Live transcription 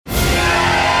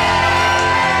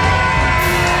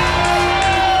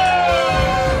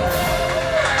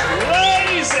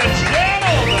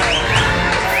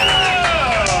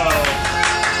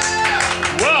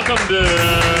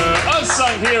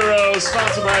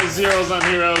sponsored by Zeros on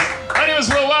Heroes. My name is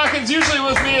Will Watkins. Usually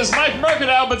with me is Mike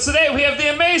Mercadal, but today we have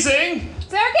the amazing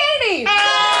Sarah Kennedy. Oh!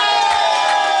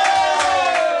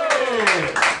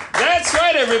 That's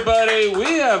right, everybody.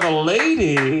 We have a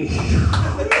lady.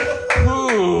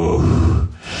 Ooh.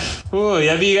 Ooh,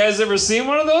 have you guys ever seen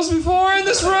one of those before in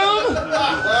this room?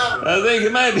 I think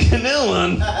it might be a new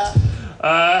one.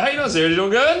 How you doing, Sarah? You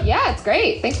doing good? Yeah, it's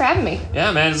great. Thanks for having me.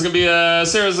 Yeah, man. It's gonna be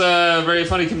Sarah's a very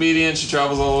funny comedian. She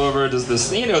travels all over, does this,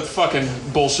 the fucking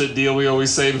bullshit deal we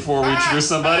always say before we introduce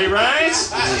somebody, right?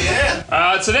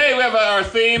 Yeah. Today we have our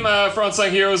theme for Unsung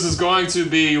Heroes is going to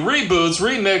be reboots,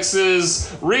 remixes,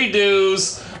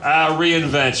 redos,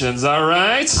 reinventions. All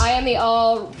right. I am the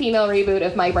all-female reboot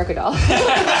of Mike Mercadal.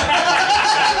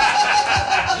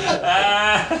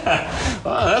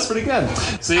 Oh, that's pretty good.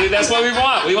 See, that's what we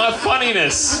want. We want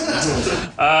funniness. Do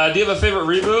you have a favorite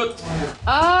reboot?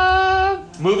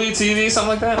 Movie, TV, something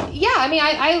like that? Yeah, I mean,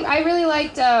 I really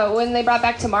liked when they brought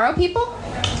back Tomorrow People.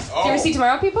 Did you ever see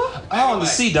Tomorrow People? Oh, on the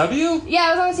CW?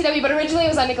 Yeah, it was on the CW, but originally it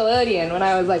was on Nickelodeon when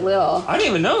I was like little. I didn't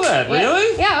even know that.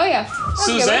 Really? Yeah, oh yeah.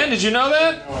 Suzanne, did you know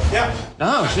that? Yeah.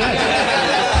 Oh, shit.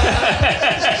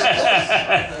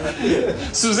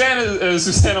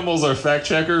 Susanna Mole's our fact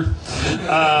checker. Do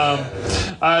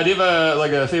you have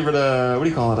a favorite, what do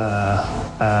you call it,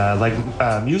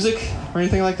 music or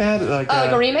anything like that? Like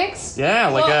a remix? Yeah,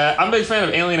 I'm a big fan of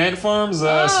Alien Ant Farm's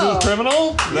Smooth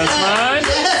Criminal. That's mine.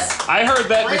 Yes. I heard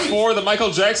that before the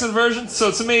Michael Jackson version, so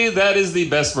to me, that is the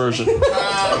best version.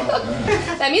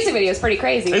 That music video is pretty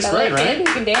crazy. It's that great, little right? kid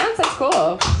who can dance? That's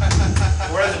cool.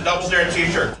 Wears a Double Dare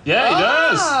t-shirt. Yeah, he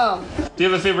does. Oh. Do you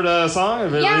have a favorite song or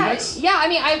favorite remix? Yeah, I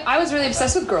mean, I was really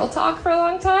obsessed with Girl Talk for a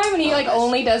long time, and he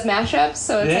only does mashups,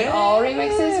 so it's all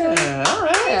remixes. Yeah, all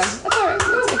right. Yeah, that's all right.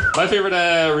 That's good. My favorite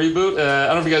reboot, I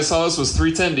don't know if you guys saw this, was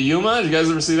 310 to Yuma. Did you guys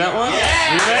ever see that one?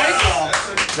 Yeah. Remake?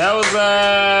 That was,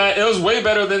 it was way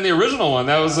better than the original one.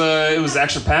 That was, it was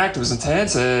action-packed, it was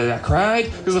intense, I cried.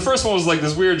 Because the first one was like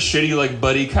this weird, shitty, like,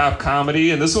 buddy cop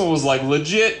comedy, and this one was like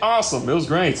legit awesome. It was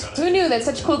great. Who knew that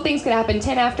such cool things could happen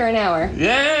 10 after an hour?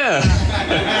 Yeah!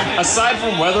 Aside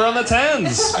from weather on the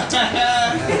 10s.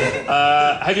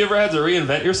 Have you ever had to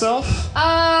reinvent yourself?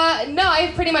 No,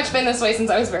 I've pretty much been this way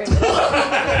since I was very little.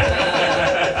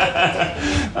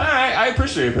 Alright, I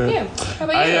appreciate that. Yeah. How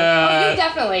about you? You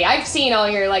definitely. I've seen all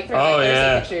your Throwback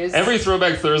Thursday pictures. Every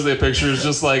Throwback Thursday picture is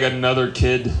just like another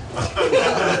kid.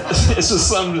 It's just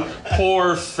some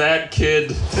poor fat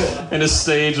kid in a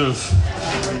stage of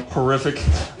horrific.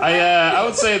 I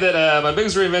would say that my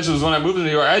biggest reinvention was when I moved to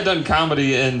New York. I had done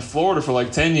comedy in Florida for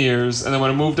like 10 years, and then when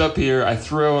I moved up here, I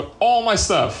threw out all my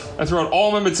stuff. I threw out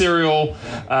all my material.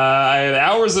 I had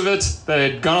hours of it that I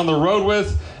had gone on the road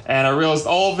with, and I realized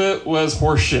all of it was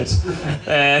horseshit.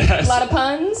 And a lot of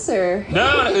puns, or no,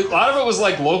 a lot of it was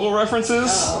like local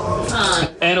references,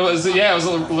 and it was it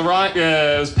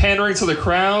was pandering to the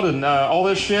crowd and all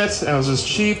this shit, and it was just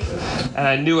cheap, and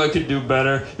I knew I could do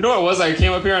better. You know what it was? I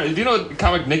came up here. Do you know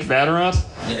comic Nick Vatterant?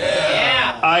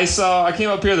 Yeah. I came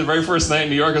up here the very first night in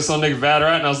New York. I saw Nick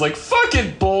Vatterant, and I was like,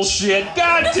 "Fucking bullshit!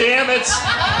 God damn it!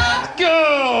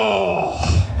 Go!"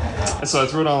 And so I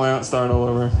threw it all out and started all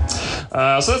over.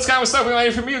 So that's kind of stuff we might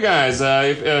hear from you guys.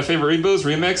 Favorite reboots,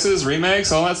 remixes,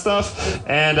 remakes, all that stuff.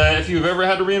 And if you've ever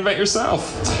had to reinvent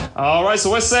yourself. All right, so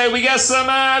let's say we got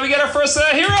our first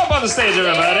hero up on the stage,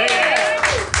 everybody. All right.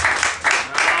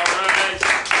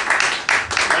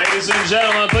 Ladies and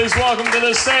gentlemen, please welcome to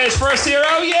the stage first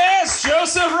hero, yes,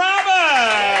 Joseph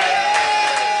Raba.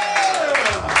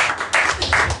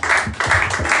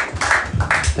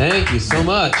 Thank you so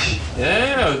much.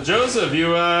 Yeah, Joseph, do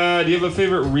you have a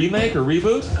favorite remake or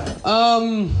reboot?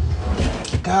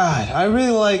 God, I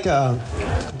really like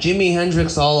Jimi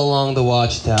Hendrix All Along the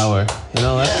Watchtower. You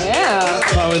know,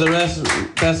 that's probably the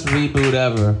best reboot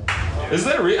ever. Is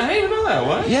that I didn't even know that.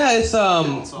 What? Yeah, it's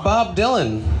Bob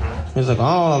Dylan. He's like,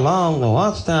 all along the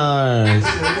Watchtower.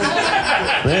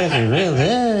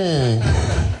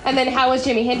 And then how was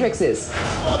Jimi Hendrix's?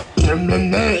 Yeah,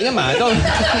 man, don't...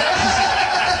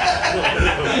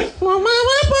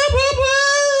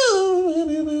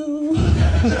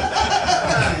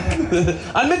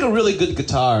 I'd make a really good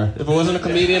guitar. If I wasn't a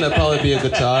comedian, I'd probably be a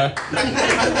guitar. You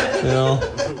know,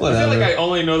 whatever. I feel like I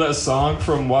only know that song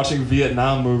from watching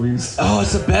Vietnam movies. Oh,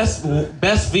 it's the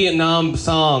best Vietnam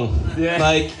song. Yeah.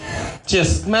 Like,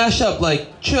 just mash up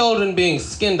like children being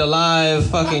skinned alive,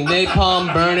 fucking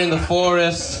napalm burning the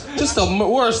forest. Just the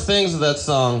worst things of that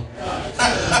song.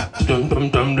 Dum dum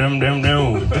dum dum dum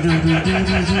dum.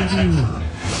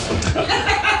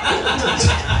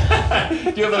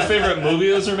 Do you have a favorite movie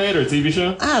that was made or a TV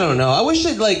show? I don't know. I wish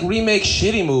they'd like remake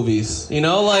shitty movies. You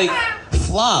know, like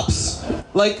flops.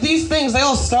 like these things, they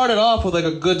all started off with like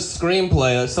a good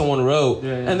screenplay that someone wrote,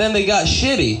 and then they got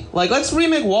shitty. Like, let's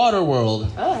remake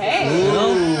Waterworld. Oh, hey. You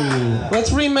know?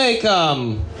 Let's remake,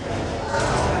 I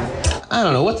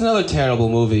don't know, what's another terrible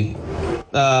movie?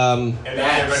 Yeah,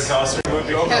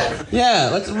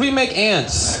 let's remake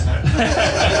Ants.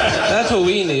 That's what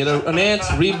we need, an Ants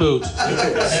reboot.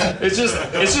 It's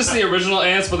just the original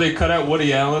Ants, but they cut out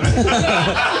Woody Allen.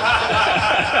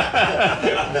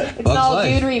 It's an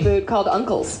all-dude reboot called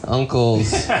Uncles. Uncles.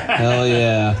 Hell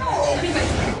yeah.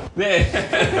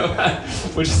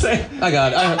 What'd you say? I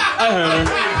got it. I heard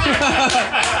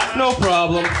her. No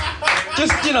problem.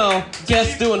 Just,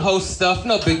 guests doing host stuff.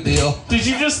 No big deal. Did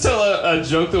you just tell a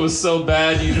joke that was so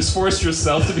bad you just forced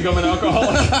yourself to become an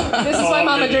alcoholic? This is why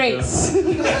Mama drinks.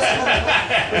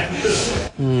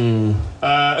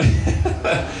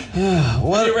 Yeah.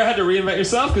 What? Have you ever had to reinvent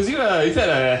yourself? Because you've had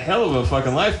a hell of a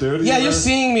fucking life, dude. Yeah, you're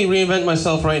seeing me reinvent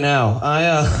myself right now.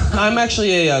 I'm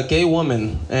actually a gay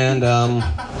woman, and a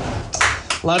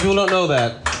lot of people don't know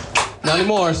that. Not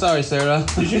anymore. Sorry, Sarah.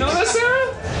 Did you know that, Sarah?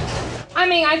 I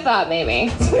mean, I thought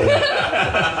maybe.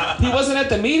 He wasn't at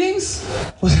the meetings?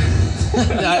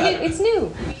 It's new.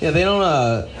 Yeah, they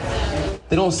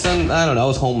don't send. I don't know. I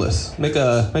was homeless. Make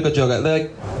a joke. They're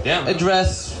like, yeah,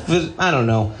 address. I don't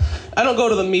know. I don't go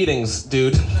to the meetings,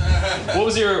 dude. What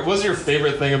was your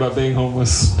favorite thing about being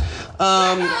homeless?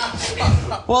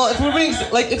 Well, if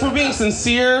we're being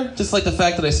sincere, just like the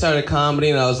fact that I started comedy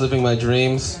and I was living my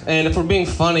dreams, and if we're being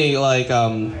funny, like I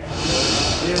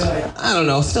don't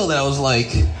know. Still, that I was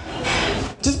like,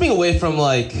 just being away from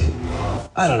like,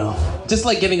 I don't know, just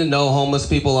like getting to know homeless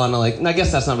people on like, and I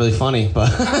guess that's not really funny, but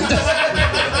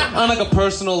just on like a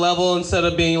personal level, instead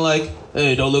of being like,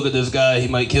 hey, don't look at this guy, he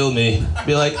might kill me.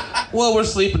 Be like, well, we're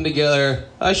sleeping together,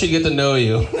 I should get to know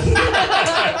you.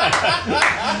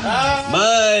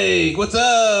 Mike, what's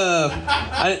up?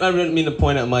 I didn't mean to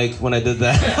point at Mike when I did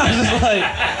that. I was just like,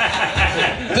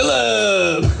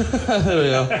 Philip! There we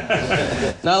go.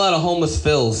 Not a lot of homeless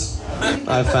Phils,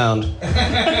 I found.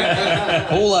 A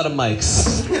whole lot of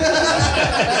Mikes. Do you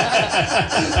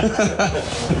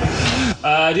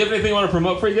have anything you want to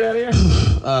promote before you get out of here?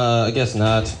 I guess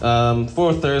not.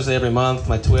 Fourth Thursday every month,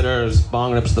 my Twitter is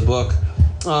Bong Rips the Book.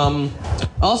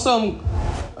 Also,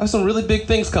 I have some really big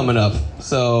things coming up.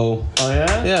 So, oh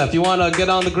yeah? Yeah, if you want to get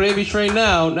on the gravy train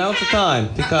now's the time,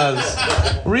 because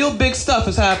real big stuff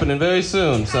is happening very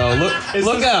soon. So look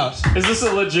out. Is this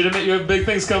a legitimate, you have big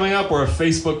things coming up, or a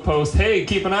Facebook post, hey,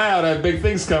 keep an eye out, I have big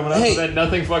things coming up, hey, so that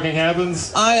nothing fucking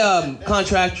happens? I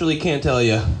contractually can't tell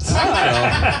you. So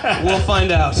we'll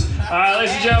find out. All right,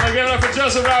 ladies and gentlemen, give it up for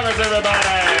Joseph Roberts, everybody.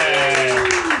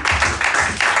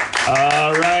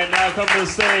 All right, now come to the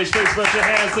stage. Please put your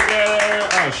hands together.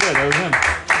 Oh, shit, that was him.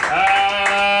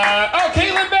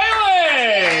 Caitlin Bailey!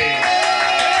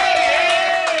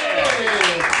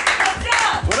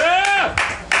 Yeah. What up?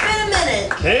 Been a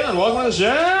minute. Caitlin, welcome to the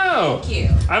show. Thank you.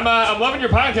 I'm loving your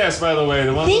podcast, by the way.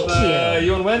 The one Thank with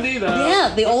you and Wendy.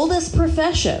 Yeah, the oldest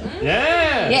profession.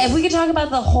 Yeah. Yeah, if we could talk about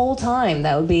the whole time,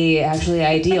 that would be actually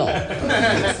ideal.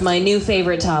 It's my new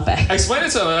favorite topic. Explain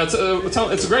it to me. It's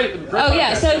a great Oh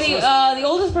yeah, podcast. so the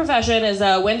oldest profession is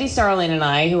Wendy Starling and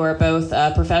I, who are both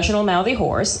professional mouthy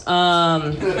whores.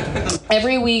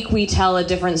 Every week we tell a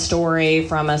different story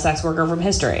from a sex worker from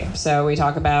history. So we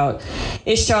talk about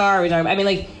Ishtar. We've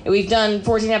done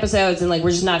 14 episodes, and like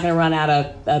we're just not gonna run out of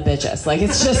bitches. Like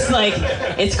it's just like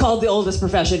it's called the oldest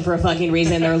profession for a fucking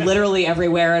reason. They're literally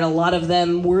everywhere, and a lot of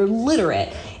them were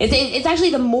literate. It's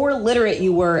actually the more literate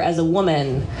you were as a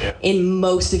woman in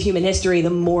most of human history,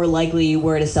 the more likely you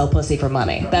were to sell pussy for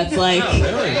money. That's like,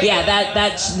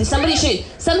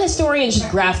 some historian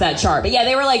should graph that chart. But yeah,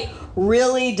 they were like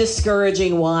really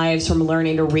discouraging wives from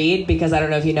learning to read, because I don't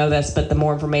know if you know this, but the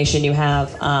more information you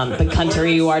have, the cunter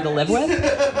you are to live with.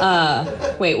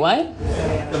 Wait, what?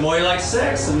 The more you like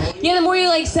sex, the more you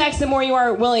like sex, the more you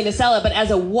are willing to sell it. But as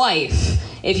a wife,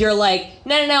 if you're like,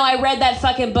 no, I read that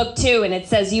fucking book too, and it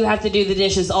says you have to do the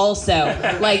dishes also,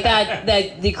 like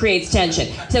that creates tension.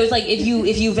 So it's like if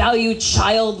you value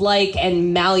childlike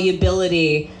and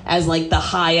malleability as like the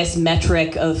highest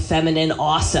metric of feminine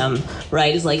awesome,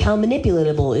 right? Is like how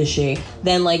manipulatable is she?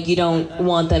 Then like you don't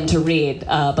want them to read.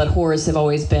 But whores have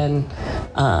always been,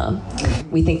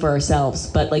 we think for ourselves,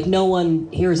 but like no one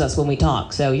hears us when we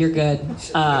talk, so you're good.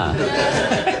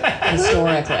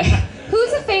 Historically.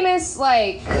 Who's a famous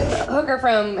like hooker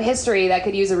from history that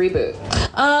could use a reboot?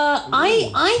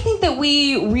 I think that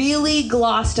we really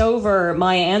glossed over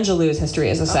Maya Angelou's history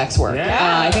as a sex worker.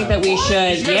 Yeah. I think that we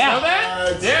should. Did you guys know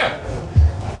that?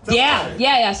 Yeah.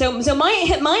 Yeah. So Maya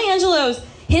Angelou's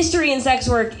history in sex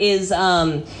work is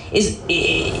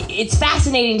it's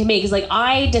fascinating to me because like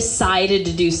I decided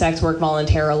to do sex work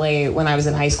voluntarily when I was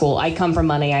in high school. I come from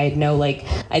money. I had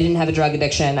I didn't have a drug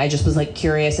addiction. I just was like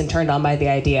curious and turned on by the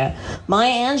idea.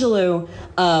 Maya Angelou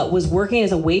was working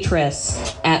as a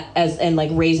waitress and like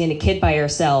raising a kid by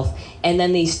herself, and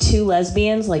then these two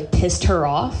lesbians like pissed her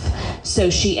off, so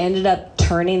she ended up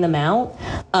turning them out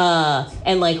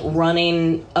and like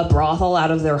running a brothel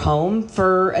out of their home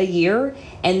for a year.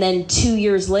 And then 2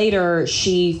 years later,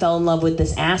 she fell in love with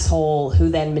this asshole who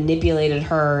then manipulated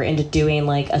her into doing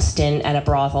like a stint at a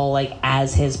brothel like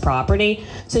as his property.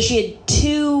 So she had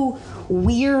two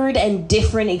weird and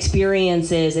different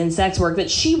experiences in sex work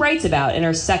that she writes about in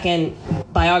her second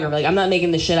biography. Like, I'm not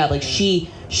making this shit up. Like, she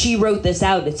wrote this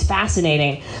out. It's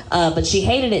fascinating. But she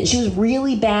hated it. She was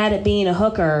really bad at being a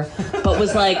hooker, but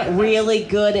was like really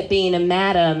good at being a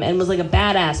madam and was like a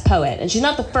badass poet. And she's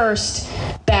not the first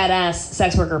badass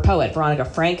sex worker poet. Veronica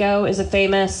Franco is a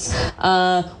famous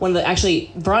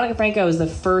Veronica Franco is the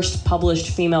first published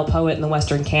female poet in the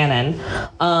Western canon.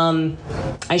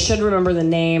 I should remember the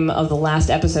name of the last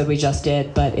episode we just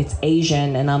did, but it's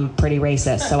Asian and I'm pretty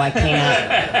racist, so I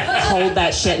can't hold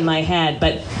that shit in my head.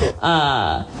 But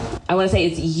I want to say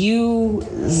it's Yu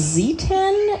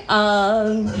Zetian.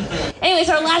 Anyways,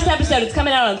 our last episode, it's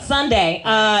coming out on Sunday,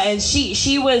 and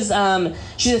she's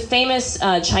a famous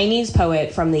Chinese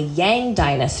poet from the Yang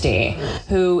Dynasty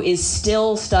who is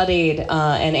still studied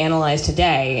and analyzed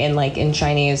today in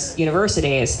Chinese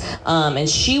universities. And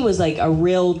she was like a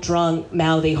real drunk,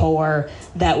 mouthy whore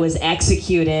that was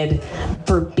executed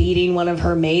for beating one of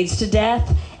her maids to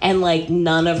death. And like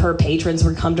none of her patrons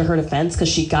would come to her defense because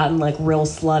she'd gotten like real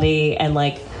slutty and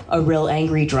like a real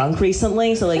angry drunk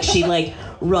recently. So like she'd like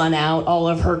run out all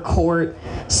of her court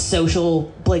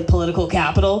social like political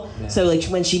capital. Yeah. So like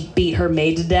when she beat her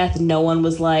maid to death, no one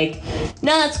was like,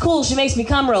 nah, it's cool, she makes me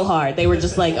come real hard. They were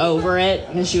just like over it.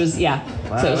 And she was, yeah.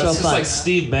 Wow, so it was real just fun. Like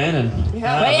Steve Bannon.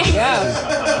 Yeah.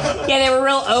 Yeah, they were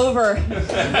real over.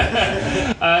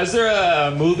 Is there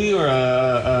a movie or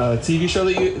a TV show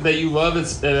that you love?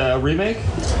 It's a remake?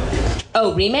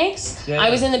 Oh, remakes? Yeah. I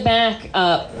was in the back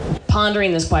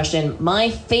pondering this question. My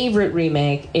favorite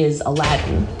remake is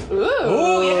Aladdin.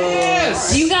 Ooh,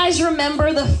 yes! Do you guys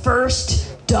remember the first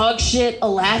dog shit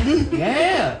Aladdin?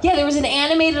 Yeah. Yeah, there was an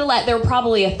animated Aladdin. There were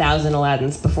probably 1,000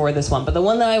 Aladdins before this one, but the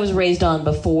one that I was raised on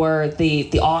before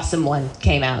the awesome one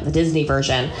came out, the Disney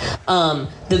version,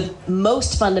 the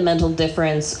most fundamental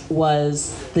difference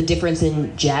was the difference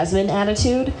in Jasmine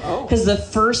attitude. Because the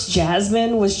first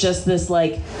Jasmine was just this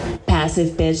like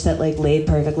passive bitch that like laid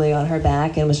perfectly on her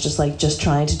back and was just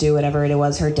trying to do whatever it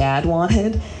was her dad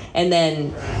wanted. And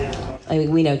then I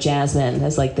mean, we know Jasmine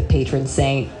as like the patron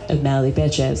saint of mouthy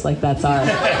bitches. Like that's our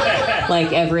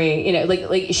like every, you know,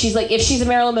 like she's like, if she's a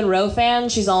Marilyn Monroe fan,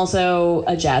 she's also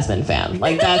a Jasmine fan.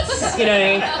 Like that's, you know what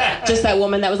I mean? Just that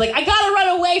woman that was like, I gotta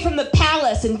run away from the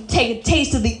palace and take a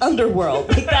taste of the underworld.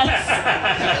 Like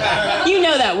that's, you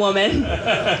know that woman.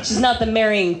 She's not the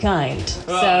marrying kind.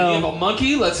 You have a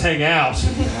monkey? Let's hang out.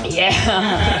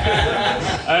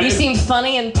 Yeah. You seem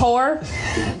funny and poor?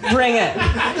 Bring it.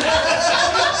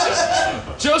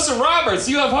 Joseph Roberts,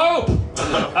 you have hope.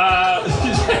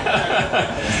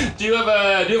 Do you have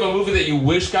a movie that you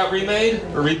wish got remade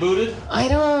or rebooted? I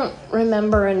don't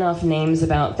remember enough names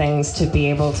about things to be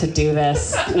able to do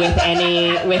this with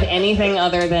anything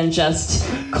other than just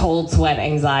cold sweat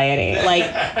anxiety.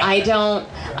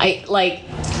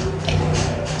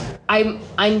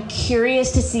 I'm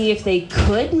curious to see if they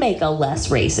could make a less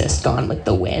racist Gone with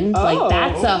the Wind. Like,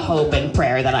 that's a hope and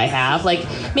prayer that I have. Like,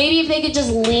 maybe if they could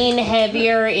just lean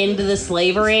heavier into the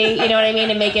slavery, you know what I mean,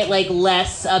 and make it, like,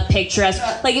 less picturesque.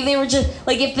 Like, if they were just,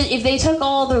 like, if they took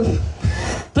all the...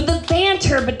 But the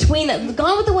banter between them...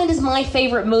 Gone with the Wind is my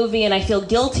favorite movie, and I feel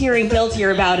guiltier and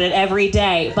guiltier about it every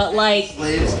day. But, like,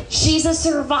 she's a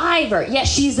survivor. Yeah,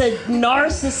 she's a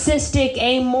narcissistic,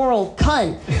 amoral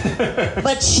cunt.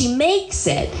 But she makes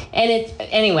it. And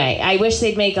anyway, I wish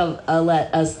they'd make a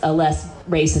less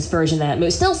racist version of that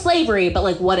movie. Still slavery, but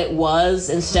like what it was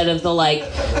instead of the like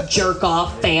jerk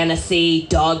off fantasy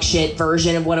dog shit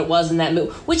version of what it was in that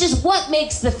movie, which is what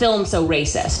makes the film so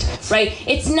racist, right?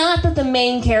 It's not that the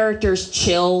main characters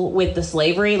chill with the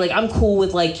slavery. Like, I'm cool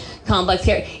with like complex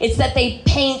characters. It's that they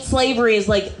paint slavery as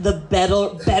like the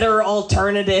better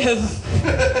alternative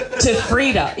to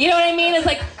freedom. You know what I mean? It's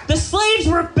like the slaves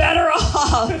were better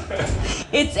off.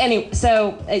 It's anyway.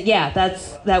 So yeah,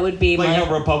 that would be like my.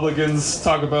 How Republicans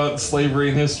talk about slavery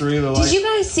in history. They're like, did you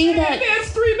guys see that? That's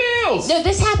 $3 else. No,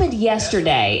 this happened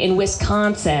yesterday in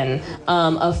Wisconsin.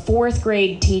 A fourth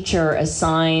grade teacher a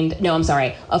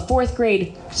fourth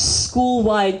grade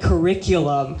school-wide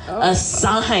curriculum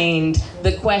assigned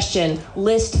the question,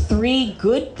 list 3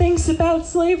 good things about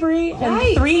slavery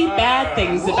and 3 bad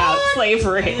things about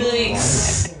slavery.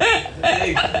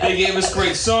 They gave us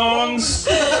great songs.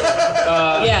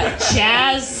 Yeah,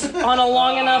 jazz on a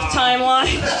long enough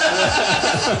timeline.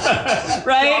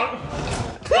 Right?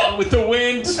 Gone with the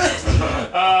Wind.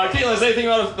 Caitlin, is there anything you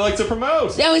would like to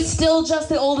promote? No, it's still just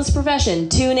the oldest profession.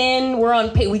 Tune in. We're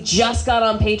on. We just got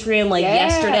on Patreon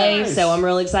yesterday, so I'm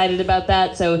really excited about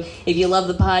that. So if you love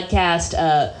the podcast,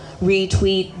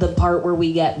 retweet the part where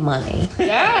we get money.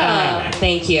 Yeah.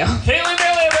 Thank you. Caitlin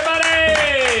Bailey,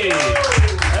 everybody!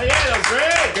 Oh, yeah, that was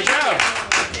great. Good job.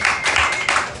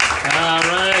 All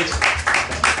right.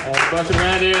 Bucking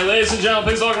around here. Ladies and gentlemen,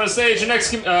 please welcome to the stage your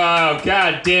next... oh,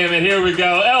 God damn it. Here we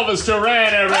go. Elvis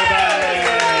Duran, everybody!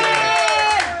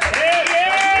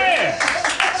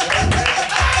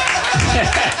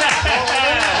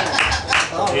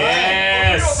 Yeah!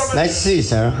 Yes! Nice to see you,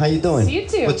 Sarah. How you doing? See you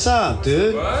too. What's up,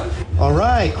 dude? What? All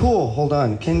right, cool. Hold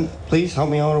on. Can please help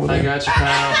me out over there? I got you,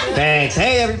 pal. Thanks.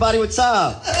 Hey, everybody. What's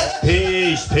up?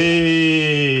 Peace,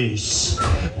 peace.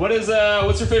 What's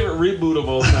your favorite reboot of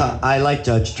all time? I like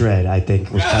Judge Dredd. I think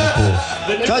it was kind of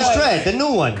cool. Judge Dredd, the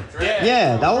new one.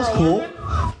 Yeah, that was cool.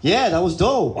 Yeah, that was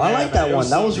dope. I like that one.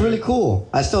 That was really cool.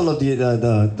 I still love the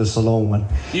Stallone one.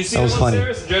 You see that was funny.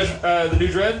 The new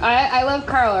Dredd? I love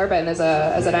Carl Urban as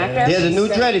an actor. Yeah, the new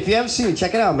He's Dredd. great. If you haven't seen it,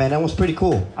 check it out, man. That was pretty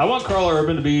cool. I want Carl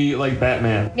Urban to be like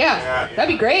Batman. Yeah,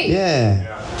 that'd be great.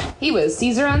 Yeah. He was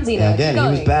Caesar on Xena. Yeah, again, Keep he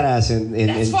was going. badass in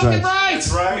That's Dredd. fucking right.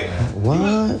 Right.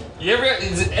 What? You ever?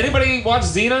 Anybody watch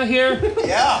Xena here?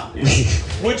 Yeah.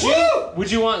 Would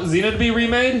you want Xena to be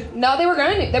remade? No, they were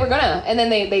gonna, and then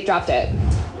they dropped it.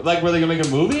 Like, were they gonna make a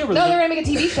movie? Or were No, they were gonna make a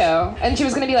TV show, and she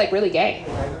was gonna be like really gay,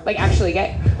 like actually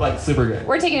gay. like super gay.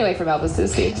 We're taking away from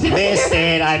Elvis's stage. Missed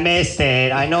it. I missed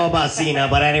it. I know about Cena,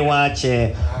 but I didn't watch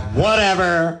it.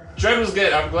 Whatever. Dredd was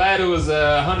good. I'm glad it was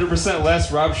 100%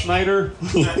 less Rob Schneider.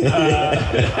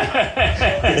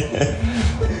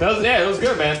 It was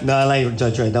good, man. No, I like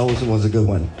Judge Dredd. That was a good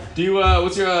one. Do you?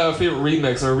 What's your favorite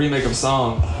remix or remake of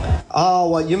song? Oh,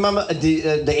 well, you remember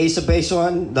the Ace of Base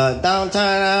one? The Don't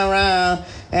Turn Around,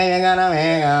 and you're gonna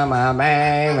hang on my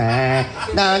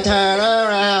baby. Don't turn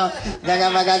around.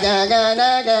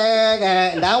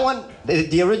 That one,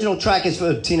 the original track is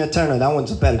for Tina Turner. That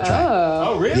one's a better track. Oh.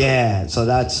 Oh, really? Yeah, so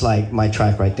that's like my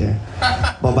track right there.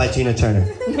 But by Tina Turner.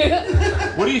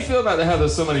 What do you feel about how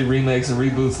there's so many remakes and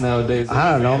reboots nowadays?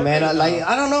 I don't know, man.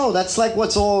 I don't know. That's like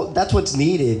that's what's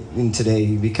needed in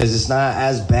today, because it's not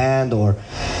as band or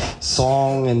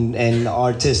song and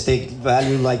artistic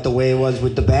value like the way it was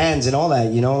with the bands and all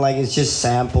that. You know, like it's just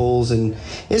samples and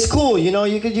it's cool. You know,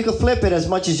 you could flip it as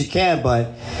much as you can, but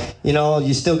you know,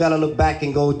 you still gotta look back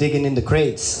and go digging in the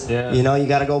crates. Yeah. You know, you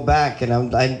gotta go back, and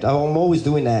I'm always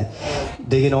doing that,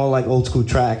 digging all like old school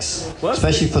tracks, Well,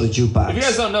 especially for the jukebox. If you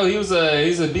guys don't know, he's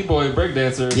a b-boy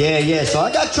breakdancer. Yeah. So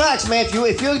I got tracks, man.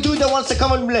 If you're a dude that wants to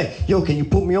come and be like, yo, can you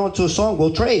put me on to a song?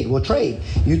 We'll trade.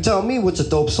 You tell me what's a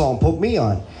dope song, put me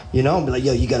on. You know, be like,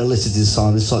 yo, you gotta listen to this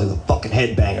song. This song is a fucking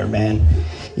headbanger, man.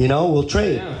 You know, we'll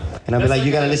trade. Yeah. And I'll be That's like, like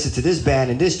you gotta a- listen to this band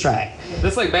and this track.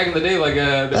 That's like back in the day, like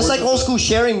That's like old school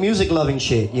sharing music loving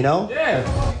shit, you know? Yeah,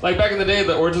 like back in the day,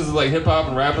 the origins of like hip hop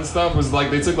and rap and stuff was like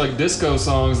they took like disco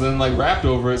songs and then like rapped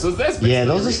over it. So that's basically Yeah,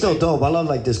 those are still dope. I love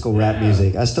like disco rap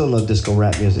music. I still love disco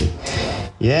rap music.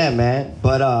 Yeah, man.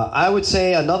 But I would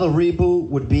say another reboot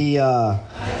would be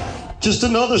just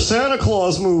another Santa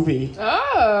Claus movie.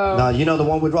 Oh. No, you know the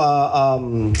one with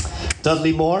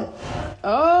Dudley Moore?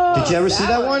 Oh. Did you ever see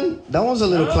that one? That one's a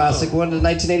little No. classic one, the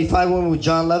 1985 one with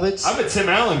John Lovitz. I'm a Tim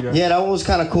Allen guy. Yeah, that one was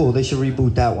kind of cool. They should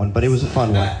reboot that one, but it was a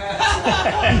fun one.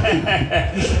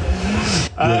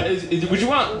 Would you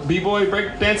want b-boy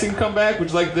breakdancing come back? Would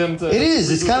you like them to? It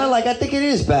is. It's reboot kind of that? like, I think it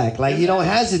is back. Like, you know, it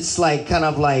has its like kind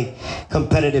of like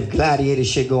competitive gladiator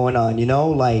shit going on, you know?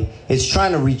 Like, it's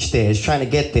trying to reach there. It's trying to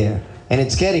get there. And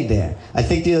it's getting there. I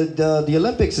think the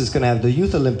Olympics is going to have, the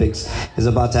Youth Olympics is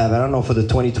about to have, I don't know, for the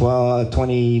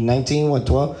 2019,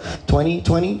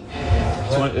 2020?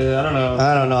 I don't know.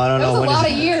 I don't know. That was a when lot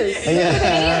it's- of years.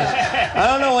 Yeah. I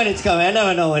don't know when it's coming. I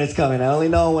never know when it's coming. I only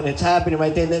know when it's happening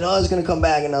right there. Then, it's going to come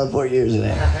back another 4 years in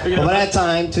there. But by that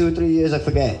time, 2 or 3 years, I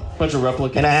forget. Bunch of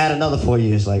replicas. And I had another 4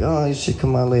 years. Like, it should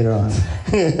come out later on.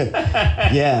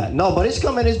 Yeah. No, but it's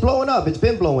coming. It's blowing up. It's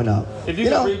been blowing up. If you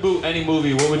could reboot any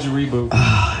movie, what would you reboot?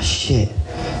 Ah, shit.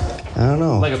 I don't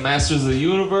know. Like a Masters of the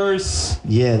Universe.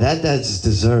 Yeah, that just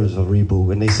deserves a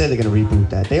reboot, and they said they're gonna reboot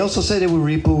that. They also said they would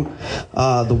reboot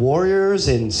The Warriors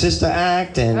and Sister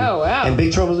Act and and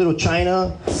Big Trouble in Little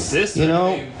China. Sister, you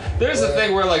know. I mean, there's a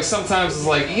thing where like sometimes it's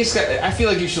like you just got. I feel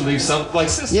like you should leave some like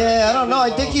Sister. Yeah, I don't know. I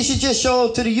think you should just show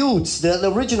it to the youths, the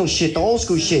original shit, the old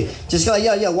school shit. Just go,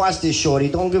 yeah, watch this, shorty.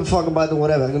 Don't give a fuck about the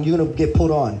whatever. You're gonna get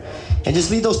put on. And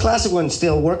just leave those classic ones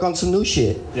still. Work on some new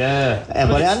shit. Yeah.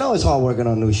 But I know it's hard working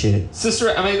on new shit. Sister,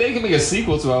 I mean, they can make a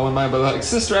sequel to it, I wouldn't mind, but like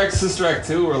Sister Act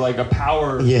 2, or like a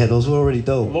power. Yeah, those were already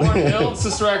dope. Lauren Hill,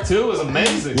 Sister Act 2 was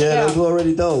amazing. Yeah, those were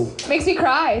already dope. Makes me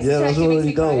cry. Yeah, those were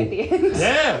already dope.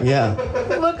 Yeah. Yeah.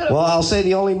 Look at Well, I'll say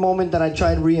the only moment that I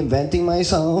tried reinventing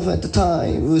myself at the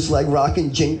time was like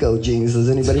rocking Jinko jeans. Does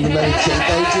anybody remember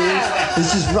Jinko jeans?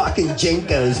 It's just rocking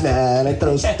Jinkos, man. I thought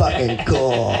it was fucking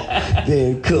cool.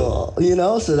 Very cool. You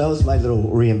know? So that was my little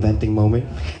reinventing moment.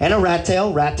 And a rat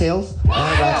tails. I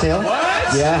had a rat tail.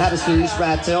 What? Yeah, I had a serious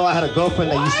rat tail. I had a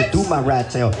girlfriend that used to do my rat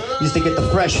tail. Used to get the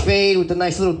fresh fade with the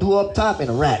nice little do up top and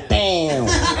a rat. Damn.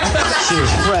 She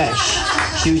was fresh.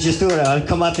 She was just doing it. I'd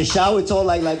come out the shower, it's all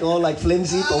like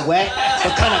flimsy but wet,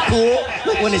 but kind of cool.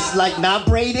 Like when it's like not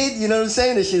braided, you know what I'm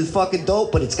saying? This shit's fucking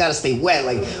dope, but it's gotta stay wet,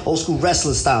 like old school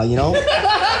wrestler style, you know?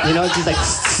 You know, just like,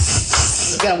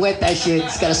 you gotta wet that shit,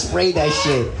 just gotta spray that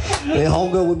shit. And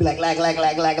homegirl would be like,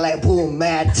 boom,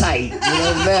 mad tight, you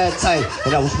know, mad tight.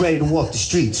 And I was ready to walk the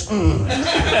streets. I'm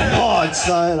hard,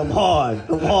 son, I'm hard.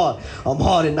 I'm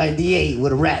hard in 98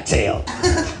 with a rat tail.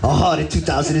 I'm hard in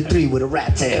 2003 with a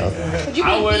rat tail. Did you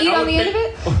put a bead on the end of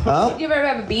it? Huh? Did you ever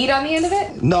have a bead on the end of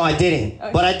it? No, I didn't.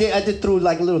 Okay. But I did throw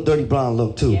like a little dirty blonde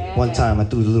look too. Yeah. One time I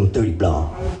threw a little dirty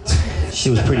blonde. She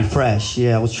was pretty fresh.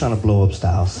 Yeah, I was trying to blow up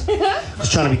Styles. I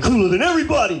was trying to be cooler than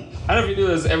everybody. I don't know if you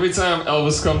knew this. Every time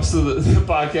Elvis comes to the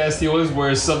podcast, he always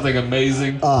wears something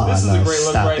amazing. Oh, This is no, a great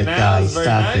look stop right it, now. guys, It's very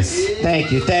stop nice. it. Thank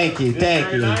you. Very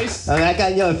you. nice. I mean, I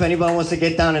got, if anybody wants to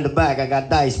get down in the back, I got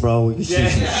dice, bro. We can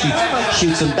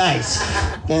shoot some dice.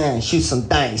 Yeah, shoot some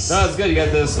dice. No, it's good. You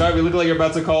got the scarf. You look like you're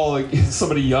about to call like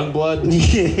somebody young blood.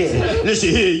 Yeah. Listen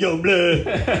here, young blood.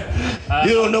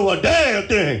 You don't know a damn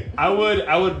thing. I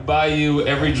would buy you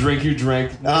every drink you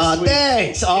drank. next week.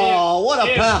 Thanks. Oh, what a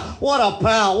pal. What a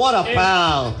pal.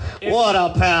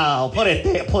 Put it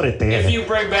there. If you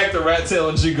bring back the rat tail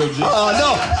and Jinko jeans. Oh,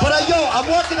 no. But, I'm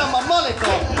working on my mullet,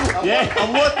 though.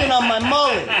 I'm working on my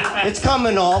mullet. It's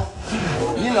coming off.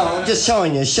 You know, I'm just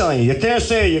showing you. You can't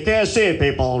see it,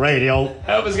 people. Radio.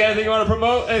 Elvis, got anything you want to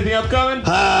promote? Anything upcoming?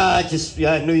 Just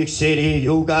New York City,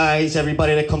 you guys,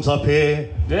 everybody that comes up here.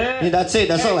 Yeah. That's it.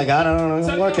 That's all I got.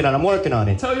 I'm working on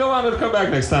it. Tell Yolanda to come back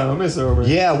next time. I miss her over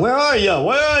here. Yeah, where are you,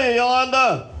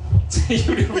 Yolanda? You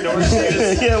don't even know where she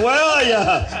is. Yeah, where are you?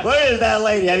 Where is that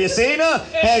lady? Have you seen her?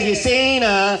 Have you seen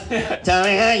her? Tell me,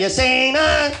 have you seen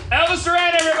her? Elvis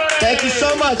Duran, everybody. Thank you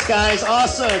so much, guys.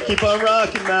 Awesome. Keep on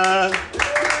rocking, man. There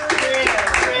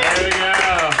we go.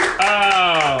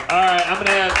 Oh, all right. I'm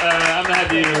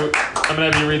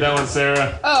gonna have you read that one,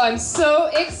 Sarah. Oh, I'm so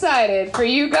excited for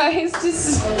you guys to.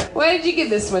 Why did you give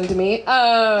this one to me?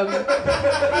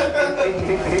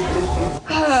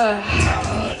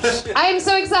 I'm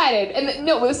so excited. And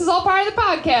no, this is all part of the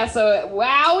podcast, so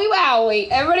wowie.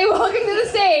 Everybody welcome to the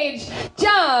stage,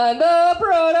 John the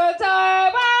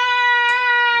Prototype.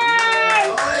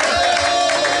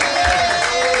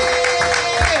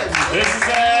 This is,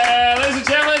 ladies and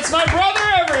gentlemen, it's my brother,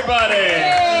 everybody.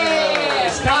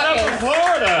 He's coming up from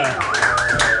Florida.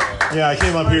 Yeah, I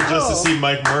came up here just to see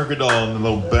Mike Mercadal and the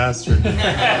little bastard.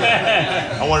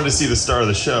 I wanted to see the star of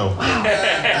the show.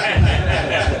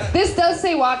 This does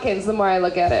say Watkins the more I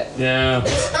look at it. Yeah.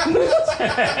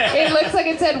 It looks like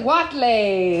it said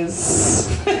Watlays.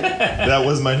 That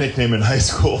was my nickname in high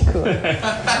school. John,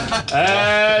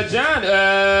 do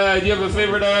you have a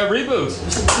favorite reboot?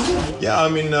 Yeah, I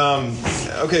mean,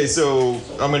 okay, so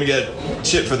I'm gonna get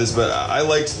shit for this, but I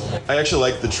actually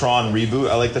liked the Tron reboot.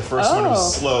 I liked the first one; it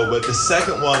was slow, but the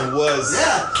second one was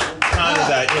kind of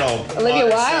that, Olivia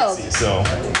Wilde. sexy, so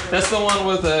That's the one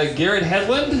with Garrett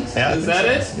Hedlund? yeah, Is that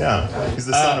it? Yeah, he's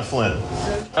the son of Flynn.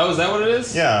 Oh, is that what it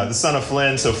is? Yeah, the son of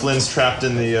Flynn. So Flynn's trapped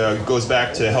in the, goes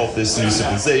back to help this new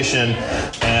civilization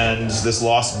and this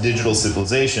lost digital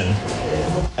civilization.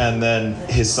 And then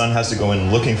his son has to go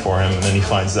in looking for him, and then he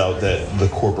finds out that the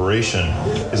corporation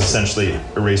is essentially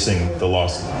erasing the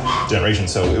lost generation.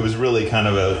 So it was really kind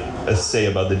of a say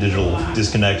about the digital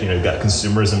disconnect. You've got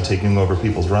consumerism taking over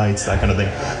people's rights, that kind of thing.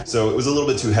 So it was a little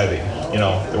bit too heavy.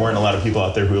 There weren't a lot of people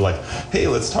out there who were like, hey,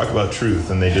 let's talk about truth.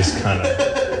 And they just kind of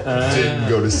didn't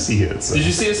go to see it. So. Did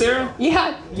you see it, Sarah?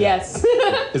 Yeah. Yes.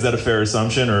 Is that a fair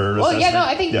assumption or? Well, yeah, assessment? no,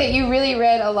 I think that you really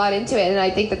read a lot into it, and I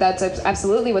think that that's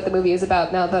absolutely what the movie is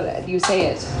about. Now that you say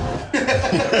it.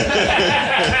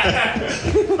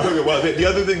 Okay, well, the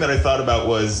other thing that I thought about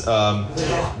was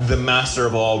the master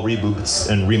of all reboots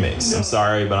and remakes. I'm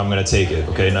sorry, but I'm gonna take it.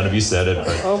 Okay, none of you said it,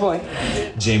 but Oh boy.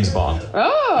 James Bond.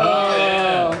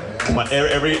 Oh. Come on,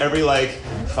 every like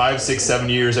 5, 6, 7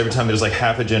 years, every time there's like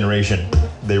half a generation,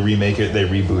 they remake it, they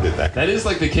reboot it. That is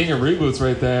like the king of reboots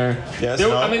right there. Yes, There-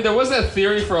 no? I mean, there was that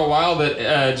theory for a while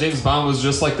that James Bond was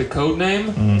just like the code name,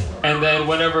 and then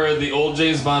whenever the old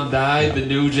James Bond died, the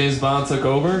new James Bond took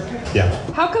over. Yeah.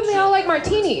 How come they all like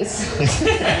martinis? It's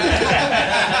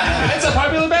a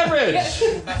popular beverage.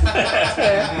 Wouldn't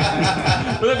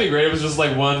that be great? It was just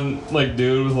like one like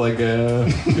dude with like a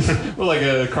with like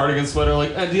a cardigan sweater.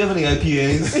 Like, do you have any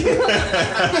IPAs?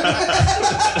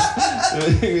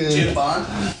 Jim Bond?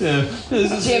 Yeah.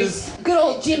 Good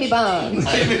old Jimmy Bond.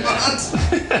 Jimmy Bond?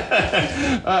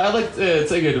 I'd like to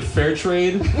take it to fair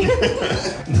trade,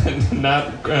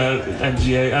 not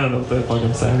MGA. I don't know what the fuck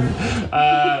I'm saying.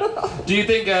 Do you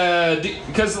think,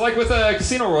 because like with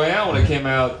Casino Royale when it came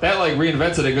out, that like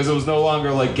reinvented it because it was no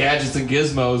longer like gadgets and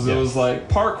gizmos. It was like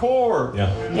parkour.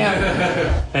 Yeah.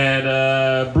 Yeah.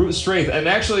 And brute strength. And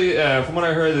actually, from what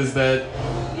I heard is that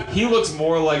he looks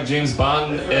more like James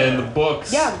Bond in the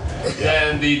books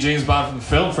than the James Bond from the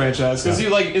film franchise. Because he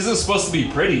like isn't supposed to be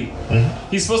pretty.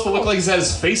 He's supposed to look like he's had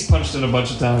his face punched in a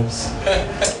bunch of times.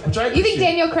 Which I You think appreciate.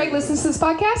 Daniel Craig listens to this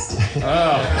podcast?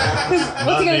 Oh,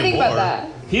 What's he gonna think about anymore. that?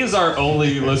 he is our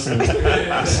only listener.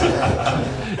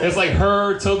 It's like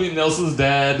her, Toby Nelson's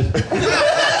dad,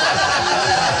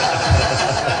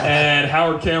 and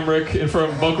Howard Kamrick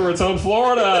from Boca Raton,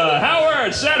 Florida.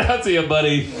 Howard, shout out to you,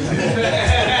 buddy.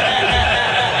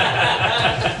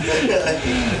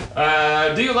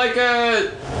 Do you like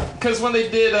because when they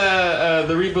did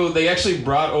the reboot, they actually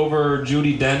brought over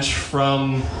Judi Dench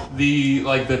from the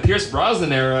Pierce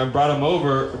Brosnan era and brought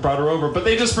her over, but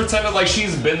they just pretended like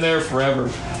she's been there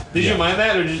forever. Did you mind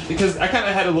that, or because I kind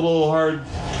of had a little hard,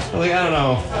 like I don't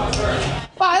know.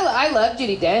 Well, I love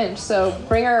Judi Dench, so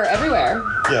bring her everywhere.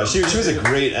 Yeah, she was a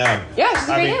great M. Yeah, she's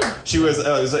a great M. She was. It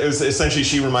was essentially.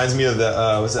 She reminds me of the.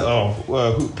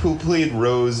 Who played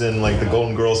Rose in like the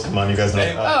Golden Girls? Come on, you guys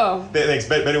know. Thanks,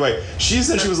 Betty White. She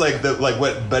essentially was like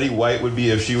what Betty White would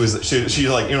be if she was. She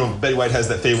like Betty White has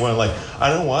that favorite one like I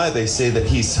don't know why they say that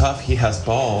he's tough. He has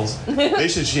balls.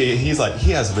 He's like he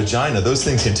has a vagina. Those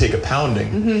things can take a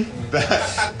pounding.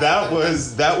 That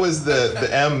was the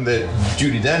M that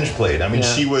Judi Dench played. I mean,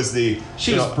 she was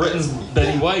Britain's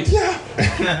Betty White. Yeah.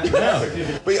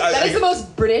 But That is the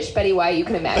most British Betty White you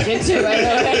can imagine, too. By the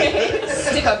way.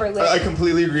 Stick up her lip. I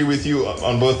completely agree with you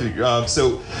on both of you.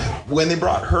 So when they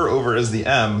brought her over as the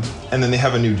M, and then they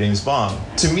have a new James Bond,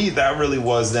 to me that really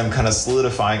was them kind of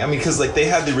solidifying. I mean, because like they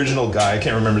had the original guy, I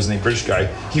can't remember his name, British guy.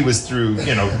 He was through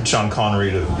Sean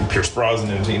Connery to Pierce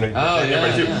Brosnan and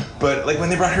everybody through. But like when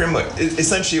they brought her in,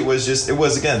 essentially it was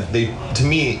again to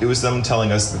me it was them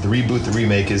telling us that the reboot, the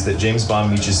remake is that James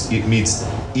Bond meets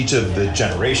each of the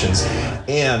generations,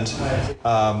 and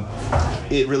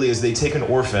it really is they take an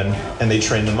orphan and they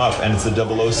train them up, and it's the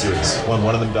 00 series. When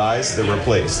one of them dies, they're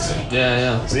replaced.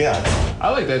 Yeah. So yeah, I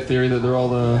like that theory that they're all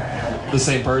the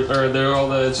same person, or they're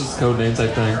all it's just a code name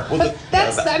type thing. well, But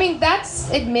that's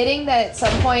admitting that at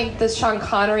some point the Sean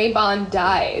Connery Bond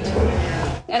died.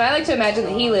 And I like to imagine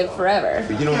that he lived forever.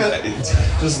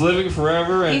 Just living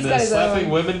forever and He's got his slapping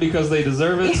own. women because they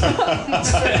deserve it.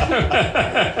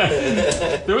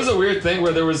 There was a weird thing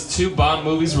where there was 2 Bond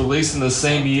movies released in the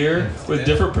same year with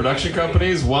different production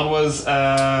companies. One was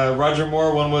Roger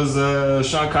Moore, one was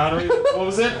Sean Connery. What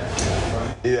was it?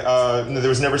 there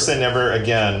was Never Say Never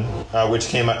Again, which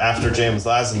came out after James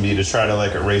Lazenby to try to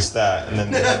like erase that, and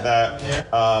then they had that.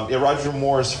 Roger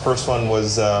Moore's first one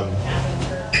was.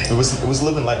 It was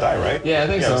Live and Let Die, right? Yeah, I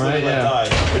think so, it was right? Live and Let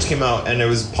Die, which came out, and it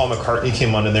was Paul McCartney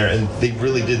came on in there, and they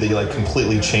really did. They like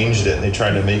completely changed it, and they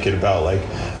tried to make it about like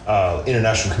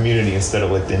international community instead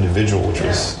of like the individual, which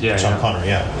was Sean Connery.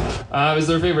 Yeah. Is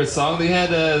there a favorite song they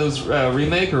had? Was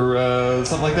remake or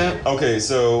something like that? Okay,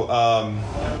 so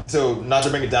not to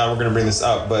bring it down, we're gonna bring this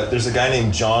up, but there's a guy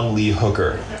named John Lee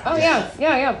Hooker. Oh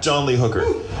yeah. John Lee Hooker.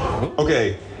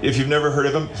 Okay. If you've never heard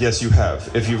of him, yes, you have.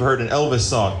 If you've heard an Elvis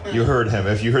song, you heard him.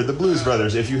 If you heard the Blues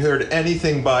Brothers, if you heard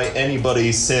anything by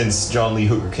anybody since John Lee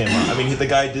Hooker came out, I mean, the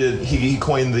guy he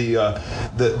coined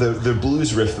the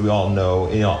blues riff that we all know.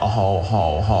 I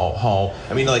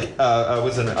mean, like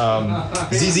what's it?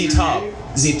 ZZ Top.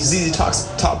 ZZ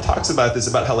Top talks about this,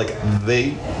 about how like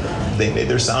they made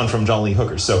their sound from John Lee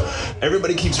Hooker. So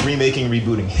everybody keeps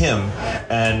rebooting him,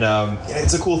 and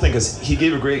it's a cool thing because he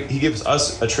gives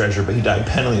us a treasure, but he died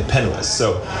penniless.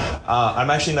 So I'm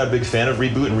actually not a big fan of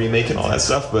reboot and remake and all that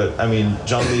stuff, but I mean,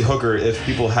 John Lee Hooker, if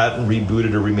people hadn't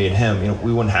rebooted or remade him,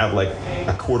 we wouldn't have like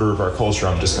a quarter of our culture,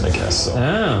 I'm just gonna guess. So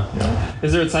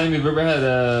Is there a time you've ever had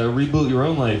to reboot your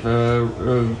own life?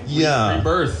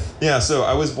 Rebirth? Yeah, so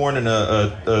I was born in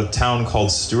a town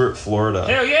called Stuart, Florida.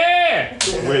 Hell yeah!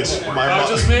 Which my mom...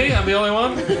 just me? I'm the only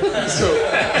one? They're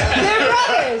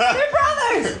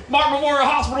brothers! Mark Memorial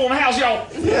Hospital in the house, y'all!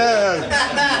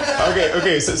 Yeah!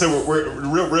 Okay, so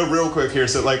we're real quick here.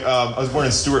 So, like, I was born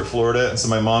in Stuart, Florida, and so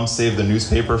my mom saved the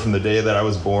newspaper from the day that I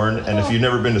was born, and if you've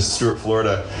never been to Stuart,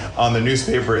 Florida, on the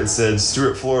newspaper it said,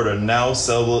 Stuart, Florida, now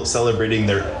celebrating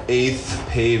their 8th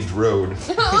paved road.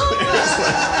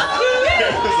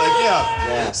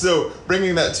 So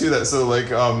bringing that to that, so like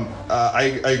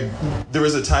there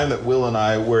was a time that Will and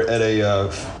I were at a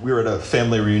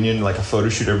family reunion, like a photo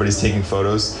shoot. Everybody's taking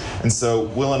photos, and so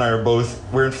Will and I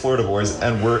we're in Florida boys,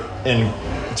 and we're in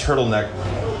turtleneck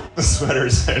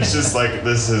sweaters, and it's just like,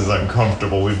 this is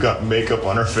uncomfortable. We've got makeup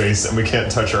on our face and we can't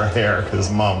touch our hair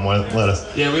because mom wouldn't let us.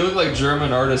 Yeah, we look like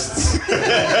German artists.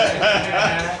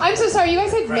 I'm so sorry, you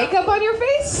guys had makeup on your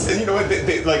face? And you know what,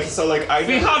 they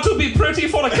we had to be pretty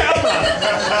for the camera.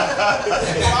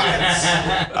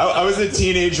 I was a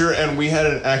teenager and we had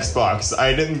an Xbox.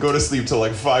 I didn't go to sleep till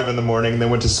like 5 a.m. and then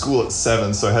went to school at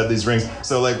 7, so I had these rings.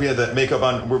 So like we had that makeup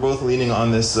on. We're both leaning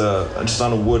on this just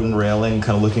on a wooden railing,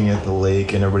 kind of looking at the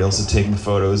lake, and everybody else is taking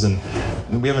photos, and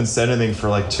we haven't said anything for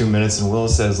like 2 minutes, and Will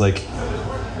says like,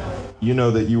 you know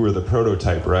that you were the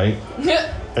prototype, right?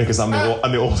 Because I'm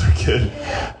the older kid,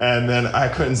 and then I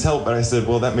couldn't help but I said,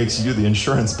 well, that makes you the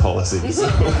insurance policy. So.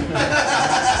 Or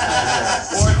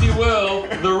if you will,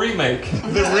 the remake.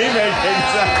 The remake,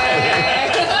 exactly.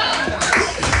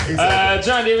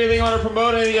 John, do you have anything you want to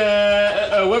promote? Any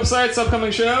websites,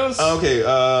 upcoming shows? Okay,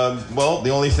 well, the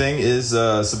only thing is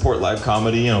support live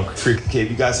comedy. Freak Cave,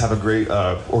 you guys have a great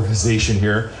organization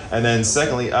here. And then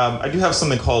secondly, I do have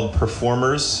something called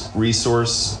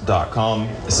performersresource.com.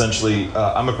 Essentially,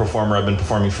 I'm a performer. I've been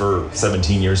performing for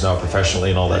 17 years now professionally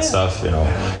and all that stuff,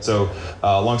 So,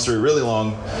 long story really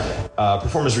long,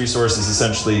 Performers Resource is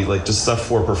essentially like just stuff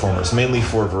for performers, mainly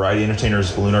for variety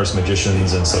entertainers, balloon artists,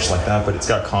 magicians, and such like that. But it's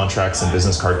got contracts and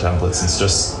business card templates. It's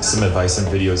just some advice and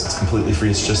videos. It's completely free.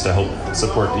 It's just to help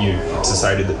support the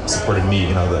society that supported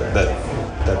me,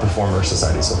 that performer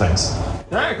society. So thanks.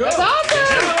 All right, cool. That's awesome.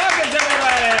 Welcome, everybody.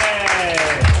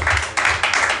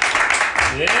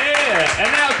 Yeah, and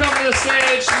now come to the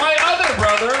stage, my other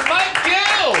brother, Mike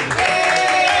Guild.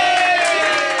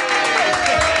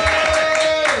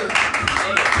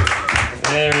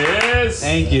 There he is.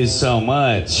 Thank you so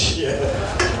much.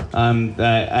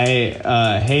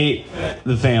 I hate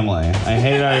the family. I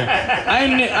hate our.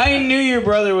 I knew your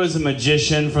brother was a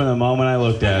magician from the moment I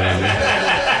looked at him.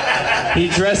 He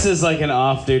dresses like an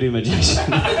off-duty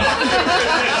magician.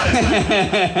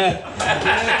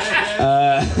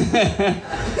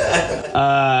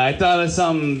 I thought of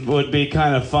something would be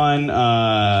kind of fun.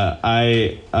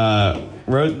 I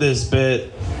wrote this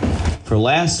bit for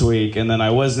last week, and then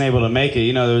I wasn't able to make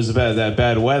it. There was that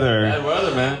bad weather. Bad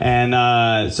weather, man.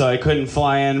 And so I couldn't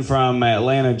fly in from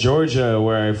Atlanta, Georgia,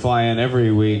 where I fly in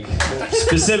every week,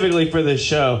 specifically for this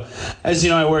show. As you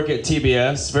know, I work at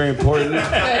TBS. Very important.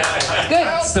 Good.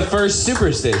 It's the first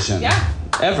superstation.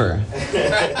 Ever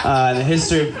in the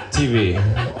history of TV.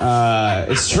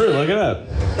 It's true, look it up.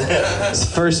 It's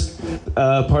the first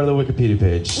part of the Wikipedia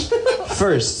page.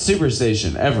 First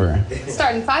superstation ever.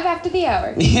 Starting 5 after the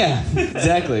hour. Yeah,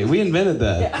 exactly. We invented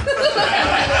that.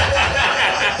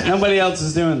 Nobody else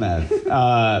is doing that.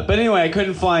 But anyway, I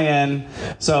couldn't fly in,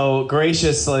 so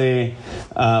graciously,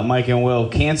 Mike and Will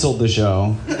canceled the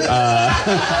show.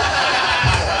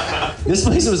 This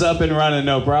place was up and running,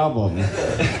 no problem.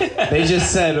 They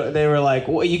just said, they were like,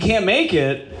 well, you can't make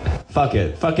it. Fuck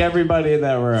it. Fuck everybody in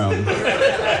that room.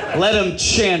 Let them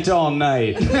chant all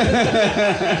night.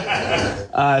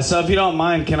 So if you don't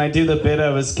mind, can I do the bit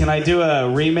can I do a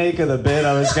remake of the bit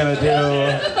I was going to do?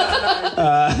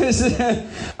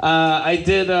 I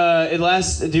did,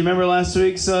 do you remember last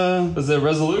week's? Was it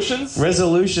Resolutions?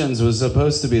 Resolutions was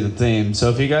supposed to be the theme. So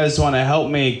if you guys want to help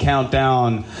me count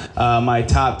down my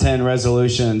top 10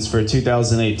 resolutions for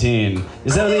 2018.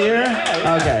 Is that the year?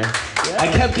 Okay. I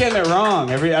kept getting it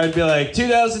wrong. I'd be like,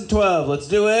 2012, let's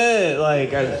do it.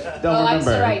 Like, I don't I'm remember.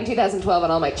 still writing 2012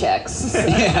 on all my checks.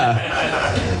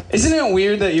 Yeah. Isn't it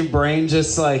weird that your brain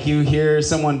just like you hear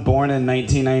someone born in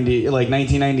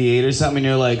 1998 or something, and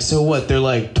you're like, so what? They're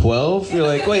like 12? You're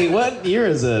like, wait, what year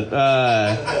is it?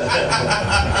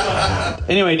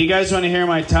 Anyway, do you guys want to hear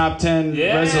my top 10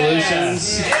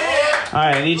 resolutions? All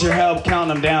right, I need your help counting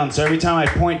them down. So every time I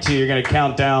point to you, you're gonna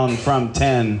count down from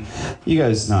 10. You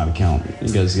guys know how to count.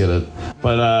 You guys get it.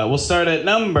 But we'll start at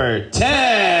number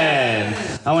 10.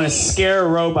 I want to scare a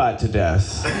robot to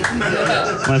death. I'm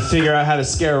gonna figure out how to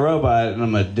scare a robot, and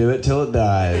I'm gonna do it till it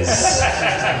dies.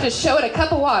 Just show it a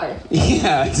cup of water.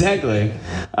 Yeah, exactly.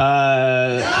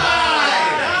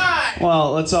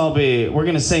 Well, we're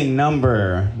gonna say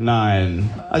number 9.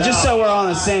 Just so we're on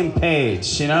the same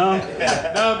page, you know?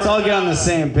 Let's all get on the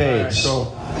same page.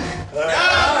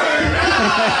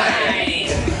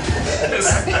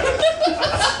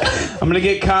 I'm gonna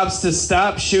get cops to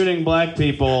stop shooting black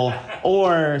people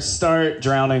or start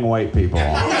drowning white people.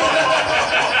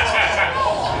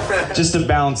 Just to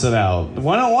balance it out.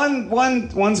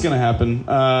 One's gonna happen.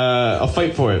 I'll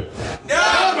fight for it.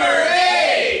 Number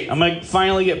 8! I'm gonna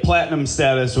finally get platinum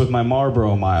status with my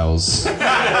Marlboro Miles.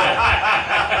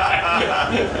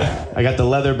 I got the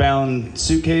leather-bound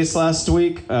suitcase last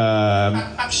week.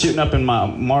 Shooting up in my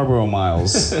Marlboro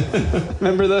Miles.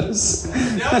 Remember those?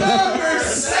 Number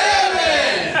 7!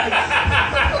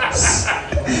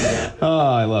 Oh,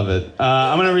 I love it.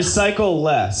 I'm gonna recycle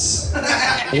less.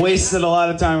 Wasted a lot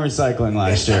of time recycling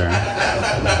last year.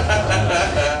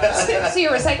 So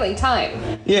you're recycling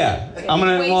time. Yeah,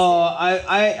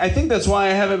 I think that's why I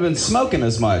haven't been smoking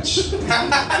as much.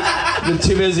 Been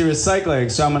too busy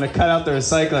recycling, so I'm gonna cut out the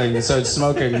recycling and start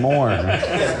smoking more. Number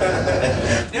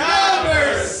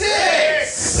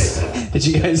 6! Did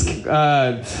you guys,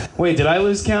 wait, did I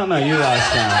lose count? No, you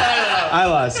lost count. I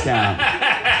lost count.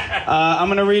 I'm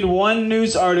gonna read one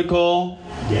news article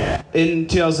in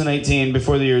 2018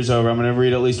 before the year's over. I'm gonna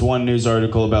read at least one news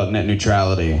article about net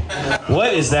neutrality.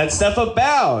 What is that stuff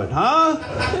about, huh?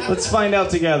 Let's find out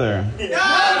together.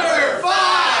 Number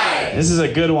 5! This is a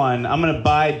good one. I'm gonna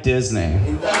buy Disney.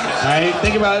 Right?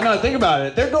 Think about it. No, think about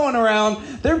it. They're going around,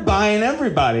 they're buying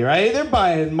everybody, right? They're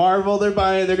buying Marvel, they're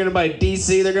gonna buy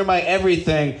DC, they're gonna buy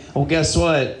everything. Well, guess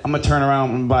what? I'm gonna turn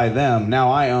around and buy them.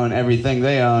 Now I own everything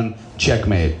they own.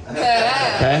 Checkmate.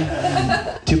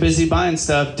 Okay? Too busy buying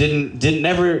stuff.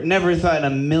 Never thought in a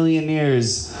million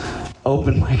years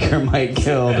Open Micer Mike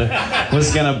Guild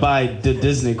was gonna buy the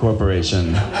Disney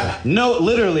Corporation. No,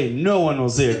 literally, no one will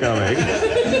see it coming.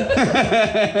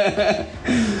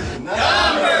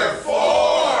 Number 4!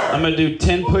 I'm gonna do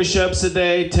 10 push-ups a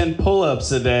day, 10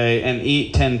 pull-ups a day, and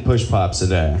eat 10 push-pops a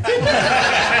day.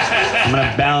 I'm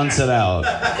gonna balance it out.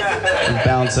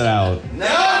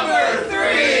 Number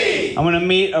 3! I'm gonna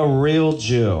meet a real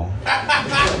Jew.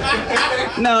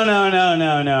 No.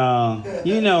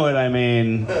 You know what I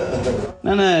mean.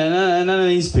 None of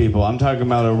these people. I'm talking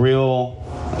about a real,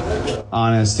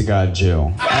 honest-to-God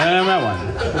Jew. I met one.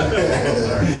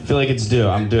 I feel like it's due.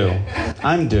 I'm due.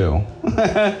 Number 2!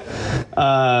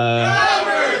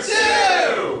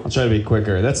 I'll try to be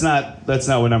quicker. That's not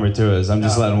what number 2 is. I'm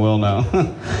just letting Will know.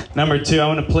 Number 2, I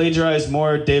want to plagiarize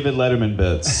more David Letterman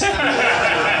bits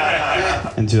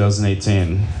in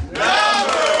 2018.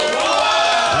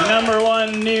 Number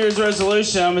 1 New Year's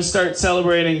resolution, I'm going to start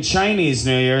celebrating Chinese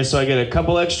New Year so I get a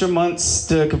couple extra months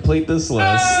to complete this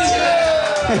list.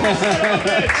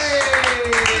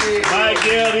 Mike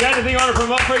Gill, do you got anything you want to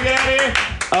promote before you get out of here?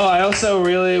 Oh, I also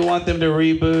really want them to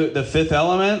reboot The Fifth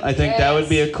Element. I think that would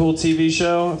be a cool TV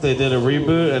show if they did a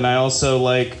reboot. And I also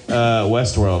like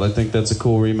Westworld. I think that's a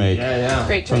cool remake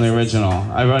Great from the original.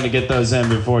 I want to get those in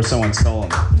before someone stole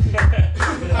them. All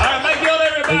right, Mike Gill,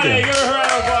 everybody. Give her a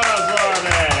round of applause for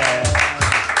that.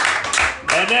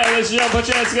 And now, ladies and gentlemen, put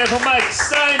your hands together for Mike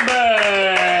Steinberg.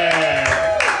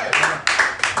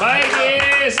 Mike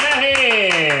is not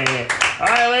here. All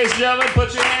right, ladies and gentlemen,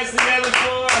 put your hands together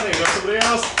for, I think that's somebody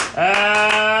else.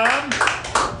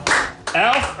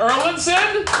 Alf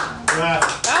Erlandson?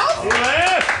 Alf? He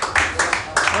left.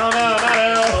 Oh, no, not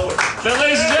Alf. Then,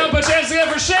 ladies and gentlemen, put your hands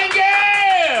together for Shane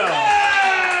Gale.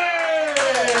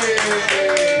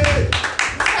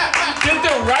 Did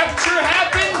the rapture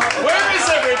happen? Where is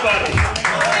everybody?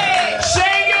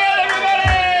 Shane Gale,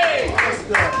 everybody!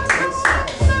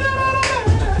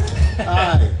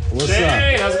 Hi, what's Shane,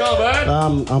 up? how's it going, bud?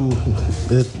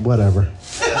 Whatever.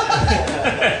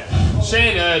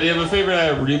 Shane, do you have a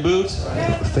favorite reboot?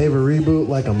 Favorite reboot,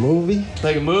 like a movie?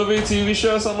 Like a movie, TV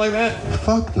show, something like that?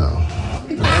 Fuck no.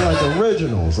 I like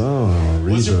originals. I don't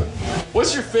know. What's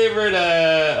What's your favorite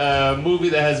movie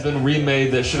that has been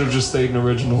remade that should have just stayed an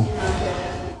original?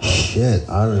 Shit,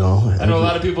 I don't know. I know a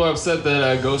lot of people are upset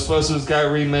that Ghostbusters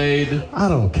got remade, I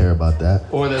don't care about that.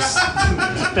 or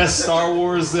that Star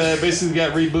Wars basically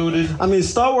got rebooted. I mean,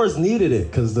 Star Wars needed it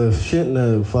because the shit in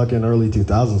the fucking early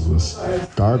 2000s was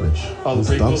garbage. Oh, the It was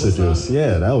prequels dumpster and juice. stuff?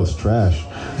 Yeah, that was trash.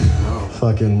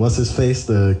 Fucking what's his face?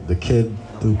 The kid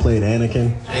who played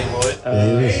Anakin. Yeah,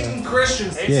 he was, Hayden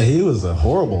Christensen. yeah, he was a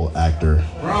horrible actor.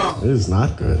 Wrong. It was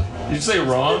not good. Did you say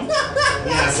wrong? Yeah,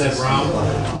 I said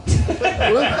wrong.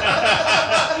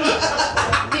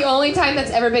 The only time that's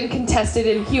ever been contested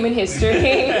in human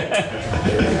history.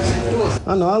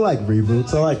 I know. I like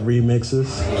reboots. I like remixes.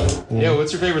 Yeah.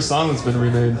 What's your favorite song that's been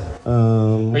remade?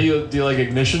 Do you like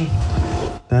Ignition?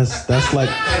 That's like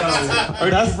Or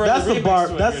do you prefer that's the remix bar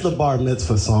to that's the Ignition? bar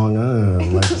mitzvah song.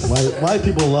 Like white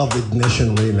people love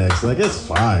Ignition remix. Like it's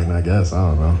fine, I guess. I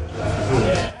don't know.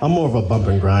 I'm more of a bump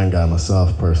and grind guy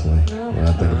myself, personally. When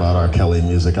I think about R. Kelly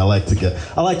music, I like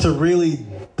to really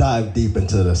dive deep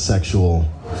into the sexual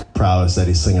prowess that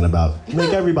he's singing about.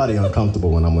 Make everybody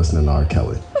uncomfortable when I'm listening to R.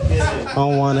 Kelly. I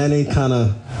don't want any kind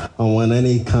of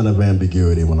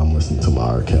ambiguity when I'm listening to my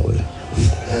R. Kelly.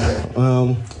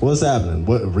 What's happening?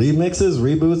 What remixes,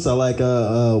 reboots? I like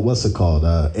what's it called?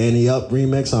 Annie Up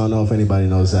remix. I don't know if anybody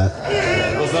knows that.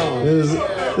 What's that one?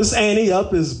 This Annie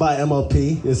Up is by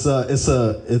MLP. It's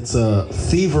a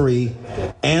thievery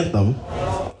anthem,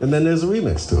 and then there's a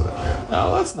remix to it.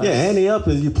 Oh, that's nice. Yeah, Annie Up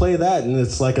is you play that, and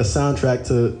it's like a soundtrack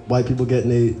to white people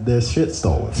getting their shit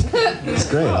stolen. It's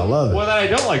great. I love Well, it. then I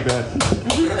don't like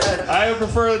that. I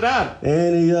prefer that.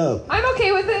 Annie Up. I'm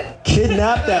okay with it.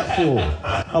 Kidnap that fool.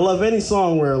 I love any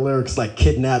song where a lyric's like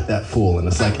kidnap that fool and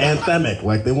it's like anthemic.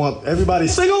 Like they want everybody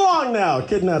sing along now.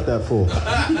 Kidnap that fool.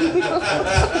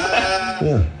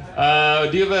 Yeah.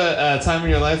 Do you have a time in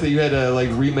your life that you had to like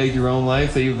remake your own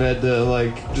life? That you've had to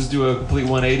like just do a complete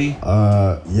 180?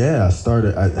 Yeah,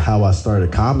 how I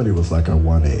started comedy was like a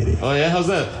 180. Oh yeah, how's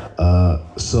that?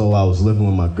 So I was living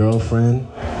with my girlfriend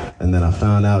and then I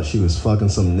found out she was fucking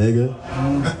some nigga.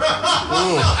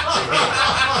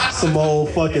 Some old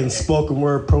fucking spoken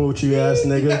word poetry ass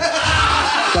nigga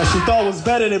that she thought was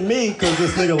better than me because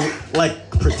this nigga like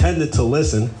pretended to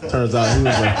listen. Turns out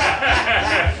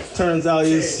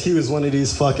he was one of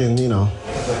these fucking,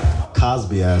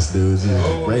 Cosby ass dudes,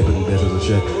 raping bitches and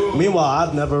shit. Meanwhile, I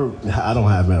don't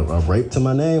have a rape to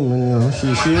my name, and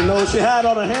she didn't know what she had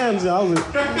on her hands. I was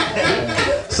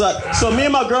so me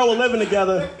and my girl were living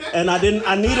together, and I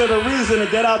needed a reason to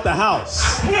get out the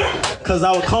house, cause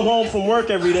I would come home from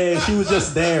work every day, and she was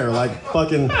just there, like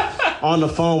fucking on the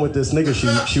phone with this nigga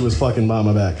she was fucking behind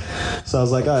my back. So I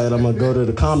was like, all right, I'm gonna go to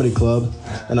the comedy club,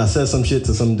 and I said some shit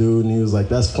to some dude, and he was like,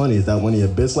 that's funny, is that one of your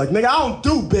bits? Like, nigga, I don't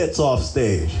do bits off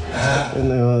stage.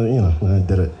 And I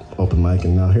did it open mic,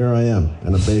 and now here I am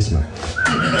in the basement.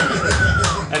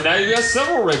 And now you got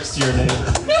several rapes to your name.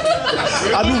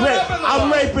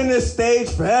 I'm raping this stage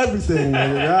for everything,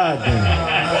 nigga. God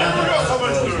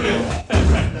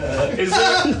damn. Is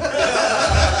there?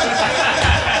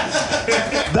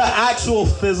 The actual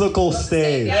physical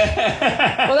stage.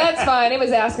 Well, that's fine. It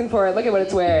was asking for it. Look at what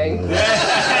it's wearing.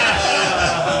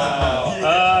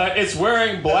 It's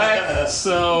wearing black,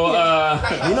 so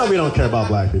You know we don't care about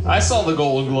black people. I saw the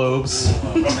Golden Globes.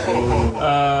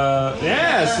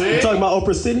 Yeah, see? You talking about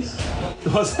Oprah Cities?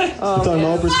 What's that? You talking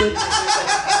about Oprah Cities?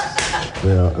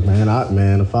 Yeah,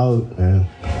 man,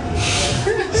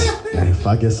 if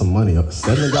I get some money,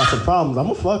 Stedman got some problems, I'm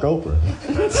gonna fuck Oprah.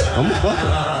 I'm gonna fuck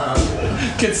her.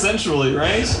 Consensually,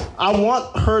 right? I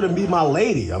want her to be my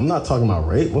lady. I'm not talking about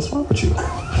rape. What's wrong with you?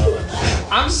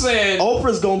 I'm saying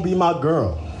Oprah's gonna be my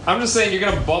girl. I'm just saying you're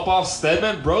gonna bump off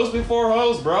Stedman, bros before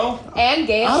hoes, bro. And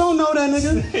Gail. I don't know that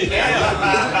nigga.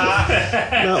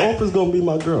 Now Oprah's gonna be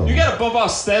my girl. You gotta bump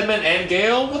off Stedman and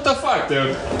Gail? What the fuck,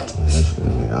 dude?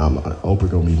 Oprah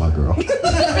gonna be my girl.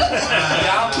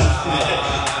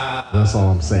 That's all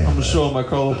I'm saying. I'm gonna show him my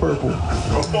color purple.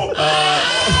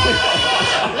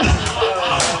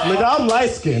 Nigga, I'm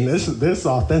light skinned. This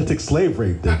authentic slave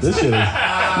rape dick. This shit is,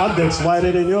 my dick's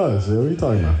whiter than yours. What are you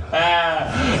talking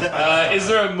about? Is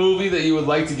there a movie that you would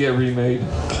like to get remade?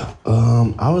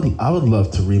 I would love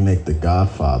to remake The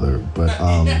Godfather, but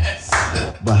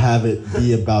have it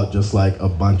be about just like a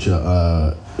bunch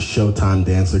of Showtime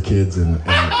dancer kids in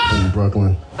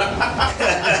Brooklyn.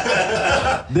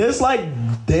 There's like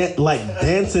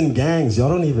dancing gangs. Y'all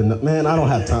don't even know. Man, I don't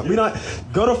have time. We don't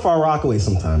go to Far Rockaway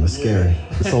sometime. It's scary.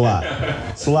 It's a lot.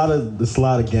 It's a lot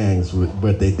of gangs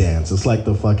where they dance. It's like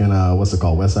the fucking what's it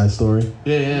called? West Side Story.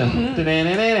 Yeah. I'm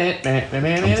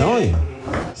telling you.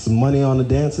 some money on the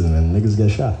dancing and niggas get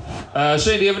shot.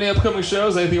 Shane, do you have any upcoming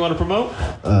shows? Anything you want to promote?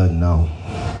 No.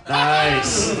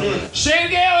 Nice. Shane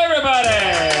Gale, everybody!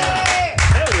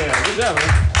 Hell yeah, good job, man.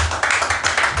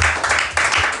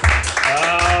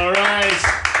 All right.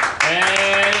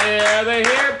 And are they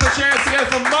here? Put your hands together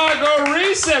for Margot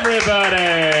Reese,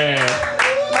 everybody.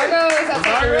 Margot is up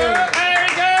there. Margot, here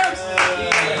it comes.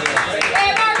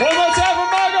 Hey, Margot. One more time for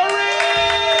Margot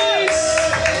Reese.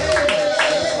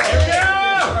 Here we go.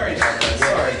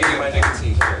 Sorry, give me my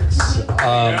nicotine fix.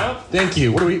 Thank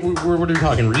you. What are we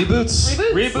talking? Reboots?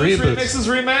 Reboots, Reboots. remixes,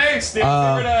 remakes. Do you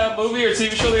have a favorite movie or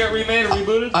TV show that got remade or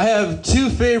rebooted? I have two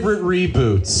favorite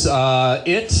reboots.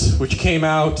 It, which came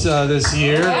out this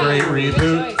year, great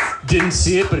reboot. Didn't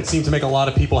see it, but it seemed to make a lot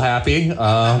of people happy.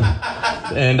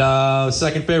 And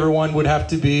second favorite one would have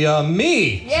to be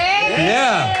Me.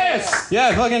 Yes!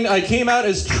 Yeah, I came out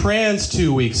as trans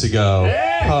 2 weeks ago,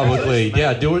 publicly.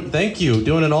 Yeah, thank you.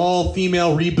 Doing an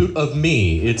all-female reboot of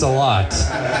Me. It's a lot.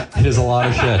 It is a lot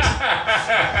of shit.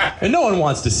 And no one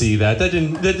wants to see that.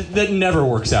 That never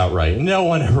works out right. No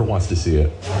one ever wants to see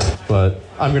it. But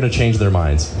I'm gonna change their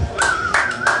minds.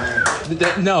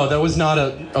 That was not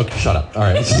a... Okay, shut up. All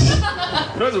right.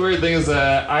 You know what's the weird thing is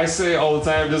that I say all the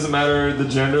time, it doesn't matter the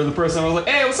gender of the person. I was like,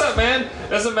 hey, what's up, man?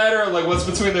 Doesn't matter like what's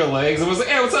between their legs. I was like,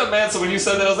 hey, what's up, man? So when you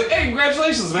said that, I was like, hey,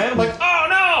 congratulations, man. I'm like, oh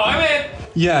no, I meant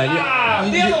Yeah.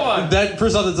 the other one. That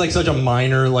first off, it's like such a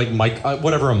minor, like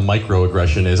whatever a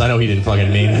microaggression is. I know he didn't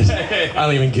fucking mean it. I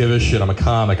don't even give a shit. I'm a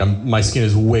comic. My skin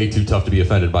is way too tough to be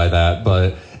offended by that.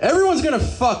 But everyone's gonna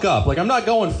fuck up. Like I'm not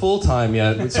going full time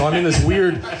yet, so I'm in this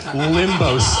weird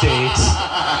limbo state.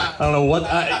 I don't know what.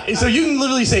 So you can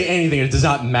literally say anything. It does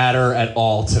not matter at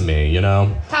all to me. You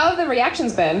know. How have the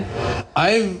reactions been?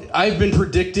 I've been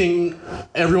predicting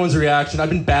everyone's reaction. I've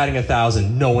been batting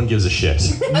 1,000. No one gives a shit.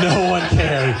 No one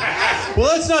cares.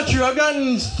 Well, that's not true. I've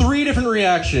gotten 3 different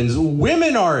reactions.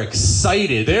 Women are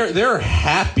excited. They're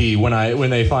happy when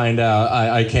they find out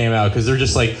I came out because they're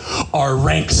just like, our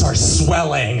ranks are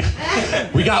swelling.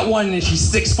 We got one and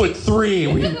she's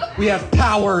 6'3". We have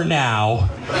power now.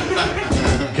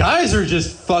 Guys are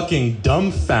just fucking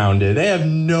dumbfounded. They have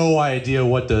no idea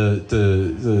what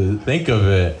to think of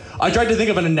it. I tried to think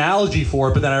of an analogy for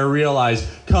it, but then I realized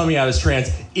coming out as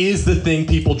trans is the thing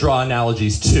people draw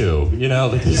analogies to. You know,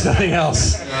 like there's nothing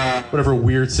else. Whatever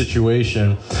weird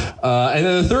situation. And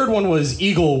then the third one was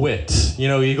Eagle Wit. You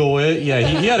know Eagle Wit? Yeah,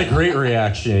 he had a great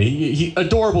reaction. He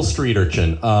adorable street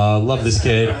urchin. Love this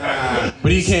kid.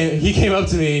 But he came up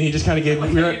to me and he just kind of gave me...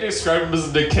 You describe him as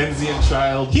a Dickensian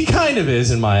child. He kind of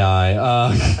is in my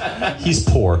eye. He's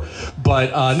poor.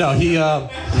 But no,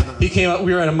 he came up,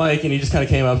 we were at a mic and he just kind of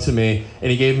came up to me and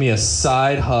he gave me a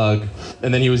side hug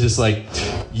and then he was just like,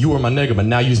 you were my nigga, but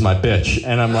now you's my bitch.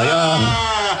 And I'm like,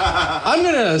 I'm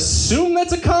gonna assume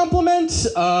that's a compliment.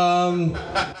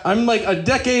 I'm like a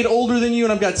decade older than you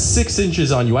and I've got 6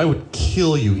 inches on you. I would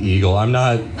kill you, Eagle.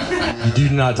 You do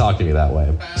not talk to me that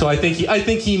way. So I think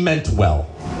he meant well.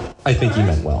 I think he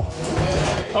meant well.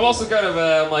 I'm also kind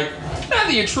of like, now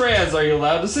that you're trans, are you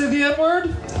allowed to say the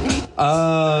N-word?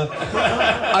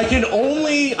 I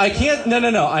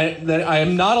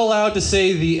am not allowed to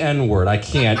say the N-word. I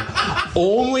can't.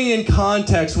 Only in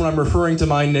context when I'm referring to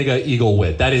my nigga Eagle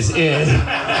Wit. That is it.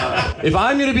 If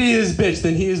I'm gonna be his bitch,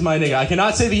 then he is my nigga. I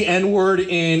cannot say the N-word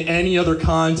in any other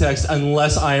context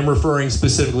unless I am referring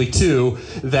specifically to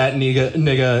that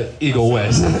nigga Eagle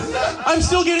Wit. I'm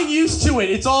still getting used to it.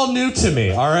 It's all new to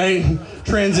me, all right?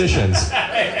 Transitions.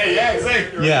 Yeah,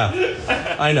 exactly.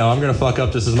 Yeah, I know. I'm gonna fuck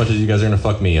up just as much as you guys are gonna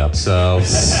fuck me up, so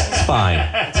it's fine.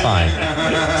 It's fine.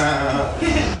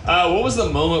 What was the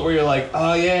moment where you're like,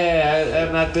 oh yeah,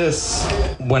 I'm not this?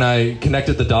 When I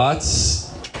connected the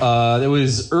dots, it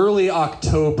was early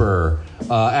October.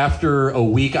 After a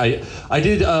week, I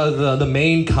did the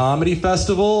main comedy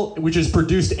festival, which is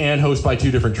produced and hosted by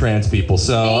 2 different trans people.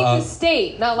 So Name the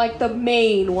state, not like the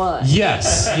main one.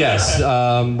 Yes.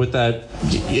 With that,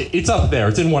 it's up there.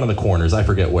 It's in one of the corners. I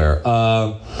forget where.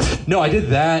 No, I did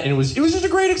that, and it was just a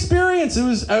great experience.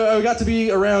 I got to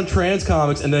be around trans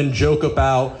comics and then joke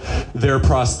about their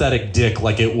prosthetic dick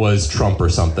like it was Trump or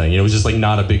something. You know, it was just like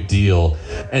not a big deal.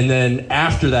 And then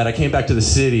after that, I came back to the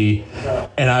city,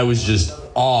 and I was just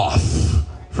off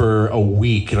for a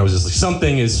week, and I was just like,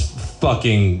 something is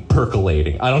fucking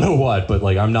percolating. I don't know what, but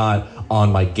like I'm not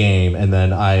on my game. And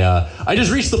then I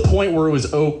just reached the point where it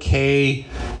was okay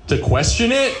to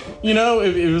question it. You know,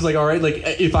 it was like, all right, like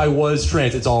if I was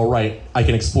trans, it's all right. I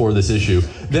can explore this issue.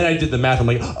 Then I did the math. I'm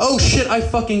like, oh shit, I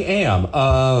fucking am.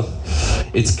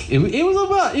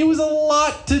 It was a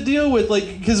lot to deal with,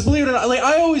 like, because believe it or not, like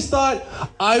I always thought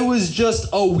I was just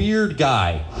a weird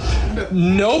guy.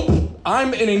 Nope.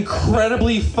 I'm an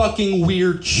incredibly fucking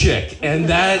weird chick, and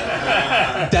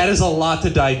that is a lot to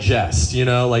digest, you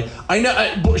know? Like,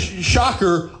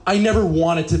 shocker, I never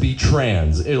wanted to be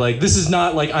trans. This is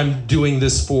not like I'm doing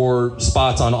this for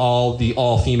spots on all the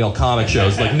all-female comic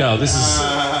shows. Like, no,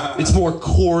 it's more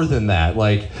core than that.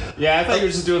 Like, yeah, I thought you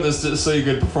were just doing this so you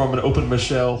could perform an open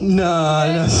Michelle. No,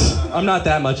 I'm not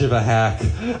that much of a hack.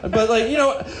 But,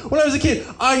 when I was a kid,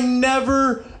 I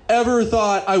never ever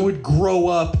thought I would grow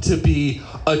up to be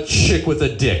a chick with a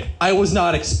dick. I was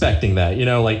not expecting that,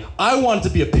 I wanted to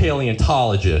be a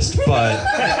paleontologist, but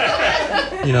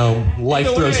life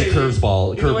throws you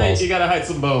curveballs. Either way, you gotta hide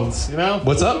some bones,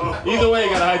 What's up? Either way,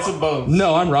 you gotta hide some bones.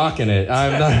 No, I'm rocking it.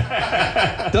 I'm not.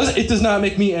 It does not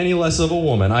make me any less of a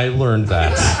woman. I learned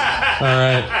that. All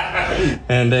right,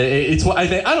 and it's what I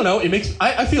think. I don't know. It makes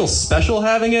I feel special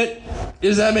having it.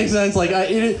 Does that make sense?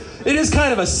 It is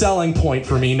kind of a selling point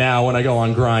for me now when I go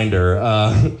on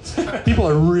Grindr. People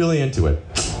are really into it.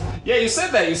 Yeah, you said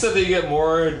that. You said that you get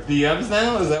more DMs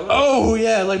now? Is that what? Oh,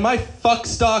 yeah. My fuck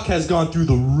stock has gone through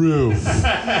the roof.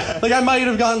 I might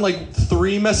have gotten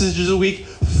 3 messages a week,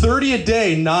 30 a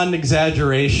day,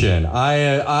 non-exaggeration.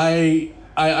 I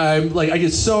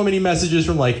get so many messages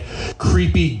from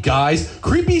creepy guys.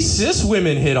 Creepy cis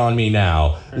women hit on me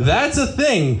now. That's a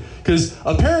thing. Because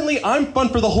apparently I'm fun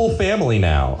for the whole family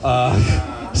now.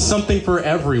 Something for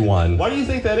everyone. Why do you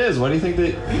think that is? Why do you think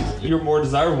that you're more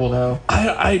desirable now?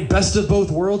 I best of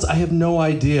both worlds. I have no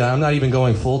idea. I'm not even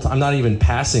going full time. I'm not even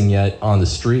passing yet on the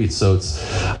streets. So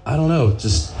I don't know.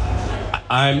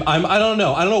 I don't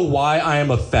know. I don't know why I am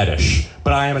a fetish,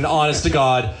 but I am an honest to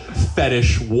God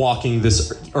fetish walking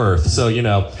this earth. So,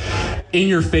 in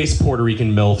your face Puerto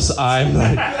Rican MILFs, I'm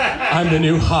the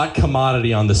new hot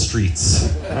commodity on the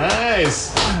streets.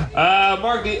 Nice.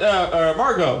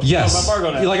 Margot. Yes.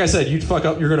 Margot now. Like I said,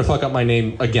 you're gonna fuck up my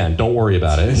name again. Don't worry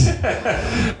about it. Is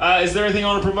there anything you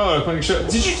want to promote?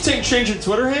 Did you change your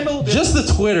Twitter handle? Just the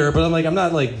Twitter, but I'm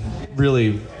not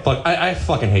really I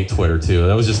fucking hate Twitter too.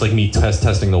 That was just me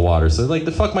testing the water. So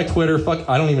fuck my Twitter.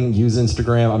 I don't even use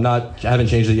Instagram. I haven't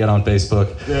changed it yet on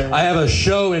Facebook. Yeah. I have a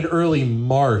show in early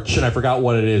March and I forgot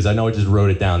what it is. I know I just wrote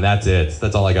it down. That's it.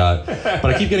 That's all I got. But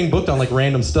I keep getting booked on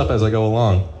random stuff as I go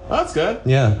along. Oh, that's good.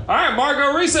 Yeah. All right,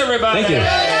 Margot Reese, everybody. Thank you.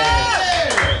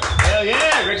 Hell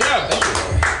yeah, great job. Thank you.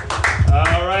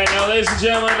 All right, now, ladies and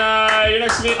gentlemen, your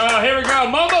next to me. Here we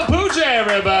go, Momo Puja,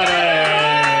 everybody.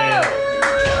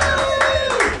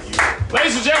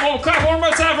 Ladies and gentlemen, we'll clap one more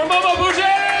time for Momo Puja.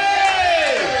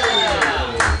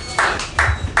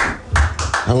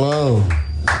 Hello.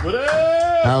 What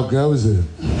up? How goes it?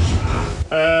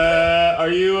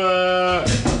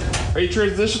 Are you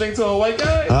transitioning to a white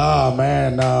guy? Oh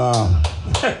man, no.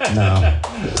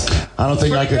 I don't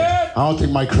think I could. I don't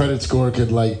think my credit score could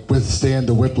withstand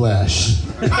the whiplash.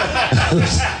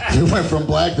 It went from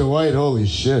black to white. Holy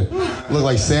shit! Look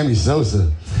like Sammy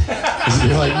Sosa.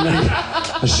 You're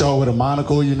nigga, a show with a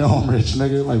monocle. I'm rich,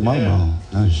 nigga. My mom.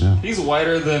 Oh shit. He's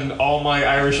whiter than all my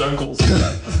Irish uncles.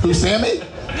 Who's Sammy?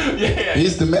 Yeah.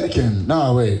 He's Dominican.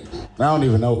 No, wait. I don't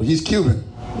even know. He's Cuban.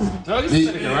 No, he's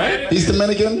Dominican, right? He's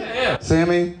Dominican? Yeah.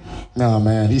 Sammy? No,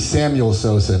 man. He's Samuel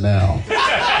Sosa now.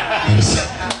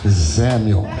 This is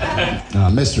Samuel.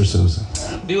 Mr. Sosa.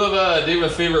 Do you have a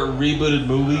favorite rebooted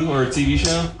movie or a TV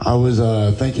show? I was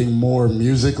thinking more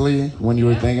musically when you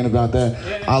were thinking about that.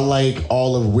 Yeah. I like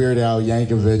all of Weird Al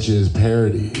Yankovic's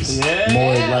parodies. Yeah.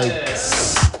 More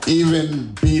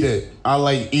even Beat It. I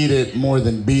like Eat It more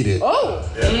than Beat It. Oh.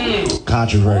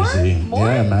 Controversy. More?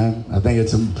 Yeah, man. I think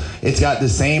it's got the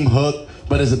same hook,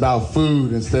 but it's about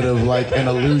food instead of an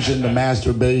allusion to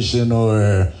masturbation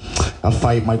or a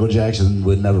fight Michael Jackson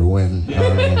would never win.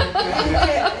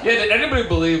 Yeah, did anybody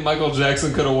believe Michael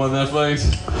Jackson could have won that fight?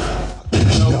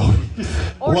 No.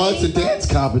 Well, it's a dance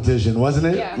competition, wasn't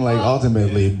it? Yeah.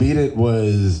 Ultimately, Beat It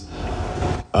was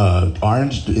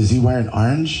orange. Is he wearing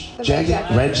orange jacket?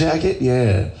 Red jacket?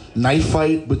 Yeah. Knife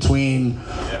fight between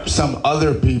some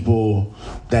other people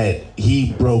that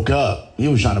he broke up. He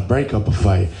was trying to break up a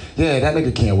fight. Yeah, that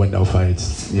nigga can't win no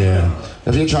fights. Yeah.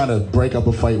 If you're trying to break up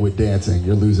a fight with dancing,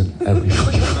 you're losing every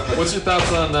fucking fight. What's your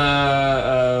thoughts on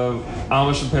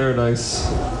Amish in Paradise?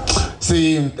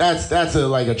 See, that's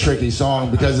a tricky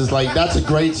song because it's that's a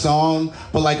great song,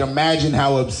 but imagine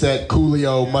how upset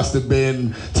Coolio must have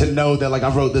been to know that I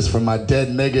wrote this for my dead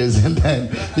niggas, and then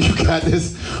you got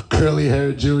this curly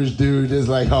haired Jewish dude just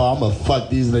oh, I'm gonna fuck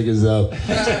these niggas up.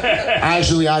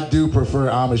 Actually, I do prefer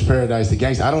Amish Paradise to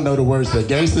Gangsta. I don't know the words to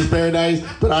Gangsta's Paradise,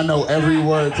 but I know every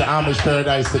word to Amish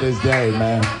Paradise to this day,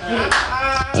 man.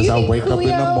 As I wake up in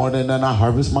the morning and I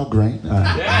harvest my grain.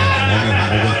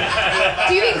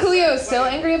 Do you think Coolio still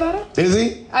angry about it? Is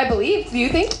he? I believe. Do you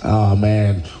think? Oh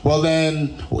man. Well then,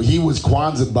 he was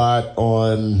Kwanzaa bot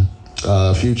on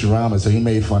Futurama, so he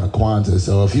made fun of Kwanzaa.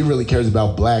 So if he really cares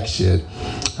about black shit,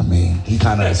 I mean, he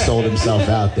kind of sold himself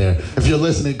out there. If you're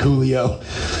listening, Coolio,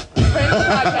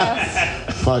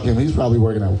 fuck him. He's probably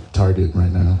working at Target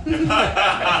right now.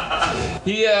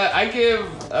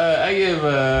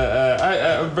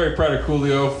 I'm very proud of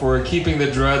Coolio for keeping the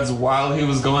dreads while he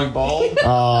was going bald.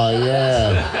 Oh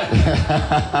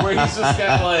yeah. Where he's just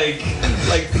got like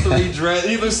 3 dreads.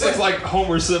 He looks like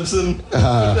Homer Simpson.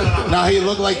 Now he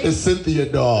looked like the Cynthia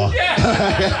doll.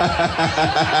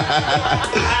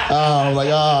 Oh, like,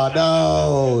 oh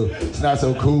no, it's not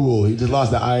so cool. He just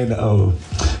lost the I and the O.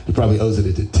 He probably owes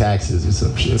it to taxes or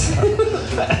some shit.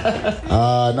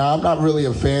 No, I'm not really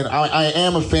a fan. I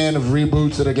am a fan of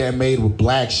reboots that are getting made with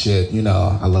black shit. You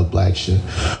know, I love black shit.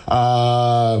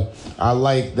 I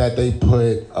like that they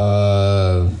put,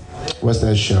 what's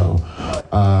that show?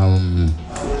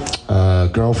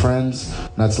 Girlfriends.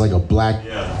 That's like a black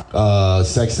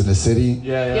Sex in the City.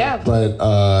 Yeah.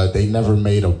 But they never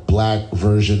made a black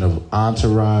version of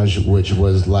Entourage, which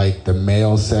was like the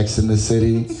male Sex in the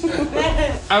City.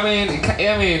 I mean,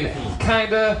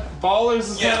 kinda. Ballers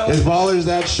is Is Ballers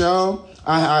that show?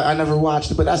 I never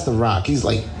watched it, but that's The Rock. He's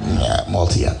like,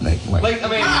 multi-ethnic. Because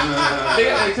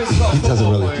it's all He doesn't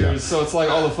football really players, care. so it's like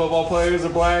all the football players are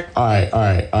black. All right.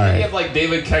 You have like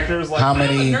David Koechner's like, How I'm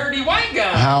many- a nerdy white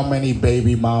guy. How many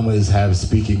baby mamas have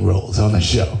speaking roles on the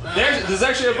show? There's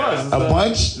actually a bunch. A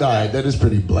bunch? All right, that is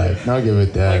pretty black. I'll give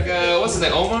it that. What's his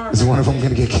name? Omar? Is one of them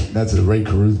gonna get? That's a Ray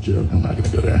Caruth joke. I'm not gonna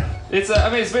go there. It's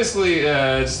it's basically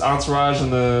just Entourage in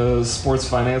the sports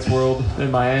finance world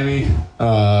in Miami.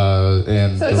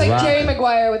 And So it's The like Rock- Jerry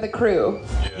Maguire with a crew.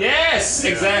 Yes,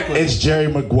 exactly. It's Jerry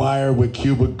Maguire with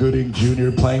Cuba Gooding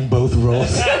Jr. playing both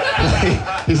roles.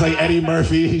 He's like Eddie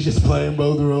Murphy. He's just playing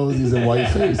both roles. He's in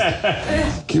whiteface.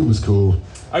 Cuba's cool.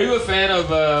 Are you a fan of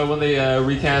when they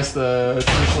recast the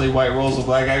traditionally white roles of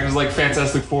black actors? Like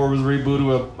Fantastic Four was rebooted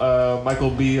with Michael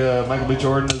B.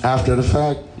 Jordan. After the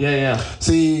fact? Yeah.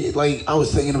 See, like, I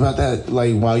was thinking about that,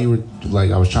 like, while you were,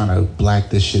 like, I was trying to black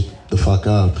this shit the fuck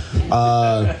up.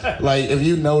 Like, if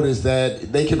you notice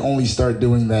that they can only start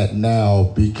doing that now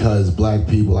because black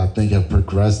people, I think, have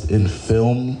progressed in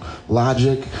film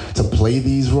logic to play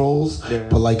these roles. Yeah.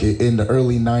 But, like, in the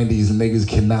early 90s, niggas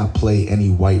cannot play any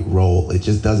white role. It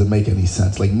just doesn't make any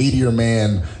sense. Like, Meteor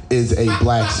Man is a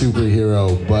black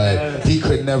superhero, but he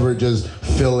could never just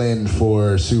fill in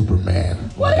for Superman.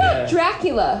 What about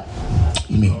Dracula?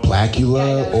 You mean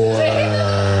Blackula or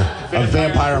a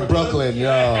vampire in Brooklyn? Yo,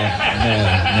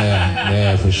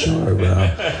 yeah, for sure, bro.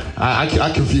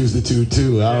 I confuse the two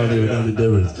too. I don't even know the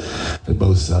difference. They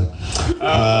both suck.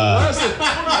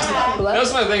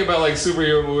 That's my thing about like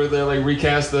superhero movies. They like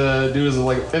recast the dudes.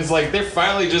 It's like they're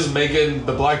finally just making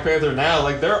the Black Panther now.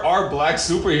 Like there are black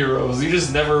superheroes. You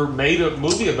just never made a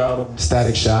movie about them.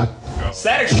 Static Shock.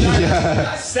 Static Shock.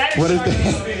 Yeah. Static What if Shock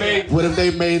needs to be they? made. What if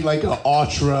they made like an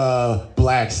ultra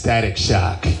black Static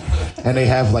Shock, and they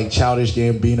have like Childish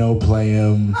Gambino play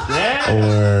him,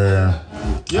 or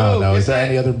I don't know. Is there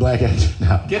any other black actor?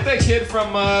 No. Get that kid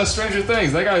from Stranger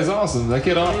Things. That guy's awesome. That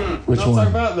kid on. Which you know one? What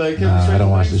I'm talking about? The kid from Nah, Stranger I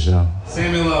don't watch the Things? show.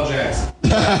 Samuel L. Jackson.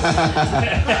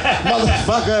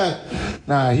 Motherfucker.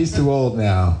 Nah, he's too old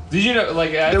now. Did you know?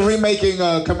 Like They're remaking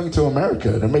Coming to America.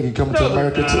 They're making Coming to No, they're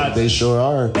America not. too. They sure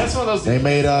are. That's one of those. They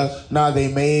made a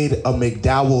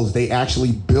McDowell's. They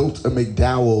actually built a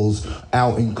McDowell's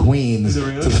out in Queens Is it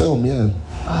really? to film. Yeah.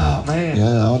 Oh man. Yeah,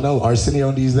 I don't know.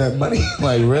 Arsenio needs that money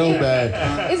like real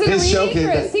bad. Is it His a show remake or came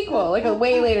a back- sequel? Like a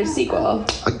way later sequel?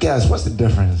 I guess what's the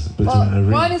difference between Well, a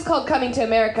remake? one is called Coming to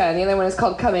America, and the other one is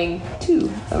called Coming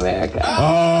to America.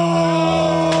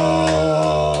 Oh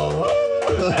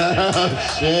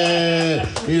shit!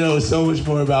 You know so much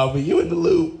more about me. You in the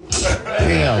loop?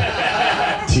 Damn.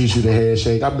 Teach you the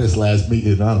handshake. I missed last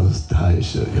meeting. I was high as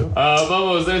shit, yo.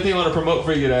 Momo, is there anything you want to promote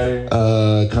before you get out of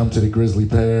here? Come to the Grizzly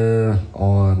Pear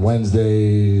on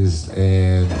Wednesdays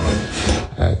and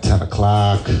at 10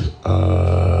 o'clock.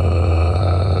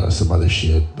 Some other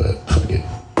shit, but fuck it.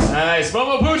 Nice.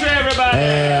 Momo Puja, everybody.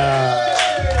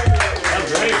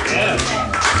 That's great. Yeah.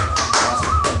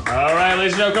 All right,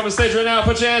 ladies and gentlemen, come to the stage right now.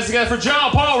 Put your hands together for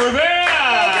John Paul Rivera.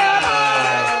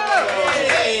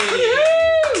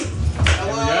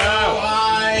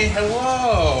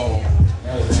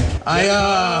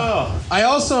 Hello. I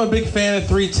also am a big fan of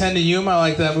 3:10 to Yuma. I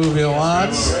like that movie a lot.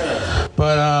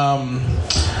 But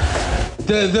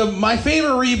My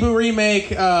favorite reboot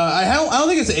remake, I don't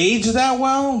think it's aged that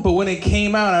well, but when it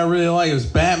came out, I really liked it. It was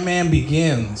Batman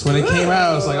Begins. When it came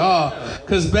out, I was like, oh,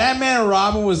 because Batman and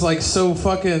Robin was like so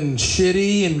fucking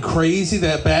shitty and crazy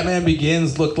that Batman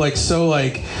Begins looked like so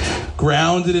like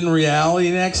grounded in reality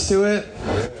next to it.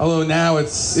 Although now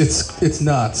it's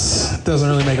nuts. It doesn't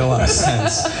really make a lot of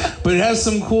sense. But it has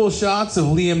some cool shots of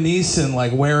Liam Neeson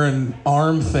like wearing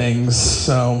arm things,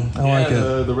 so I like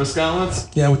it. The wrist gauntlets?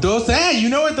 Yeah, with those, you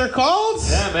know what they're called?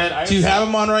 Yeah, man. Do you have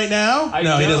them on right now?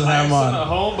 No, he doesn't have them on. I have some at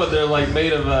home, but they're like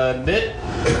made of knit.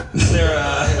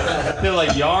 They're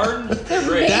like yarn. They're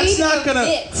great. That's not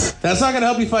gonna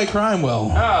help you fight crime well.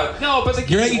 No, but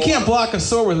you can't block a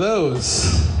sword with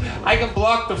those. I can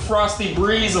block the frosty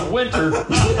breeze of winter.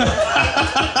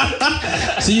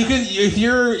 So you can, if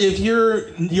you're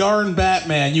yarn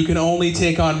Batman, you can only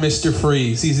take on Mr.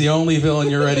 Freeze. He's the only villain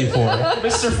you're ready for.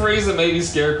 Mr. Freeze and maybe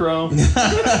Scarecrow.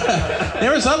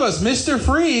 There was some of us. Mr.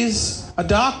 Freeze, a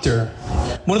doctor.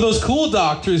 One of those cool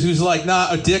doctors who's like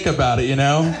not a dick about it, you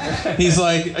know? He's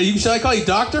like, should I call you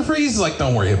Dr. Freeze? He's like,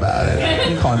 don't worry about it.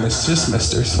 You can call him just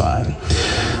Mr. It's fine.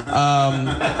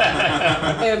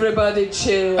 Everybody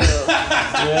chill.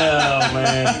 Yeah,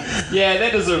 man. Yeah,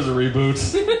 that deserves a reboot.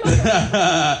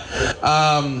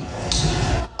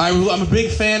 I'm a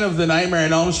big fan of the Nightmare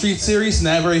on Elm Street series, and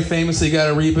that very famously got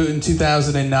a reboot in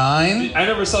 2009. I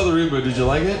never saw the reboot. Did you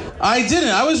like it? I didn't.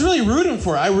 I was really rooting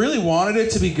for it. I really wanted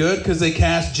it to be good because they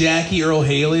cast Jackie Earle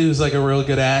Haley, who's like a real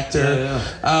good actor.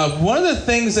 Yeah. One of the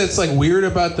things that's like weird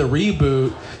about the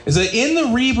reboot is that in the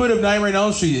reboot of Nightmare on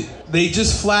Elm Street, they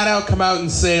just flat out come out and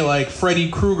say like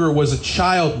Freddy Krueger was a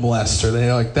child molester.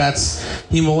 They're like,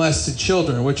 he molested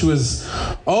children, which was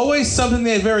always something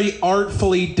they very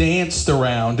artfully danced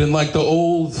around in like the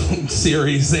old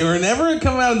series. They were never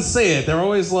come out and say it. They're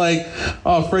always like,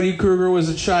 oh, Freddy Krueger was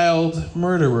a child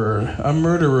murderer, a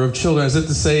murderer of children, as if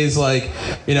to say he's like,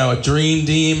 you know, a dream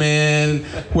demon,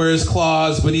 wears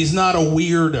claws, but he's not a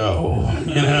weirdo,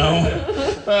 you know?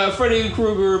 Freddy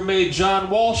Krueger made John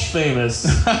Walsh famous.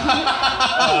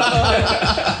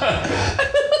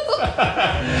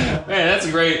 Man, that's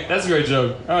a great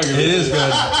joke. It is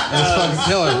good. It's fucking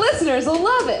killer. The listeners will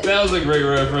love it. That was a great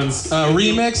reference.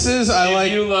 Remixes,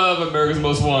 if you love America's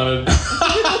Most Wanted.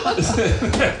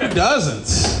 Who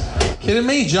doesn't? Kidding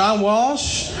me? John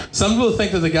Walsh? Some people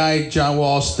think that the guy John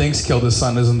Walsh thinks killed his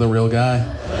son isn't the real guy.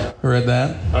 Read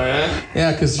that? Oh, yeah?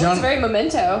 Yeah, because John... It's very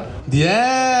Memento.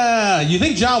 Yeah! You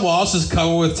think John Walsh is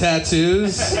covered with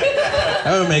tattoos?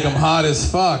 That would make him hot as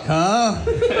fuck, huh?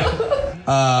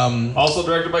 Also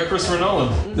directed by Christopher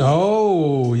Nolan.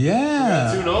 Oh,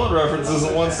 yeah. We got 2 Nolan references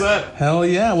in one set. Hell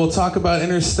yeah. We'll talk about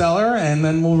Interstellar and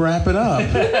then we'll wrap it up.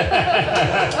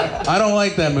 I don't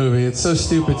like that movie. It's so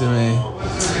stupid to me.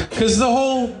 Because the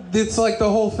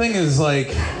whole thing is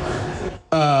like,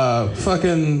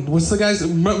 fucking, what's the guy's,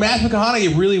 Matthew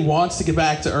McConaughey really wants to get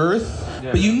back to Earth,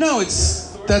 but you know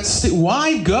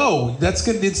why go?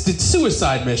 It's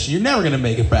suicide mission. You're never gonna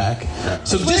make it back.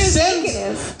 So just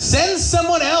send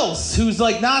someone else who's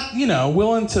like not, you know,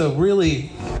 willing to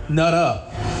really nut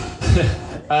up.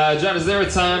 John, is there a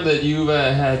time that you've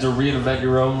had to reinvent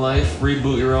your own life,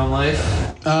 reboot your own life?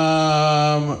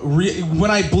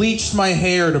 When I bleached my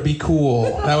hair to be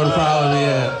cool, that would probably be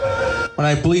it. When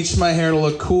I bleached my hair to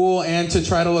look cool and to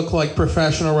try to look like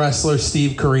professional wrestler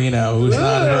Steve Corino, who's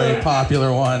not a very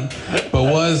popular one, but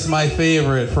was my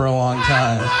favorite for a long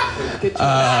time.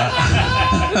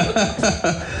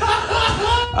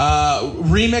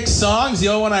 Remix songs. The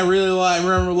only one I really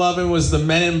remember loving was the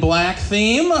Men in Black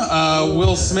theme.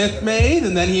 Will Smith made,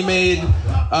 and then he made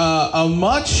a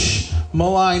much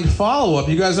maligned follow-up.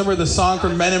 You guys remember the song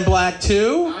from Men in Black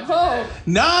 2? Oh.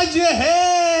 Nod your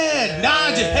head,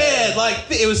 nod your head. Like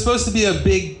it was supposed to be a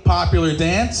big popular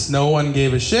dance. No one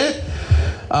gave a shit.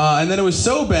 And then it was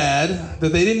so bad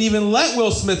that they didn't even let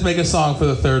Will Smith make a song for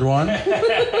the third one.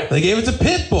 They gave it to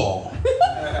Pitbull.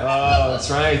 Oh,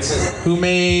 that's right. Who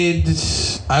made...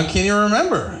 I can't even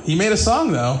remember. He made a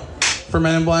song, though, for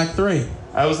Men in Black 3.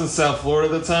 I was in South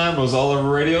Florida at the time. It was all over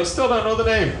radio. Still don't know the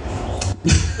name.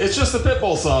 It's just a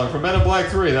Pitbull song from Men in Black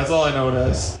 3. That's all I know it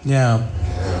as. Yeah.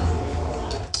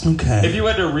 Okay. If you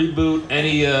had to reboot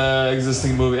any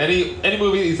existing movie, any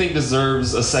movie that you think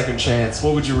deserves a second chance,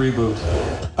 what would you reboot?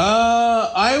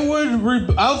 I'll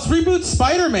reboot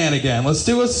Spider-Man again. Let's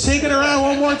take it around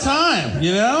one more time,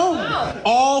 you know? Wow.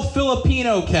 All Philip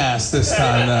Filipino cast this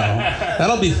time, though.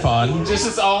 That'll be fun. Just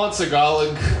it's all in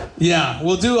Tagalog. Yeah,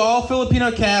 we'll do all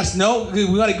Filipino cast. No, we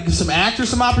want to give some actors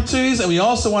some opportunities, and we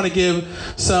also want to give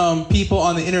some people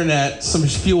on the internet some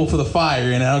fuel for the fire,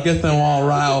 get them all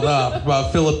riled up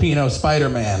about Filipino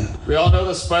Spider-Man. We all know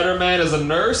that Spider-Man is a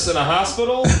nurse in a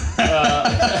hospital.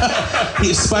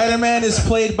 Spider-Man is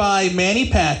played by Manny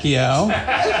Pacquiao.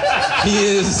 He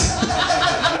is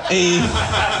a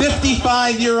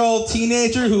 55-year-old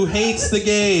teenager who hates the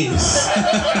gays.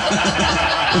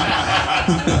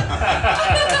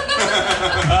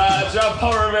 John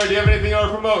Paul Rivera, do you have anything you want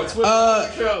to promote?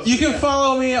 You can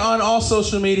follow me on all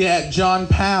social media at John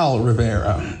Pal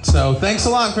Rivera. So thanks a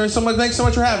lot for so much. Thanks so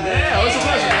much for having me. Yeah, it was a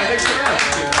pleasure, man. Thanks for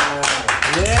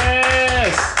having me.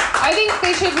 Yes. I think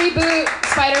they should reboot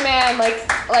Spider-Man like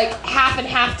half and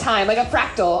half time, like a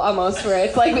fractal almost, where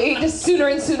it's like just sooner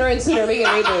and sooner and sooner making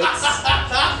reboots.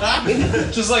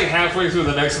 Just like halfway through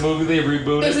the next movie, they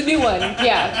reboot There's it. a new one,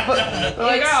 yeah. But They're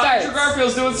like, Andrew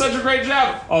Garfield's doing such a great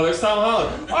job. Oh, there's Tom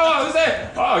Holland. Oh, who's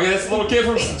that? Oh, yeah, that's the little kid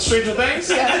from Stranger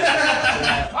Things.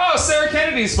 Oh, Sarah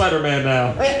Kennedy's Spider-Man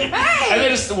now. Hey! And then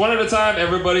just one at a time,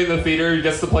 everybody in the theater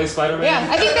gets to play Spider-Man. Yeah,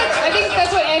 I think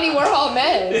that's what Andy Warhol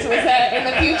meant, was that in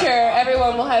the future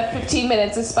everyone will have 15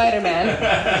 minutes of Spider-Man.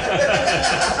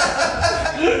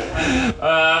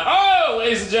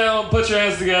 Ladies and gentlemen, put your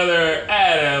hands together.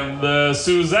 Adam the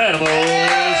Suzanimal.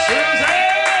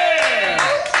 Suzanne!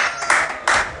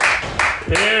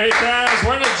 Here he comes,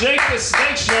 wearing a Jake the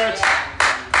Snake shirt.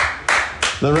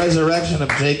 The resurrection of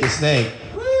Jake the Snake.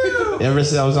 You ever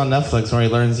see that was on Netflix where he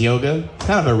learns yoga?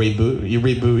 Kind of a reboot. He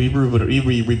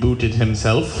rebooted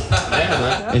himself.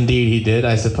 Yeah, Indeed, he did,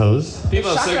 I suppose.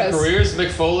 People have second careers. Mick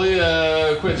Foley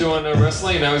quit doing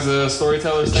wrestling. Now he's a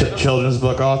storyteller. Children's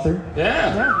book author.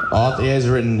 Yeah. Author. Yeah, he's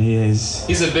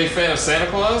a big fan of Santa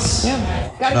Claus.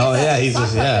 Yeah. Gotta Oh get yeah, that he's sock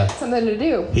just puppet, something to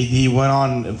do. He went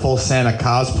on full Santa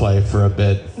cosplay for a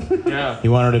bit. Yeah. He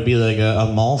wanted to be like a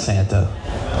mall Santa.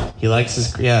 He likes his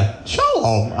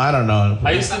Shalom. I don't know.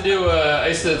 I used to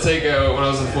take when I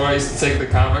was in Florida. I used to take the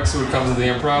comics who would come to the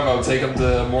Improv. I would take them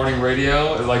to morning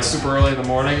radio, like super early in the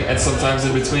morning, and sometimes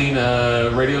in between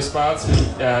radio spots,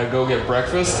 we'd go get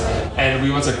breakfast. And we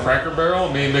went to Cracker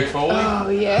Barrel. Me and Mick Foley. Oh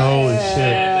yeah. Holy shit.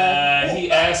 And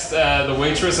he asked the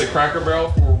waitress at Cracker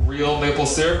Barrel for real maple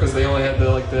syrup because they only had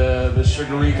the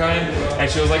sugary kind, and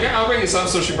she was like, "Yeah, I'll bring you some."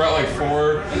 So she brought like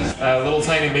 4 little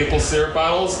tiny maple syrup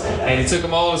bottles, and he took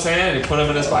them all in his hand and he put them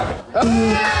in his pocket. Hell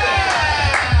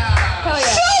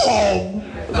yeah.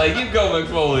 Like, you go, Mick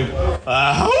Foley.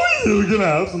 How are you gonna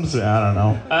have some? I don't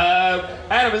know.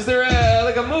 Adam, is there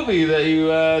a movie that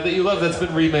you love that's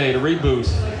been remade, a reboot?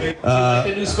 Do you like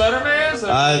the new Spider-Man?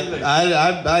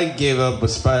 I gave up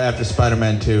with after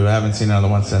Spider-Man 2. I haven't seen another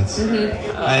one since.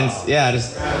 And yeah,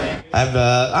 I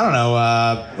don't know.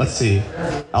 Let's see.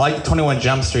 I like the 21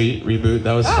 Jump Street reboot.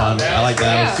 That was fun. yeah. I like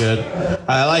that. Yeah. It was good.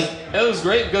 I like. It was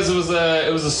great because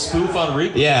it was a spoof on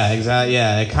reboot. Yeah, exactly.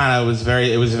 Yeah, it kind of was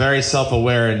very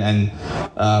self-aware and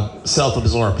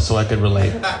self-absorbed, so I could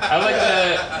relate. I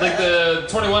like the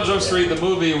 21 Jump Street. The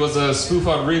movie was a spoof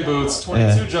on reboots.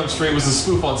 22 Jump Street was a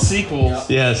spoof on sequels.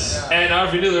 Yes. And I don't know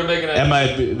if you knew they were making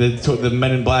the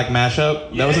Men in Black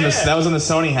mashup. That was in the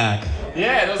Sony hack.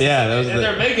 Yeah,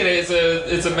 they're making it.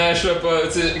 It's a mashup.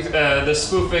 They're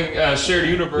spoofing shared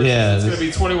universe. Yeah, it's gonna be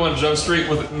 21 Jump Street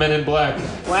with Men in Black.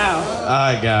 Wow.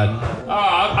 Oh God. Oh,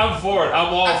 I'm for it.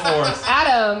 I'm all for it.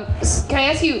 Adam, can I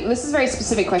ask you? This is a very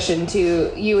specific question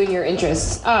to you and your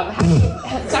interests. How did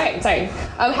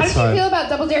you feel about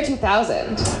Double Dare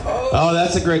 2000? Oh,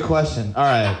 that's a great question. All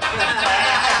right.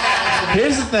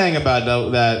 Here's the thing about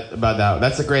that.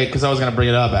 That's a great, because I was gonna bring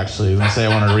it up actually. I was gonna say I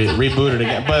want to reboot it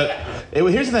again, but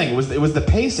here's the thing. It was the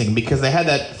pacing, because they had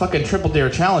that fucking Triple Dare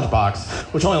challenge box,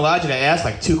 which only allowed you to ask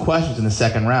like 2 questions in the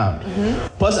second round.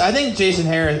 Plus, I think Jason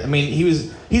Harris. I mean,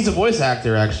 he's a voice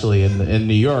actor actually in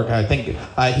New York. I think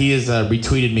he has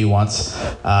retweeted me once,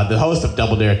 the host of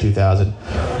Double Dare 2000,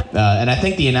 and I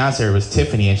think the announcer was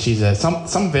Tiffany, and she's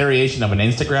some variation of an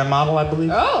Instagram model, I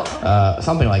believe. Oh.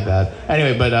 Something like that.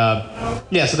 Anyway, but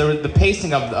yeah, so the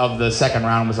pacing of the second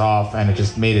round was off, and it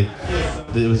just made it.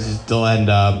 It was just dull. And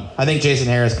I think Jason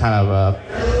Harris kind of.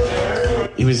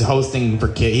 He was hosting for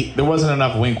kids. There wasn't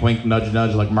enough wink, wink, nudge,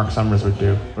 nudge like Mark Summers would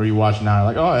do. Where you watch now,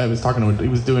 like, oh, he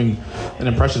was doing an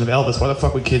impression of Elvis. Why the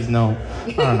fuck would kids know?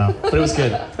 I don't know, but it was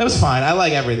good. It was fine. I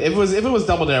like everything. If it was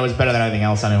Double Dare, it was better than anything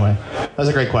else anyway. That was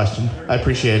a great question. I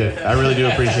appreciate it. I really do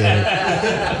appreciate it.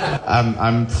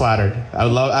 I'm flattered. I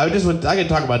could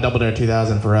talk about Double Dare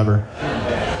 2000 forever.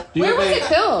 Where was it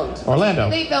filmed? Orlando.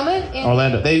 Did they film it? In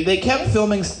Orlando. They kept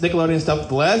filming Nickelodeon stuff.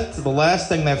 The last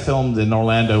thing they filmed in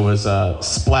Orlando was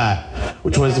Splat,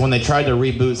 which was when they tried to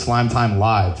reboot Slime Time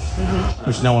Live,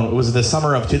 which no one. It was the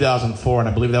summer of 2004, and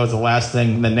I believe that was the last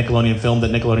thing that Nickelodeon filmed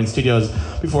at Nickelodeon Studios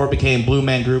before it became Blue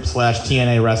Man Group /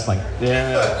 TNA Wrestling.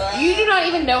 Yeah. You do not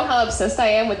even know how obsessed I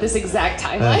am with this exact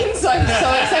timeline, so I'm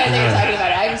so excited that you're talking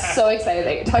about it. I'm so excited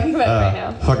that you're talking about it right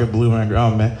now. Fucking Blue Man Group.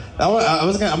 Oh man,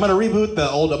 I'm gonna reboot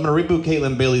I'm gonna reboot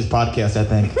Caitlin Bailey's podcast. I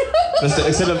think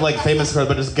instead of like famous girls,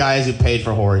 but just guys who paid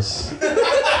for whores.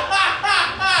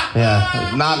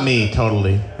 Yeah, not me.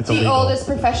 Totally, it's The illegal. oldest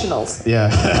professionals. Yeah.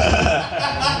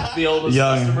 The oldest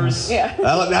Young. customers. Yeah.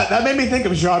 That made me think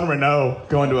of Jean Reno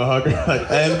going to a hooker.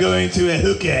 Like, I am going to a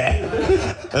hooker.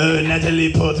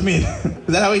 Natalie Portman. Is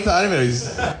that how he thought of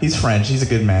it? He's French. He's a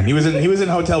good man. He was in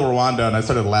Hotel Rwanda, and I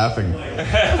started laughing.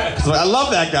 So I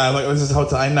love that guy. Like, this is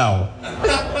hotel. I know.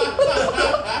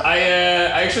 I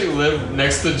actually live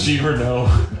next to G Renault.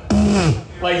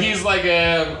 Like he's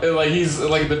he's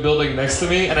the building next to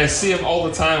me, and I see him all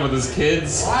the time with his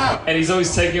kids, and he's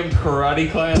always taking them to karate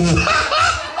class.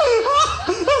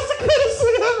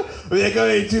 We are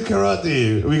going to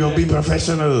karate. We're going to be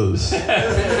professionals.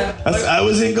 I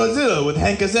was in Godzilla with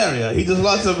Hank Azaria. He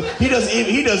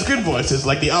does good voices,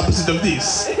 like the opposite of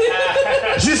this.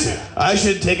 I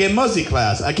should take a Muzzy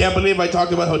class. I can't believe I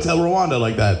talked about Hotel Rwanda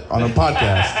like that on a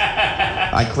podcast.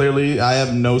 I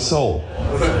have no soul.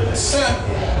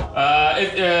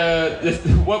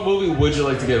 What movie would you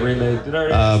like to get remade? Did I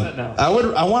already ask that? No.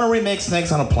 I want to remake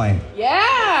Snakes on a Plane.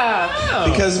 Yeah.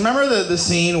 Because remember the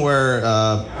scene where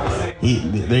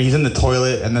he's in the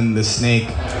toilet and then the snake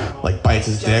like bites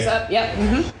his dick? Up. Yep.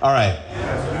 Mm-hmm. All right.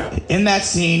 In that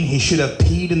scene, he should have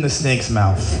peed in the snake's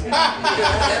mouth.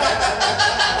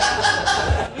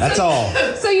 That's all.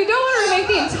 So you don't want to remake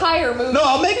the entire movie? No,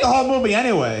 I'll make the whole movie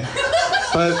anyway.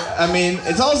 But I mean,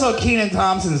 it's also Kenan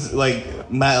Thompson's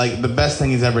the best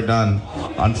thing he's ever done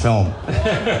on film.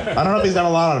 I don't know if he's done a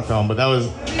lot on film, but that was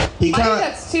I think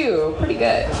that's pretty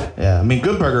good. Yeah, I mean,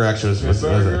 Good Burger actually was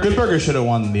Good Burger should have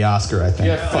won the Oscar, I think.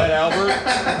 Yeah, Fat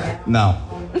Albert. No,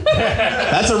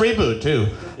 that's a reboot too.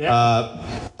 Yeah.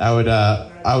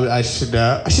 I should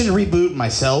reboot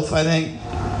myself. I think.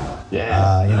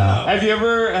 Yeah. You know. Have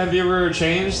you ever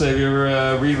changed? Have you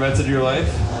ever reinvented your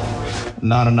life?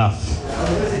 Not enough.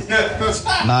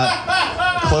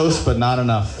 Not close, but not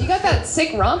enough. You got that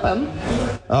sick rompum.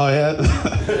 Oh yeah,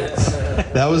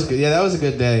 that was good. Yeah, that was a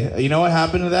good day. You know what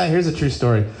happened to that? Here's a true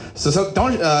story. So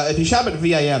don't if you shop at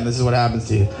VIM, this is what happens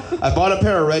to you. I bought a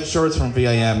pair of red shorts from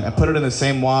VIM and put it in the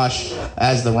same wash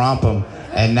as the rompum,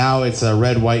 and now it's a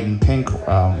red, white, and pink.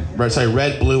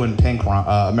 Red, blue, and pink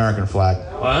American flag.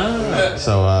 Wow.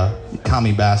 So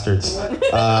commie bastards.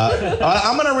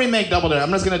 I'm gonna remake Double Dare.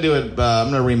 I'm just gonna do it.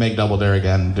 I'm gonna remake Double Dare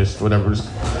again. Just whatever. Just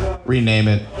rename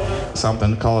it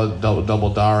something. Call it Double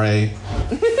Dare.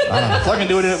 I don't know. Fucking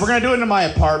do it. We're gonna do it in my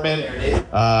apartment.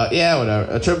 Yeah,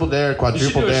 whatever. A triple dare, quadruple dare. You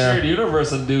should do a dare. shared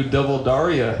universe and do Double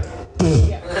Daria.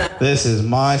 This is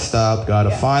my stop.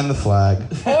 Gotta find the flag.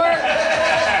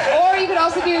 Or you could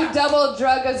also do double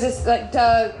drug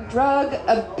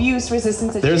abuse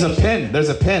resistance. There's a pin. There's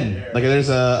a pin. Like there's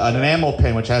an enamel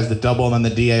pin which has the double and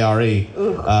then the DARE.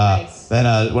 Ooh, nice. Then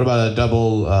what about a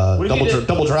double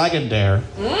dragon dare?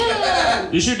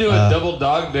 You should do a double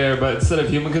dog dare, but instead of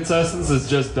human contestants, it's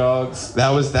just dogs.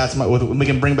 We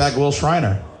can bring back Will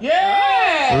Shriner. Yeah.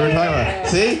 What were we talking about?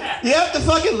 See, you have to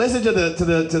fucking listen to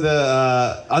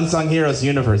the Unsung Heroes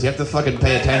universe. You have to fucking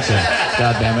pay attention.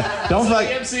 God damn it! Don't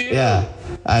Yeah,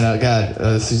 I know. God,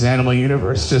 this Animal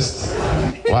Universe. Just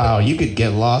wow, you could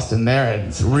get lost in there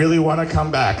and really want to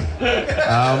come back.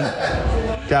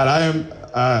 God, I am.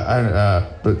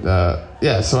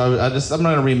 Yeah. So I'm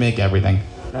gonna remake everything.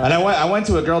 And I went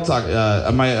to a Girl Talk. I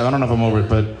don't know if I'm over it,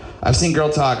 but I've seen Girl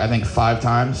Talk I think 5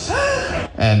 times.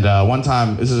 And one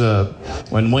time, this is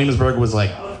when Williamsburg was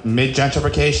like mid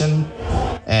gentrification,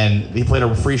 and he played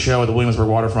a free show at the Williamsburg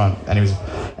waterfront, and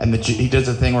he does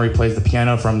a thing where he plays the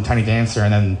piano from Tiny Dancer,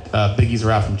 and then Biggie's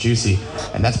Rap from Juicy,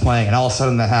 and that's playing, and all of a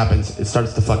sudden that happens, it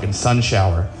starts the fucking sun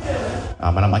shower,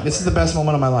 and I'm like, this is the best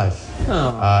moment of my life,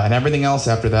 and everything else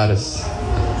after that is.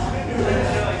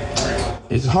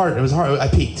 It's hard. It was hard. I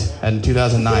peaked in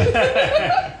 2009,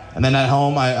 and then at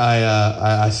home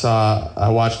I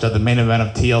watched the main event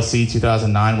of TLC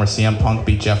 2009 where CM Punk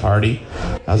beat Jeff Hardy.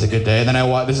 That was a good day. And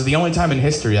then this is the only time in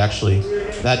history actually.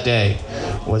 That day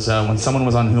was when someone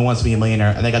was on Who Wants to Be a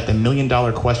Millionaire and they got the $1 million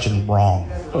question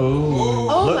wrong.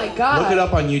 Oh my God! Look it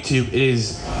up on YouTube. It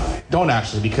is. Don't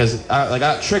actually because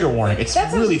trigger warning. It's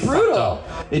that really brutal. fucked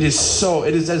up. It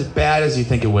is as bad as you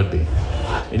think it would be.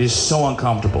 It is so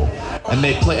uncomfortable. And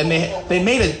they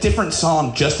made a different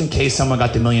song just in case someone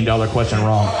got the $1 million question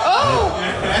wrong.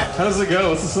 How does it go?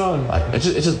 What's the song? It's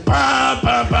just bah,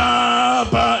 bah, bah,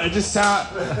 bah. It just sound.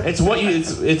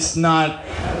 It's not.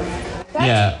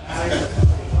 Yeah.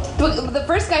 The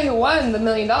first guy who won the $1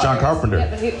 million. John Carpenter.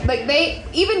 Yeah, they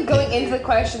even going into the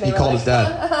question, they He were called like, his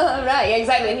dad. Right, yeah,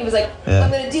 exactly. And he was like, Yeah.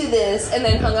 I'm gonna do this, and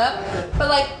then hung up. But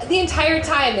like the entire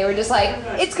time, they were just like,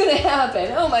 it's gonna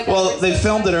happen. Oh my god. Well, they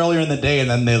filmed it earlier in the day, and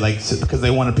then they because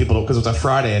they wanted people to, because it was a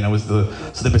Friday, and it was so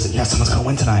they said, yeah, someone's gonna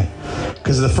win tonight.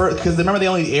 Because remember they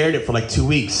only aired it for like 2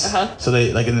 weeks. So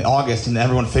they like in August, and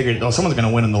everyone figured, oh, someone's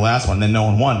gonna win in the last one. Then no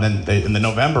one won. Then in the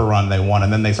November run they won,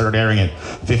 and then they started airing it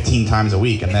 15 times a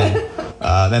week, and then.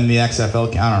 Then the XFL.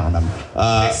 I don't remember.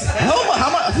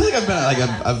 How much? I feel like I've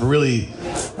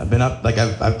been up. Like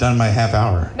I've done my half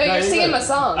hour. No, you're singing my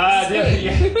song. Do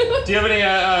you have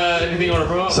anything you want to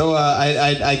promote? So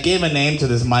I gave a name to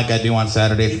this mic I do on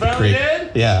Saturdays at the finally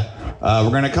Creek. did? Yeah.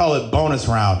 We're gonna call it Bonus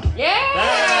Round.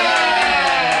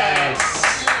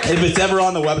 If it's ever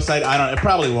on the website, it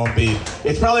probably won't be.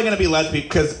 It's probably going to be Let's Be,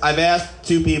 because I've asked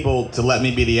 2 people to let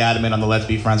me be the admin on the Let's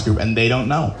Be Friends group, and they don't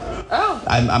know. Oh.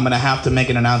 I'm going to have to make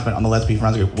an announcement on the Let's Be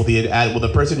Friends group. Will the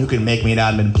person who can make me an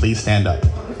admin please stand up?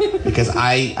 Because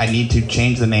I need to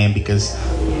change the name, because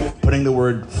putting the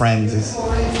word friends is...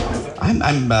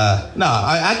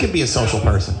 I could be a social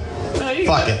person.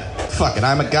 Fuck it.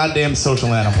 I'm a goddamn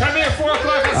social animal. Come here, 4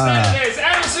 o'clock on Saturdays.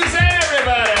 Adam Suzanne,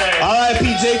 everybody. R.I.P.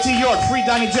 JT York. Free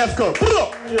Donnie Jeffco.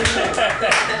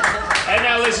 And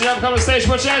now, ladies and gentlemen, come on stage.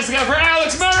 Put your hands together for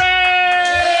Alex Murray.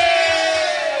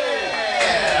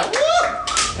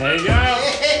 There you go.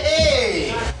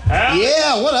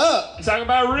 Yeah, what up? Talking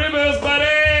about reboots,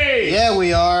 buddy. Yeah,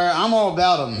 we are. I'm all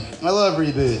about them. I love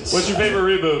reboots. What's your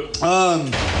favorite reboot?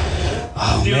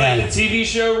 Do you like the TV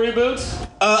show reboots?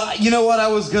 You know what? I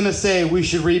was gonna say we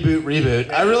should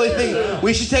reboot. I really think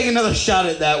we should take another shot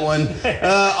at that one.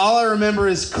 All I remember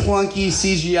is clunky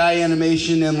CGI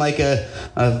animation and like a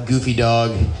goofy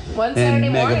dog. One and Saturday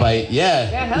Megabyte. morning. Yeah.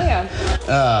 Yeah, hell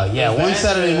yeah. One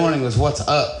Saturday morning was What's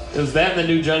Up. It was that and the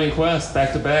new Johnny Quest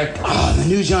back to back. Oh, the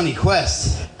new Johnny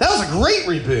Quest. That was a great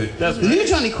reboot. The new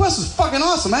Johnny Quest was fucking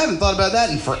awesome. I haven't thought about that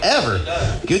in forever.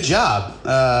 Good job,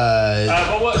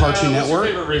 Cartoon Network.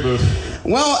 What's your favorite reboot?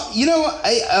 Well, you know,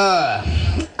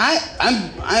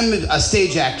 I'm a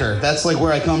stage actor. That's like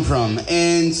where I come from,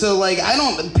 and so like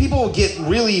people get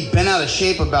really bent out of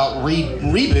shape about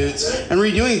reboots and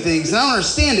redoing things, and I don't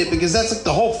understand it because that's like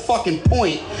the whole fucking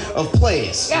point of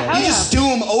plays. Yeah, you just do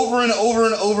them over and over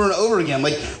and over and over again.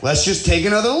 Like, let's just take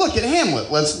another look at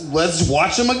Hamlet. Let's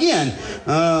watch them again,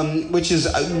 which is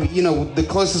the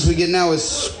closest we get now is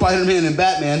Spider-Man and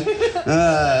Batman.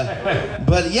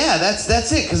 But yeah,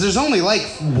 that's it because there's only like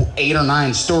 8 or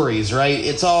 9 stories, right?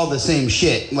 It's all the same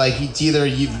shit. Like, it's either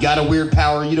you've got a weird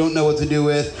power you don't know what to do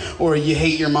with, or you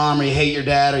hate your mom, or you hate your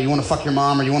dad, or you want to fuck your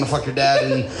mom, or you want to fuck your dad,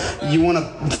 and you want to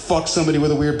fuck somebody with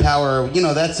a weird power.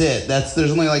 That's it.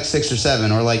 There's only like 6 or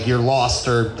 7, or like you're lost,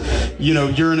 or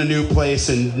you're in a new place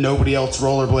and nobody else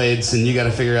rollerblades, and you got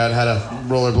to figure out how to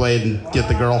rollerblade and get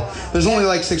the girl. There's only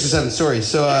like 6 or 7 stories.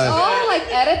 So all like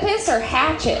Oedipus or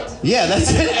Hatchet. yeah,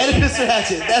 that's it. Oedipus or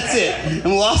Hatchet. That's it.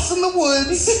 I'm lost in the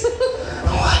woods.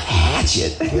 What?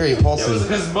 Hatchet. Gary Paulson.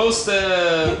 Because most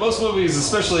movies,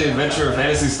 especially adventure or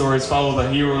fantasy stories, follow the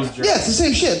hero's journey. Yeah, it's the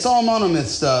same shit. It's all monomyth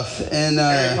stuff. And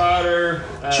Harry Potter,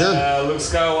 sure. Luke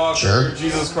Skywalker, Sure.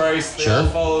 Jesus Christ, they Sure. all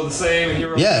follow the same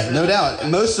hero. yeah, no doubt.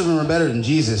 Most of them are better than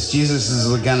Jesus. Jesus is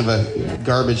kind of a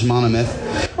garbage monomyth.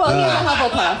 Well, he's a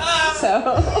Hufflepuff,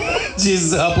 so. Jesus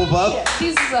is a Hufflepuff? Yeah,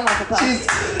 Jesus is a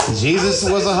Hufflepuff. Jesus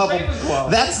was a Hufflepuff.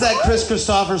 That's that Chris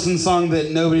Christopherson song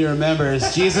that nobody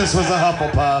remembers. Jesus was a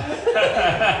Hufflepuff.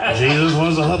 Jesus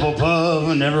was a Hufflepuff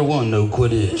and never won no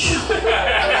Quidditch.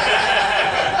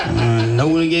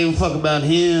 Nobody gave a fuck about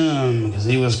him because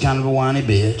he was kind of a whiny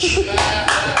bitch.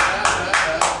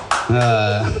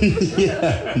 But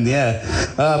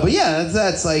yeah,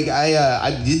 that's like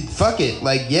I did fuck it.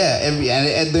 Like and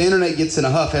the internet gets in a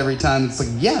huff every time. It's like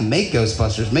make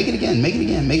Ghostbusters, make it again,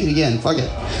 fuck it.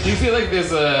 Do you feel like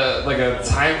there's a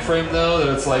time frame though that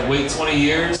it's like wait 20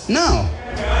 years? No.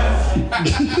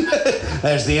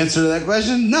 There's the answer to that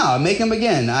question. No, make them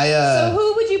again. So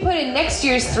who would you put in next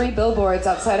year's 3 billboards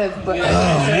outside of? Oh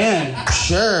man,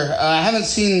 sure. I haven't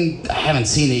seen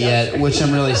it yet, which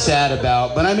I'm really sad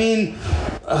about. But I mean,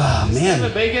 oh man.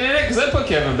 Kevin Bacon in it? Because I put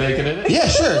Kevin Bacon in it. Yeah,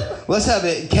 sure. Let's have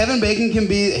it. Kevin Bacon can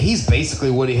be. He's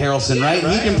basically Woody Harrelson, right?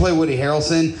 He can play Woody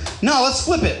Harrelson. No, let's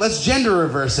flip it. Let's gender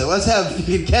reverse it. Let's have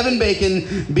Kevin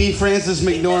Bacon be Frances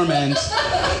McDormand,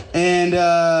 And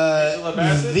Angela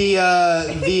Bassett?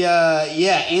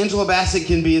 Angela Bassett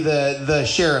can be the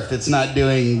sheriff that's not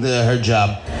doing her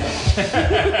job.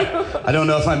 I don't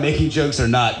know if I'm making jokes or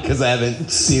not because I haven't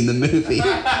seen the movie.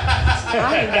 I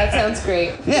think that sounds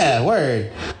great. Yeah,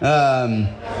 word. I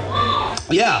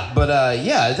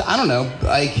don't know.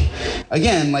 Like,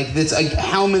 again, like it's like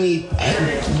how many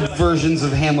versions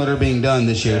of Hamlet are being done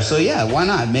this year? So yeah, why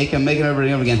not make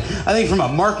everybody up again? I think from a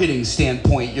marketing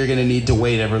standpoint, you're gonna need to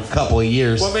wait every couple of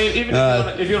years. Well, I mean, even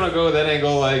if you want to go with that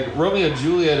angle, like Romeo and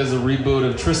Juliet is a reboot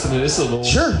of Tristan and Isolde,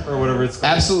 Sure. or whatever it's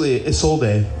called. Absolutely,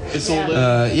 Isolde.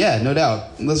 Isolde. Yeah, no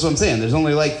doubt. That's what I'm saying. There's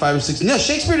only like 5 or 6. No,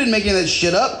 Shakespeare didn't make any of that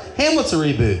shit up. Hamlet's a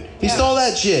reboot. He stole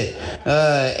that shit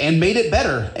and made it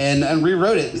better and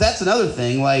rewrote it. That's another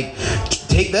thing. Like,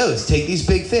 take these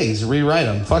big things, rewrite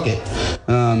them. Fuck it.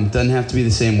 Doesn't have to be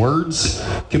the same words.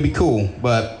 Can be cool,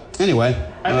 but anyway.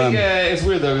 I think it's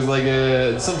weird though, because like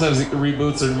sometimes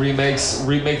reboots and remakes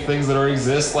remake things that already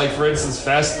exist. Like for instance,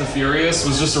 Fast and the Furious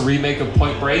was just a remake of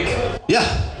Point Break.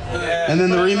 Yeah. And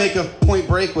then the remake of Point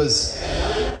Break was,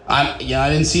 I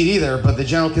didn't see it either, but the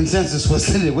general consensus was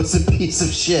that it was a piece of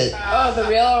shit. Oh, the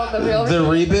real The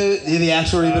reboot, the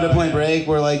actual reboot of Point Break,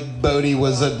 where like Bodhi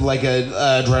was a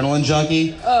adrenaline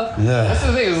junkie. Oh, that's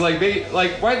the thing. Is like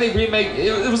why'd they remake?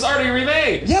 It was already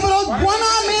remade. Yeah, but why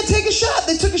not, man? Take a shot.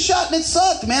 They took a shot and it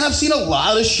sucked, man. I've seen a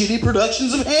lot of shitty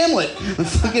productions of Hamlet. They're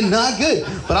fucking not good.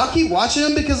 But I'll keep watching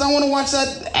them because I want to watch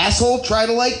that asshole try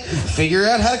to like figure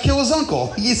out how to kill his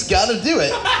uncle. He's got to do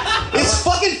it. It's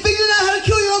fucking figuring out how to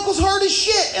kill your uncle's hard as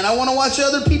shit, and I want to watch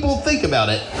other people think about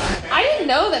it. I didn't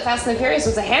know that Fast and the Furious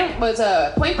was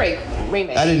a Point Break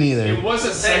remake. I didn't either. It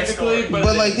wasn't technically,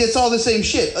 but like it's all the same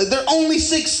shit. They're only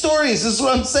 6 stories. Is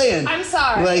what I'm saying. I'm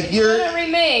sorry. Like if you're gonna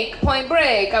remake Point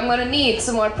Break, I'm gonna need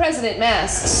some more president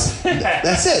masks.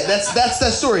 That's it. That's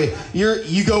that story.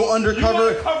 You go undercover. You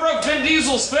want to cover up Vin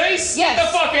Diesel's face? Yes. Get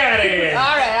the fuck out of here.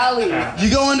 All right, I'll leave. You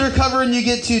go undercover and you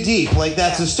get too deep. Like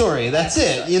that's a story. That's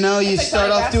it. You know, you like start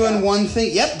Donnie off Brasco. doing one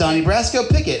thing. Yep, Donnie Brasco.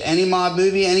 Pick it. Any mob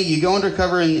movie. You go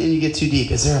undercover and you get too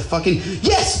deep. Is there a fucking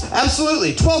yes?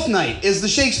 Absolutely. 12th Night is the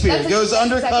Shakespeare. That's Goes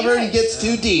exactly undercover right. and gets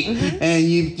too deep, and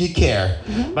you care.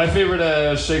 My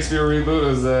favorite Shakespeare reboot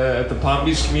was at the Palm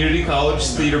Beach Community College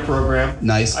theater program.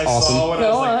 Nice, I awesome. saw when I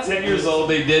was like 10 years old.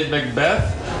 They did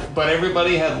Macbeth, but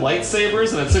everybody had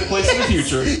lightsabers, and it took place in the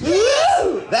future.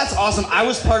 Woo! That's awesome. I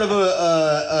was part of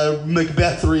a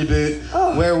Macbeth reboot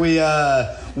where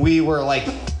we were like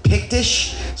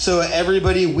Pictish, so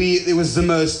everybody it was the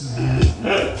most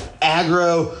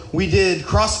aggro. We did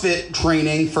CrossFit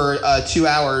training for 2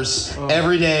 hours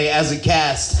every day as a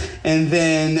cast, and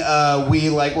then we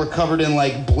were covered in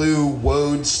like blue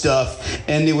woad stuff,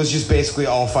 and it was just basically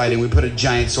all fighting. We put a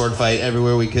giant sword fight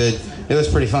everywhere we could. It was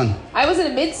pretty fun. I was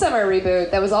in a Midsummer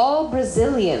reboot that was all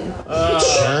Brazilian.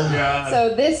 Sure.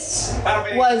 So this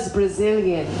was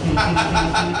Brazilian.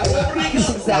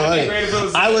 Exactly.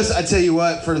 I tell you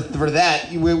what, for that,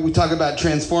 we talk about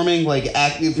transforming, like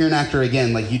if you're an actor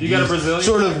again, like you got a Brazilian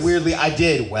sort of weirdly, I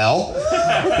did. Well,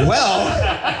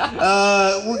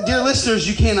 dear listeners,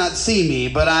 you cannot see me,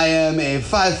 but I am a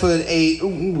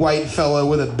 5'8" white fellow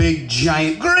with a big,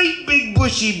 giant, great big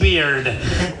bushy beard.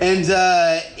 And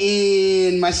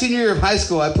in my senior year of high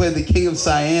school, I played the King of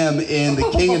Siam in The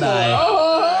King and I.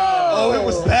 Oh, it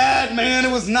was bad, man.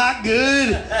 It was not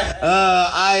good.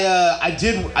 I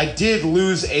did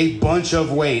lose a bunch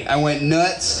of weight. I went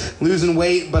nuts losing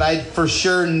weight, but I for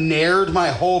sure nared my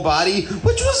whole body,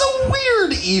 which was a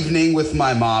weird evening with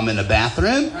my mom in a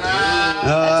bathroom.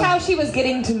 That's how she was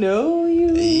getting to know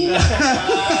you.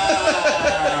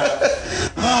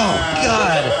 Oh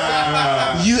God.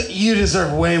 You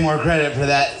deserve way more credit for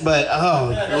that, but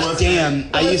damn,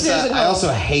 I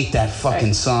also hate that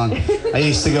fucking song. I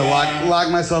used to go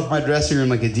lock myself in my dressing room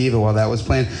like a diva while that was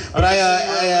playing. But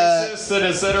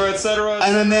etc.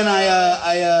 And then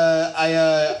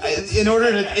in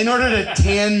order to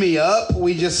tan me up,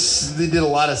 we did a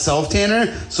lot of self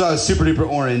tanner, so I was super duper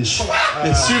orange.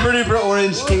 Super duper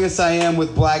orange King of Siam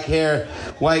with black hair,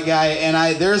 white guy, and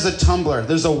there's a Tumblr.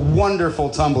 There's a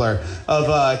wonderful Tumblr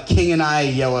of King and I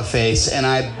yellow face, and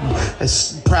I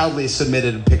proudly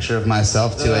submitted a picture of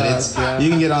myself to it. You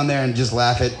can get on there and just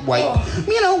laugh at white.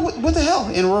 You know what the hell?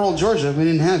 In rural Georgia, we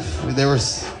didn't have.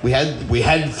 We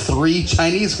had 3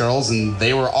 Chinese girls, and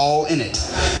they were all in it.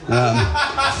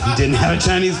 Didn't have a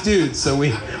Chinese dude, so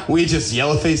we just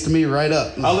yellow faced me right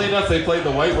up. Oddly enough, they played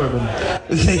the white women.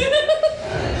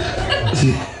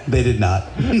 They did not.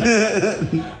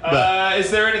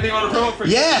 Is there anything on the promo for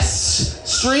you? Yes!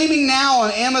 Streaming now on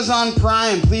Amazon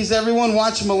Prime. Please, everyone,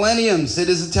 watch Millenniums. It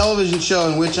is a television show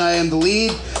in which I am the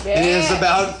lead. Yeah. It is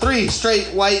about two straight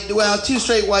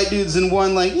white dudes and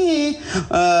one white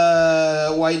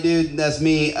dude, that's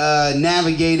me,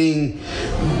 navigating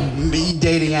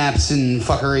dating apps and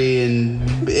fuckery,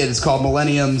 and it's called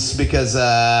Millenniums because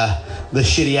the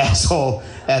shitty asshole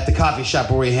at the coffee shop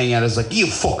where we hang out is like, you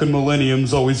fucking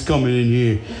millenniums always coming in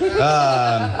here.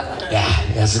 Yeah,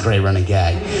 that's a great running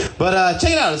gag. But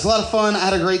check it out. It's a lot of fun. I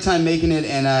had a great time making it,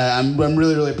 and I'm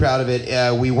really, really proud of it.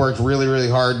 We worked really, really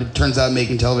hard. It turns out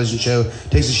making a television show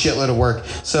takes a shitload of work.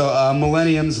 So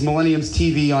Millenniums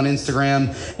TV on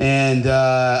Instagram, and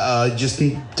just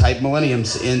type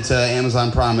Millenniums into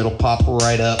Amazon Prime. It'll pop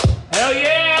right up. Hell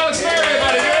yeah, Alex Murray,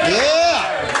 everybody. Good?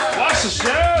 Yeah. Watch the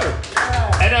show.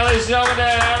 And now, ladies and gentlemen,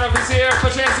 I don't know if he's here.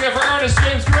 Put your hands together for Ernest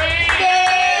James Green.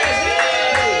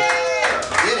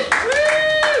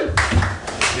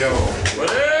 Yo. What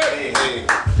up? Hey.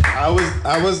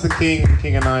 I was the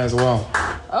king and I as well.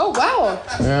 Oh, wow.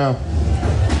 Yeah.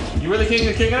 You were the king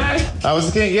and I? I was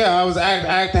the king. Yeah, I was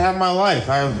act to have my life.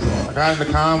 I got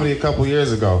into comedy a couple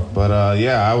years ago, but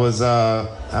yeah, I was a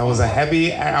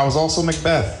heavy. I was also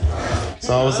Macbeth,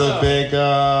 so I was a big.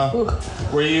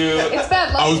 Were you? It's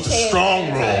bad luck. I was to the say it.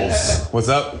 strong roles. What's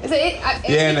up? Is it?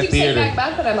 Yeah, in the theater.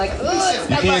 Macbeth, but I'm like, ugh, it's You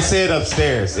bad can't luck. say it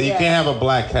upstairs. You Yeah. can't have a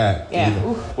black cat. Yeah. either.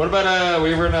 What about were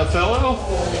you ever in Othello?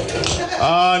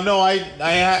 No,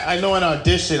 I know an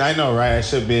audition. I know, right? I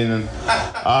should be in.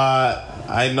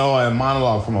 I know a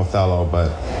monologue from Othello,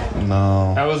 but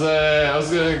no. I was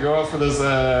gonna go out for this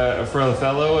for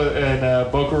Othello in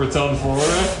Boca Raton,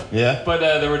 Florida. Yeah. But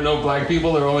there were no black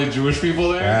people. There were only Jewish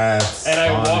people there. That's and I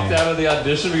funny. walked out of the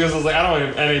audition because I was like, I don't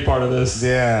want any part of this.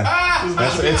 Yeah.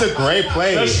 It's a great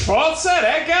play. The Schwarze,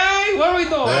 that guy. What are we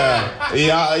doing?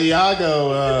 Yeah.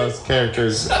 Iago's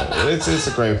characters. It's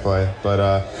a great play.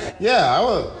 But yeah,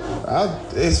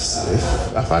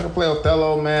 if I could play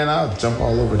Othello, man, I'll jump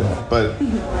all over that. But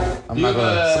I'm not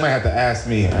gonna. Somebody have to ask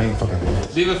me. I ain't fucking.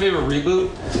 Do you have a favorite reboot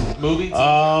movie?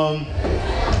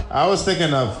 I was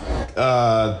thinking of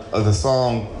the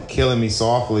song "Killing Me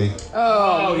Softly."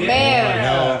 Oh,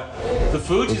 man. The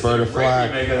Fugees. Roberta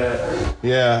Flack.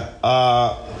 Yeah.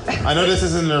 I know this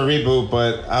isn't a reboot,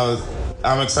 but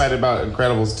I'm excited about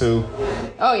Incredibles 2.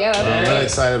 Oh, yeah, I'm that's really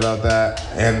excited about that.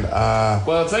 And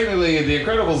well, technically, The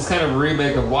Incredibles is kind of a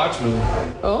remake of Watchmen.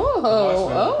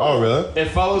 Oh, really? It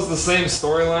follows the same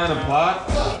storyline and plot,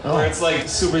 where it's like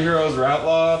superheroes are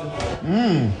outlawed.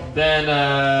 Then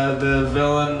the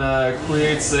villain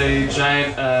creates a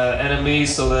giant enemy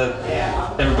so that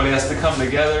everybody has to come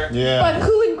together. Yeah. But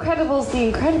who Incredibles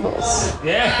the Incredibles?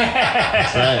 Yeah.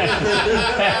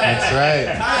 That's right.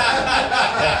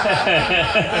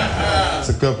 It's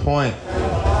a good point.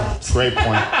 It's a great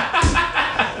point.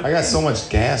 I got so much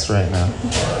gas right now.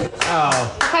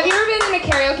 Oh. Have you ever been in a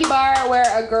karaoke bar where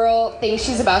a girl thinks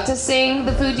she's about to sing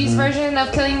the Fugees version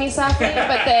of Killing Me Softly,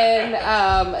 but then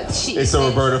she... It's a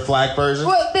Roberta Flack version?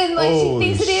 Well, then like she Holy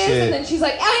thinks it is, shit. and then she's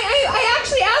like, I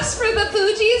actually asked for the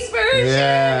Fugees version.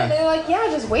 Yeah. And they're like, yeah,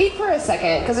 just wait for a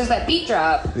second, because there's that beat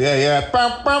drop. Yeah.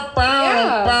 Bow, bow, bow,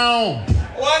 Yeah. bow.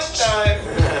 Watch time.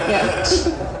 Yeah.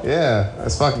 Yeah,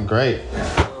 that's fucking great.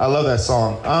 I love that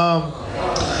song.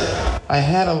 I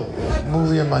had a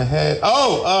movie in my head.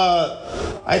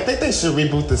 I think they should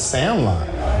reboot The Sandlot.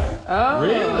 Oh.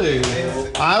 Really?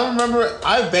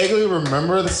 I vaguely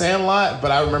remember The Sandlot,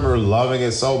 but I remember loving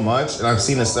it so much, and I've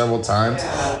seen it several times.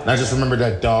 And I just remember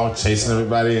that dog chasing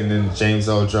everybody, and then James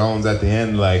Earl Jones at the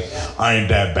end, like, I ain't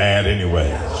that bad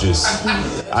anyway.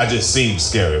 I just seem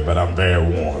scary, but I'm very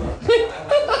warm.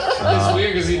 It's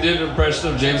weird because he did an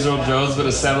impression of James Earl Jones, but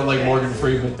it sounded like Morgan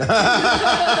Freeman.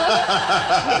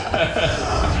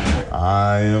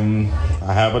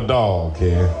 I have a dog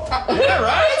here. Yeah,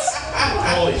 right?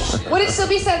 Holy shit. Would it still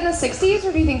be set in the 60s,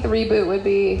 or do you think the reboot would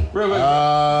be...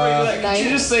 Did you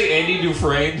just say Andy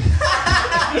Dufresne?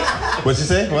 What'd you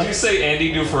say? What? Did you say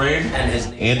Andy Dufresne?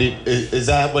 Andy, is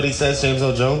that what he says, James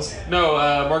Earl Jones? No,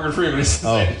 Morgan Freeman. He says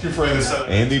Andy Dufresne.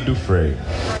 Andy Dufresne.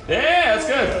 Yeah, that's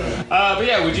good. But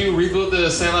yeah, would you reboot The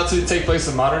Sandlot to take place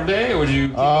in modern day, or would you?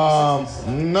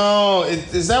 No.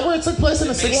 Is that where it took place in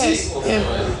the 60s?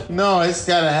 Yeah. No, it's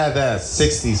gotta have that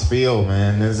 60s feel,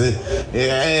 man.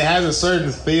 It has a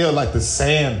certain feel, like the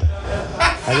sand.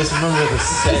 I just remember the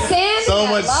sand. The sand. So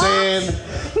much sand.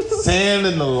 Sand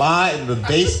in the lot, and the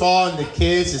baseball, and the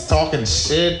kids just talking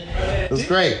shit. It was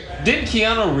great. Didn't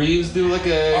Keanu Reeves do like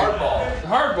a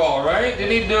hardball, right?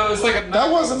 Didn't he do? It's like a.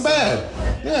 That wasn't bad.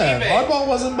 Yeah, Hardball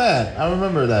wasn't bad. I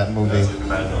remember that movie.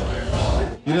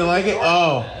 You didn't like it?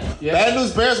 Oh, Yeah. Bad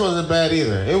News Bears wasn't bad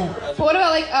either. But what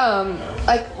about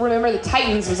like Remember the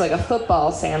Titans was like a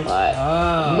football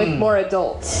Sandlot with more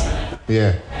adults.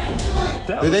 Yeah.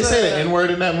 That Did they was say the N word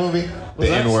in that movie? The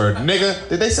that- N word, nigga.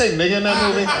 Did they say nigga in that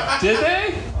movie? Did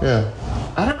they? Yeah.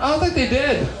 I don't think they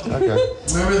did. Okay.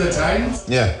 Remember the Titans?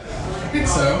 Yeah. I think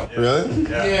so. Really?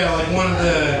 Yeah, like one of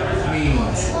the mean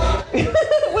ones.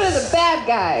 One of the bad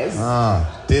guys.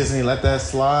 Disney let that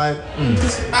slide.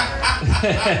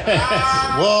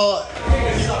 Well,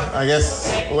 I guess.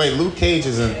 Wait, Luke Cage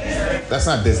isn't. That's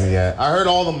not Disney yet. I heard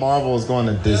all the Marvel is going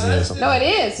to Disney or something. No, it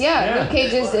is. Yeah, Luke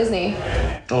Cage is Disney.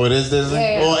 Oh, it is Disney?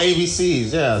 Yeah, yeah. Well,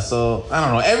 ABC's, yeah. So, I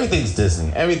don't know. Everything's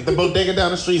Disney. The bodega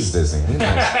down the street is Disney. You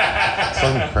know, it's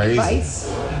fucking crazy. Vice.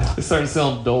 They started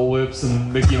selling Dole Whips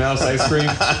and Mickey Mouse ice cream.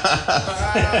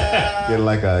 Get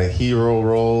like a hero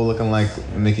roll looking like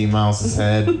Mickey Mouse's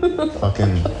head.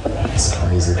 Fucking, it's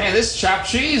crazy. Man, this chopped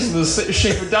cheese is the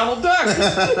shape of Donald Duck.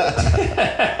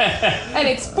 And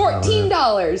it's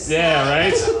 $14. Yeah,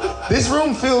 right? This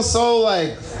room feels so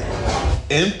like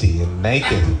empty and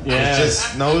naked. Yeah. There's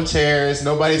just no chairs,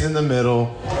 nobody's in the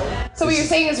middle. So what you're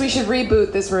saying is we should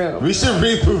reboot this room. We should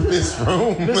reboot this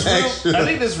room. Actually. I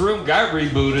think this room got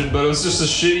rebooted, but it was just a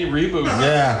shitty reboot.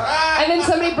 Yeah. And then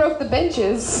somebody broke the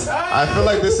benches. I feel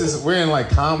like we're in like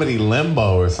comedy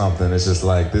limbo or something. It's just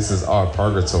like, this is our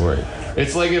purgatory.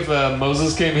 It's like if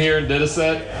Moses came here and did a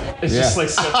set. It's just like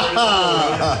separated.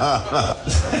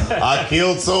 I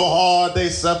killed so hard they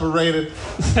separated.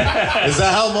 Is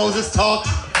that how Moses talked?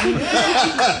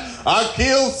 I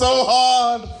killed so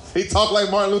hard. He talked like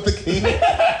Martin Luther King.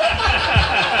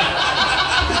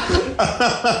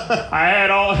 I had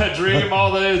a dream,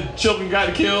 all the children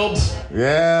got killed.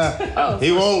 Yeah.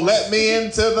 He won't let me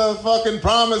into the fucking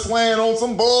promised land on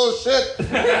some bullshit.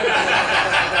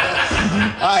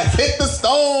 I hit the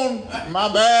stone.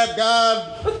 My bad,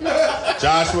 God.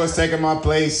 Joshua's taking my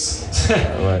place.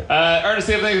 Ernest,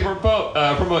 do you have anything to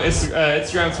promote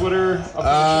Instagram, Twitter?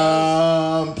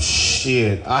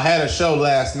 Shit. I had a show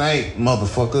last night,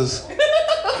 motherfuckers.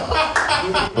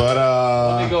 But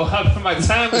let me go hop in my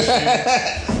time machine.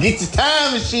 Get your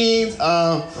time machines.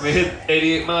 Let me hit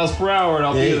 88 miles per hour and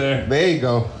I'll be there. There you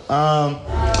go.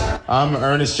 I'm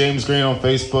Ernest James Green on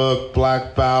Facebook,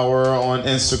 Black Bauer on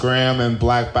Instagram, and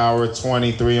Black Bauer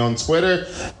 23 on Twitter.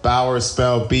 Bauer is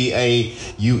spelled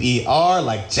B-A-U-E-R,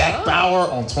 like Jack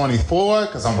Bauer on 24,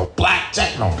 because I'm a black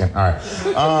Jack. No, okay. All right.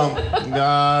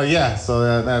 Yeah.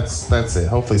 So that's it.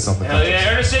 Hopefully something. Hell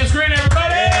yeah, Ernest James Green,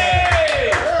 everybody!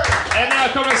 And now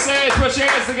come to say, put your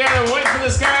hands together, wait for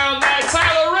this guy all night,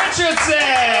 Tyler Richardson!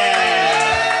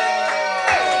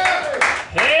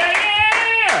 Hell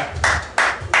yeah!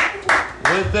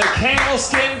 With the camel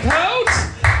skin coat?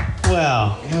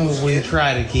 Well, we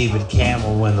try to keep it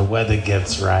camel when the weather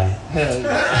gets right. Hell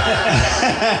yeah.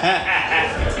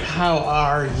 How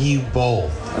are you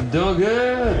both? I'm doing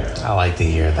good. I like to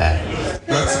hear that.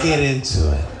 Let's get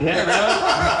into it. Yeah,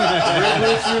 man.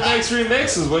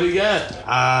 Remixes, what do you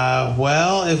got?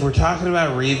 Well, if we're talking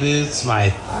about reboots,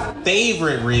 my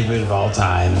favorite reboot of all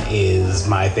time is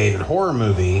my favorite horror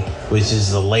movie, which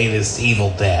is the latest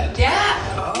Evil Dead. Yeah.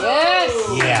 Yes.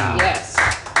 Yeah. Yes.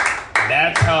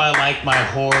 That's how I like my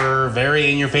horror, very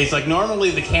in your face. Like normally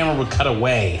the camera would cut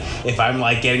away if I'm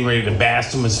like getting ready to bash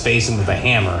someone's face in with a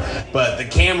hammer, but the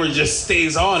camera just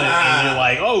stays on it and you're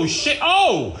like, oh shit,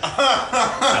 oh!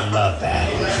 I love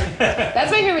that.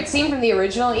 That's my favorite scene from the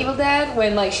original Evil Dead,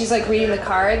 when like she's like reading the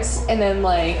cards and then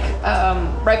like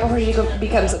right before she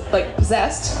becomes like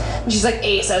possessed, and she's like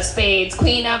ace of spades,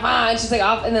 queen of and she's like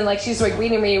off, and then like she's like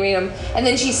reading them, and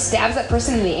then she stabs that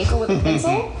person in the ankle with a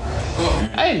pencil.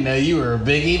 I didn't know you were a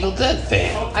big Evil Dead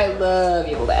fan. I love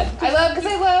Evil Dead. I love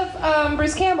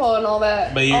Bruce Campbell and all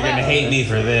that. But you're gonna hate me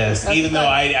for this, even though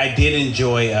I did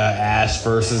enjoy Ash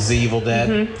versus the Evil Dead.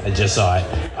 Mm-hmm. I just saw it.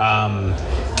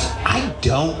 I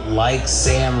don't like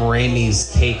Sam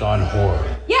Raimi's take on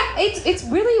horror. Yeah, it's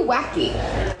really wacky.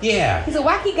 Yeah. He's a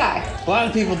wacky guy. A lot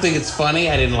of people think it's funny.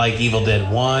 I didn't like Evil Dead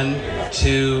 1,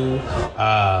 2,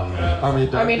 Army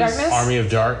of Darkness? Army of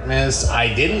Darkness.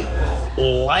 I didn't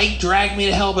like Drag Me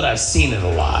to Hell, but I've seen it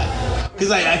a lot.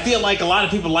 Because I feel like a lot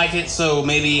of people like it, so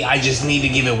maybe I just need to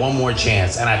give it one more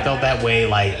chance. And I felt that way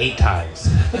like 8 times.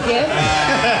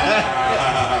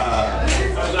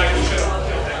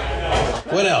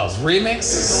 What else?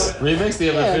 Remix? Remix? Do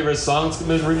you have a favorite song that's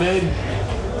been remade?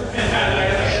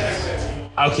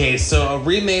 Okay, so a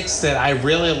remix that I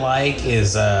really like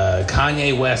is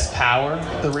Kanye West Power.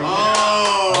 The remix.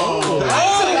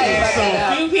 So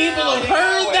few people have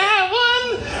heard that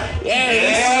one. Yeah, he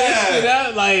switched it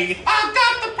up like. I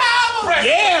got the power.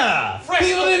 Yeah.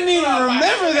 People didn't even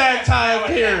remember that time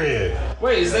period.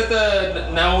 Wait, is that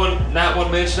the not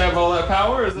one man should have all that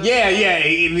power? Is that Yeah,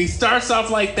 and he starts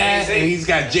off like that, and he's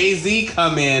got Jay-Z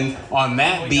come in on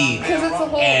that beat, Because it's a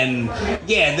whole. and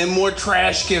yeah, then more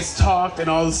trash gets talked, and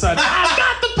all of a sudden, I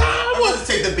got the power, Let's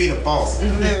take the beat of false.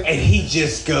 and he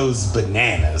just goes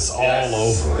bananas all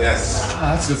over. Yes.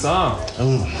 that's a good song.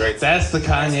 Great. That's the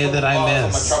Kanye that I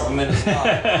miss.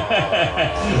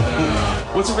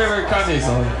 What's your favorite Kanye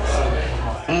song?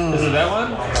 Is it that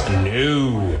one?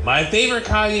 No, my favorite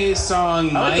Kanye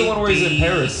song I like the one where he's in be-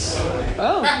 Paris.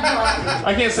 Oh.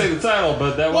 I can't say the title,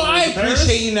 but that Well, one. I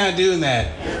appreciate you not doing that.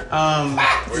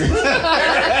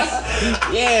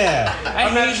 Yeah,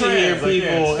 I'm not hate to hear trans, I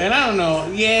people, can't. and I don't know.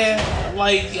 Yeah,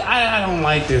 like I don't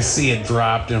like to see it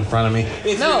dropped in front of me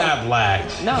if No. you're not black.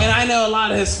 No. And I know a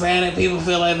lot of Hispanic people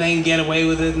feel like they can get away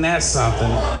with it, and that's something.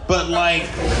 But like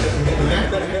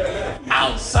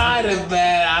outside of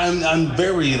that, I'm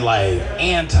very like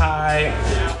anti,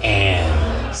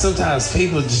 and sometimes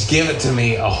people just give it to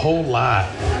me a whole lot,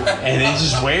 and it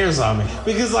just wears on me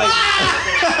because like.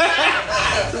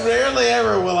 Rarely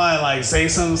ever will I like say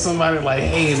something to somebody like,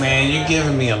 hey man, you're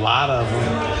giving me a lot of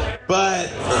them.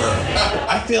 But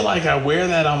I feel like I wear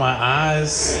that on my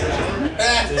eyes.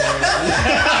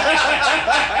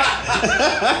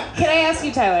 Can I ask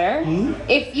you, Tyler?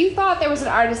 If you thought there was an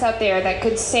artist out there that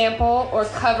could sample or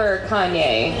cover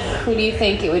Kanye, who do you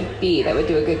think it would be that would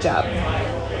do a good job?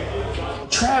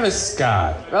 Travis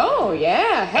Scott. Oh,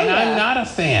 yeah. Hell And yeah. I'm not a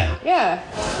fan. Yeah.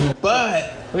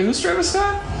 But wait, who's Travis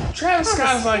Scott? Travis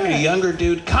Scott is like a younger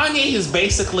dude. Kanye has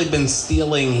basically been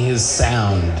stealing his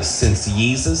sound since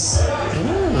Yeezus.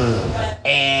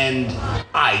 And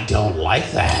I don't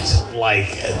like that.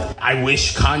 Like, I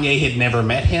wish Kanye had never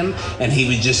met him and he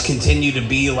would just continue to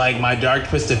be like my dark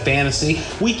twisted fantasy.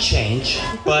 We change,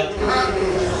 but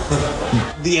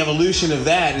the evolution of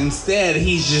that, instead,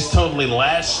 he's just totally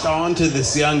latched on to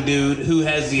this young dude who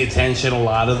has the attention of a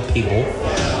lot of people.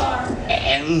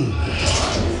 And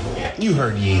you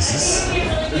heard Yeezus.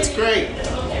 It's great.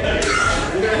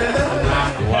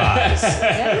 Lies.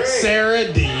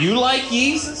 Sarah, do you like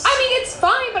Yeezus? I mean, it's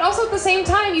fine, but also at the same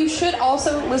time, you should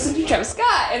also listen to Travis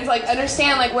Scott and like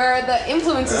understand like where the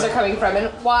influences are coming from and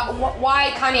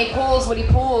why Kanye pulls what he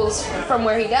pulls from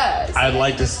where he does. I'd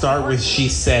like to start with she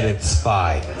said it's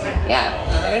fine. Yeah,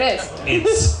 there it is.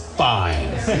 It's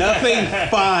fine. Nothing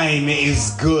fine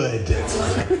is good.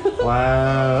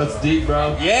 Wow, that's deep,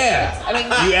 bro. Yeah. I mean,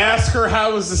 You ask her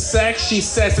how was the sex, she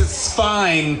says it's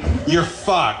fine. You're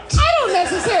fucked. I don't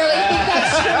necessarily think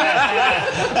that's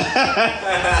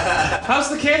true. How's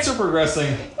the cancer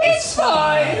progressing? It's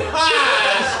fine.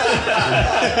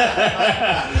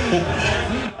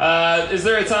 Is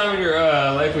there a time in your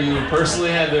life where you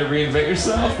personally had to reinvent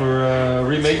yourself or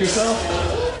remake yourself?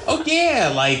 Oh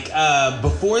yeah, like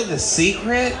before The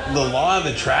Secret, The Law of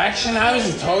Attraction, I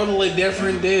was a totally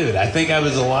different dude. I think I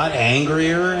was a lot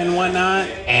angrier and whatnot.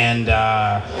 And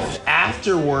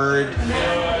afterward,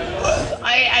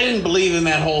 I didn't believe in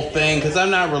that whole thing because I'm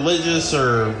not religious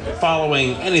or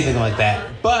following anything like that.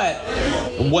 But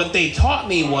what they taught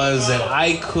me was that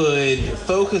I could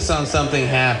focus on something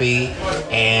happy,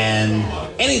 and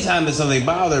anytime that something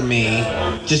bothered me,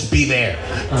 just be there.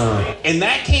 And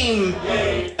that came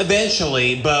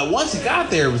eventually, but once it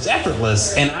got there, it was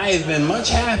effortless, and I have been much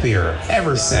happier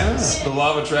ever since. The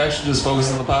law of attraction just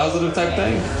focuses on the positive type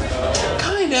thing?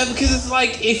 Kind of, because it's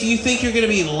like if you think you're going to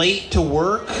be late to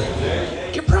work,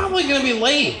 you're probably going to be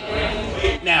late.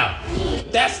 Now,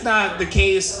 that's not the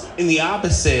case in the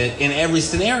opposite in every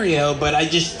scenario, but I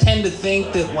just tend to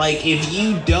think that, like, if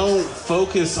you don't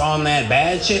focus on that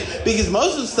bad shit, because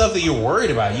most of the stuff that you're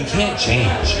worried about, you can't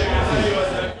change.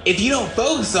 If you don't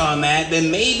focus on that,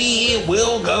 then maybe it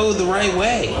will go the right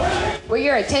way. Where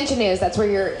your attention is, that's where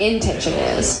your intention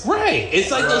is. Right.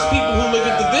 It's like those people who look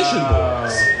at the vision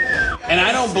boards. And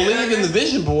I don't believe in the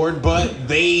vision board, but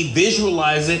they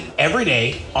visualize it every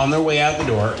day on their way out the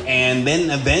door, and then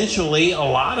eventually a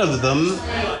lot of them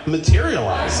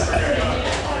materialize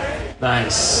that.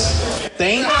 Nice.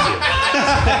 Thank you.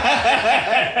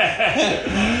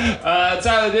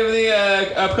 Tyler, do you have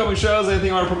any upcoming shows? Anything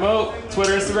you want to promote?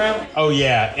 Twitter, Instagram? Oh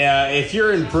yeah. If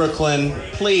you're in Brooklyn,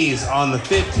 please on the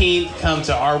 15th come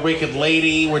to Our Wicked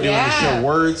Lady. We're doing the show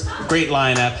Words. Great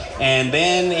lineup. And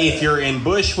then if you're in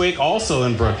Bushwick, also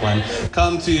in Brooklyn,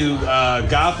 come to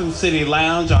Gotham City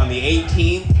Lounge on the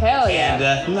 18th. Hell yeah.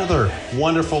 And another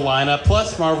wonderful lineup,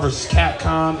 plus Marvel vs.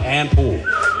 Capcom and pool.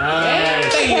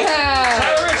 Nice.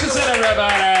 Tyler Richardson,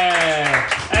 everybody.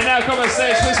 And now come on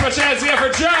stage, please put your hands together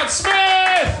for John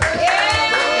Smith. Yes.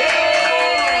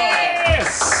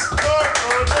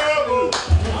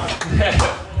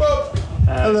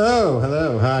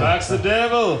 Hello, hi. Fox the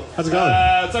Devil. How's it going?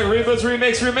 It's like reboots,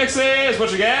 remakes, remixes.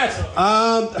 What you got?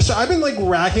 So I've been like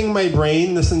racking my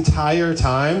brain this entire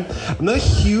time. I'm not a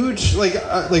huge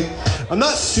I'm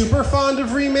not super fond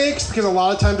of remakes because a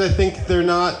lot of times I think they're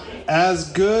not as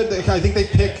good. I think they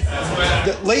pick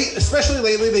especially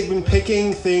lately they've been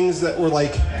picking things that were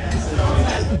like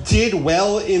did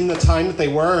well in the time that they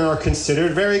were and are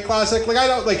considered very classic. Like I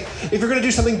don't like if you're gonna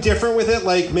do something different with it,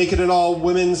 like make it an all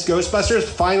women's Ghostbusters,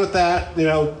 fine with that. You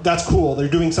know, that's cool. They're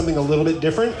doing something a little bit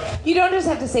different. You don't just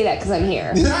have to say that because I'm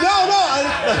here.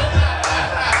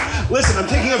 Listen, I'm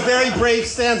taking a very brave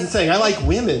stance and saying I like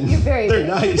women. You're very They're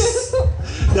brave. nice.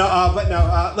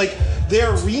 Like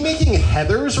they're remaking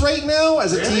Heathers right now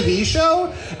as a TV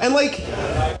show, and like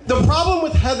the problem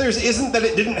with Heathers isn't that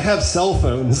it didn't have cell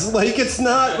phones. Like it's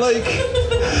not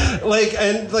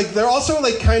and they're also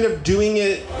like kind of doing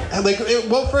it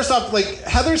well. First off, like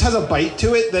Heathers has a bite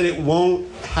to it that it won't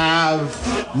have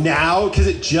now because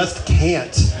it just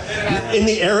can't. In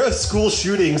the era of school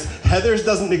shootings, Heathers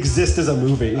doesn't exist as a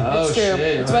movie. It's true.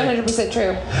 It's 100%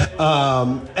 true.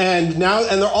 And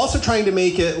they're also trying to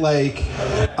make it like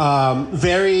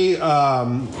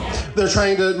they're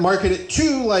trying to market it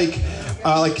to like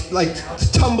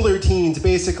Tumblr teens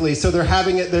basically. So they're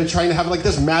trying to have like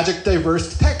this magic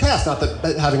diverse cast. Not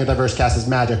that having a diverse cast is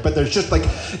magic, but there's just like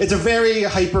it's a very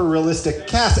hyper realistic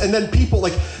cast. And then people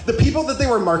like the people that they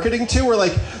were marketing to were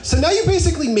like, so now you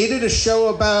basically made it a show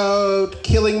about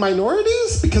killing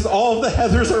minorities because all of the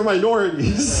Heathers are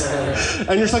minorities.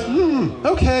 And you're just like,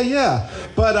 okay, yeah.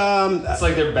 But it's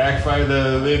like they're backfired.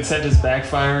 The intent is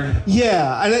backfiring.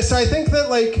 Yeah, and so I think that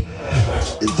like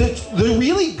the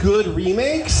really good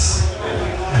remakes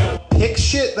pick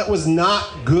shit that was not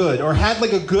good or had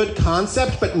like a good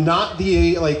concept but not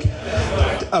the like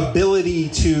ability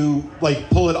to like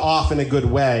pull it off in a good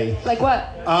way. Like what?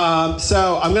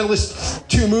 So I'm gonna list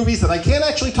 2 movies that I can't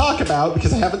actually talk about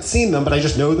because I haven't seen them, but I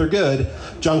just know they're good.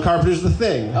 John Carpenter's The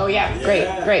Thing. Oh yeah,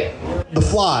 great. The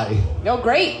Fly. Oh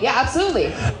great, yeah,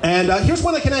 absolutely. And here's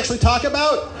one I can actually talk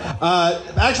about.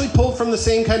 Actually pulled from the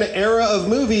same kind of era of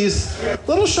movies.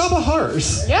 Little Shop of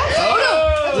Horrors. Yeah. Oh no.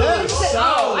 Yeah.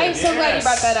 I'm so glad you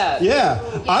brought that up. Yeah,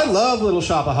 I love Little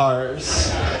Shop of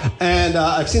Horrors, and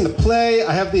I've seen the play.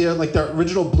 I have the the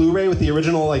original Blu-ray with the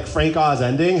original like Frank Oz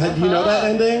ending. Do you know that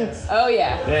ending? Oh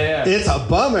yeah. Yeah. It's a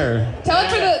bummer. Tell it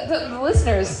for the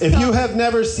listeners. If you have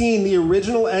never seen the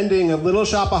original ending of Little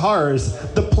Shop of Horrors,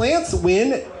 the plants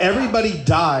win. Everybody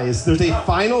dies. There's a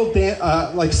final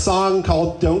song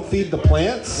called "Don't Feed the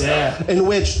Plants," in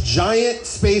which giant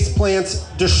space plants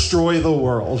destroy the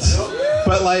world.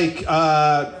 But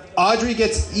Audrey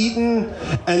gets eaten,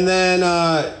 and then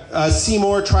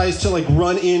Seymour tries to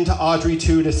run into Audrey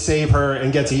too to save her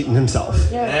and gets eaten himself.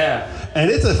 Yeah. And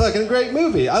it's a fucking great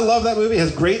movie. I love that movie. It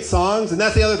has great songs, and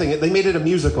that's the other thing. They made it a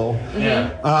musical.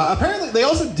 Yeah. Apparently, they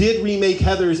also did remake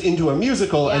Heathers into a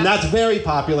musical, and that's very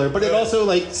popular. But it also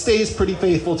stays pretty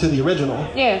faithful to the original.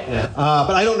 Yeah.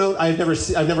 But I don't know. I've never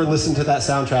listened to that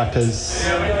soundtrack because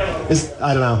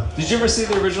I don't know. Did you ever see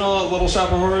the original Little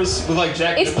Shop of Horrors with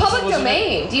Jack? It's Nicholson, public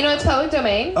domain. Do you know it's public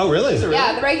domain? Oh really?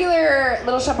 Yeah, the regular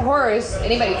Little Shop of Horrors.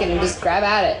 Anybody can just grab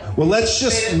at it. Well, let's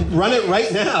just run it right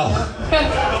now.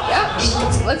 Yeah.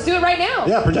 Let's do it right now.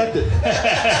 Yeah, project it.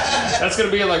 That's gonna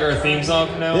be our theme song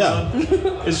from now on.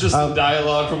 It's just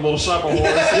dialogue from Little Shop of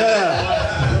Horrors.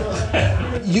 Yeah.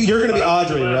 You're gonna be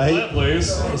Audrey, right?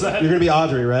 Please. What's that? You're gonna be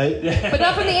Audrey, right? Yeah. But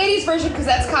not from the 80s version because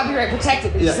that's copyright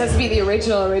protected. It just has to be the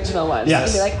original one.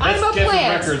 Yes. So you can be I'm a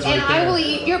plant and I will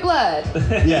eat your blood.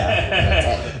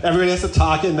 Yeah. Everybody has to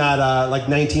talk in that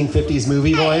 1950s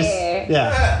movie voice.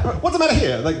 Yeah. What's the matter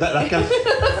here? Like that kind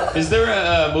of... Is there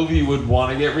a movie you would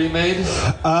want to get remade?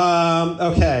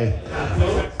 Okay.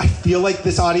 I feel like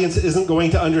this audience isn't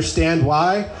going to understand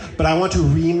why, but I want to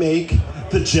remake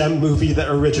the Gem movie that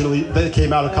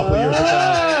came out a couple years ago.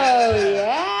 Oh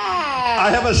yeah. I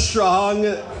have a strong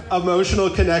emotional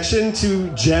connection to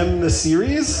Gem the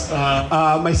series.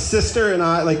 My sister and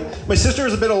I, my sister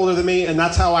is a bit older than me, and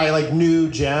that's how I knew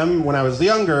Gem when I was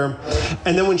younger.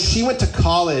 And then when she went to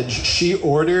college, she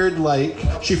ordered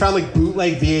she found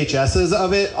bootleg VHSs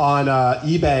of it on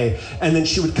eBay, and then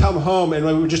she would come home and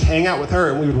we would just hang out with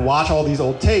her and we would watch all these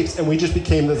old tapes, and we just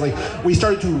became this we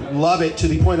started to love it to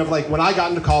the point of when I got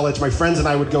into college, my friends and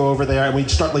I would go over there and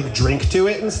we'd start drink to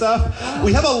it and stuff.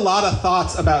 We have a lot of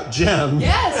thoughts about Gem.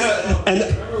 Yes. And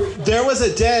there was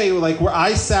a day like where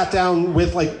I sat down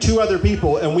with like 2 other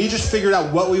people and we just figured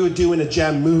out what we would do in a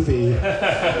Jem movie.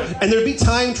 And there'd be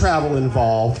time travel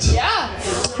involved. Yeah.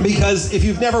 Because if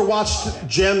you've never watched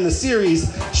Jem the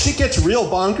series, shit gets real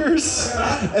bonkers.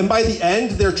 And by the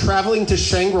end, they're traveling to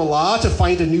Shangri-La to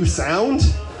find a new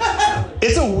sound.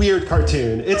 It's a weird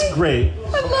cartoon. It's great.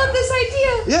 I love this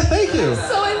idea. Yeah, thank you.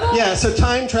 So I love Yeah, so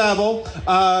time travel.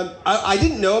 I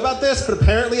didn't know about this, but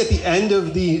apparently at the end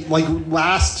of the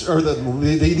last or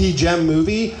the Jem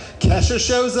movie, Kesha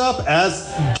shows up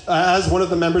as one of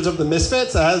the members of the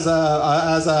Misfits as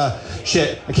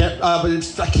shit. I can't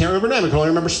remember her name. I can only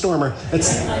remember Stormer.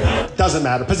 Doesn't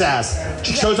matter. Pizzazz.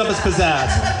 She shows up as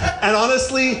Pizzazz, and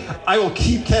honestly, I will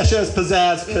keep Kesha as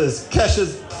Pizzazz because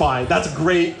Kesha's fine. That's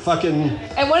great. Fucking.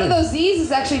 And one of those Z's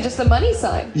is actually just a money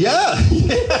sign. Yeah.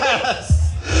 Yes.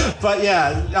 But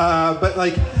yeah, but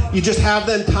like you just have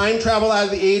them time travel out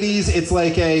of the 80s. It's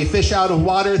like a fish out of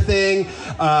water thing.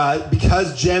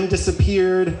 Because Jem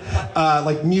disappeared,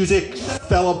 like music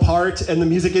fell apart, and the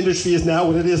music industry is now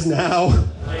what it is now.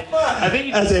 I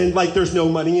think as in like there's no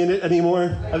money in it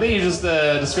anymore. I think you just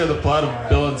described the plot of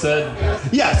Bill and Ted.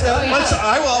 Yes,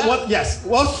 yes.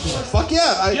 Well, fuck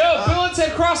yeah. Bill and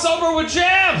Ted crossover with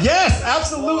Jem. Yes,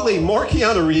 absolutely. More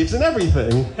Keanu Reeves and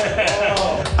everything.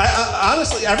 I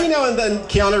honestly, every now and then,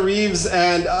 Keanu Reeves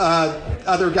and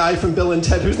other guy from Bill and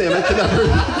Ted, whose name I can never.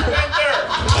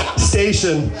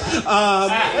 Station.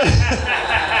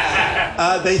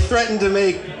 They threatened to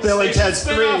make Bill and Ted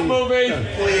 3.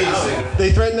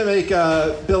 They threatened to make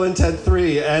Bill and Ted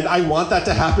 3, and I want that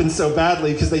to happen so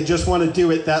badly because they just want to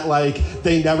do it that like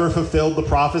they never fulfilled the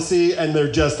prophecy and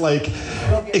they're just like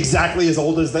exactly as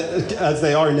old as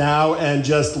they are now and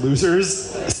just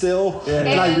losers still.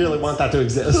 And I really want that to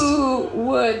exist. Who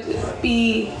would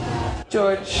be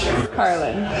George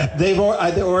Carlin? They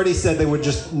already said they would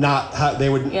just not. They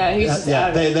would. Yeah, he's just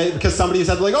out of it. They because somebody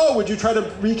said like, oh, would you try to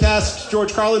recast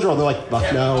George Carlin's role? And they're like,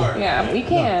 fuck no. Yeah, we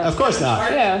can't. No, of course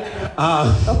not. Yeah.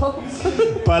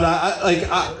 But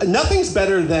nothing's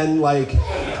better than like.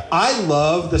 I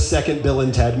love the second Bill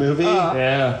and Ted movie.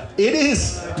 Yeah. It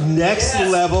is next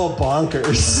level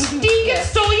bonkers. Deacon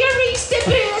stole your Reese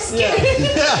biscuit.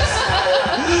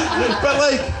 But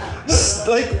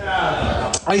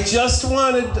I just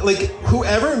wanted, like,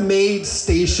 whoever made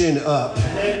Station Up,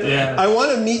 I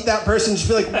want to meet that person and just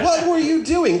be like, what were you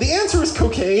doing? The answer is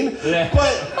cocaine. Yeah.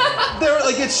 But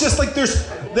it's just like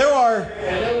there are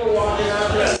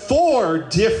 4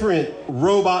 different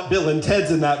robot Bill and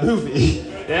Teds in that movie.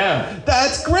 Yeah.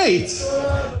 That's great.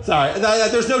 Sorry,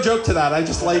 there's no joke to that. I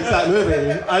just like that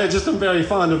movie. I just am very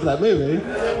fond of that movie.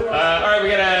 All right, we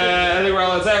got I think we're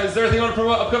all at time. Is there anything you want to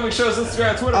promote? Upcoming shows,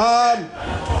 Instagram, Twitter?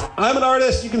 I'm an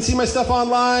artist. You can see my stuff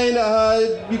online.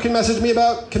 You can message me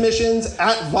about commissions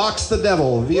at Vox the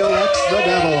Devil. VOX the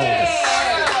Devil. Yes.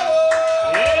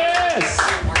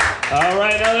 All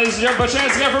right, now ladies and gentlemen, put your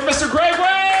hands together for Mr. Greg Wade.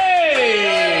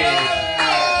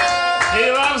 He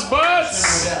loves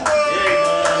butts.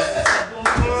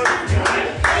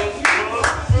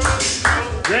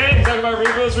 Great. Talk about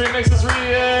reboots, remixes,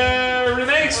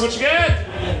 remakes. What you got?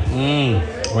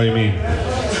 What do you mean?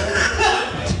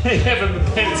 You haven't been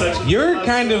paying attention. You're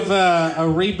kind of a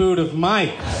reboot of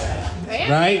Mike,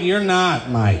 right? You're not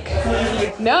Mike.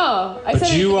 No, I But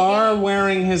said you are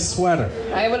wearing his sweater.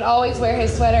 I would always wear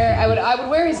his sweater. I would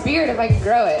wear his beard if I could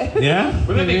grow it. Yeah?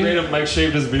 Wouldn't it be great if Mike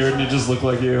shaved his beard and he just looked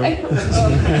like you?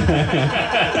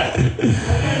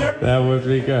 That would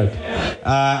be good.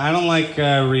 I don't like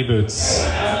reboots.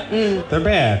 They're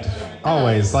bad.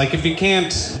 Always. Like, if you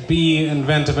can't be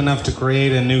inventive enough to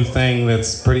create a new thing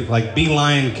that's pretty, like, be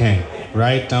Lion King,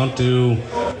 right? Don't do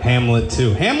Hamlet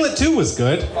 2. Hamlet 2 was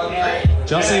good.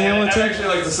 Did y'all see Hamlet 2? I'd actually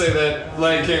like to say that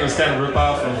Lion King was kind of a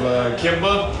rip-off of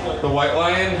Kimba, the White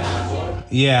Lion.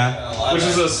 Yeah. Which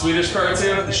is a Swedish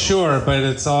cartoon. Sure, but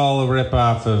it's all a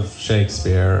rip-off of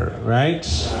Shakespeare, right?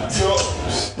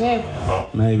 Yeah.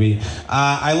 Maybe.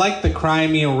 I like the Cry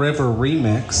Me a River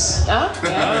remix.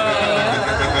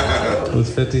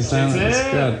 With 50 Cent. It's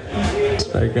good. It's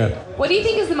very good. What do you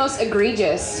think is the most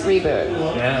egregious reboot?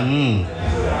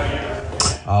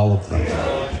 All of them.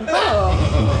 Oh.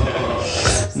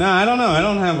 No, I don't know. I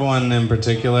don't have one in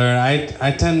particular. I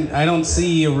don't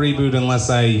see a reboot unless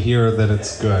I hear that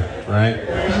it's good, right?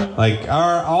 Like,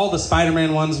 all the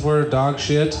Spider-Man ones were dog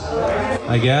shit,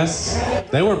 I guess.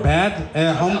 They were bad.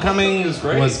 Homecoming was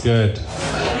good.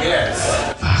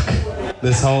 Yes. Fuck.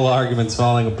 This whole argument's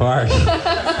falling apart.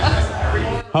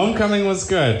 Homecoming was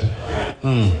good.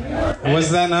 Was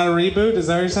that not a reboot? Is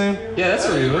that what you're saying? Yeah, that's a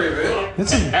reboot.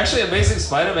 Actually, Amazing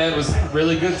Spider-Man was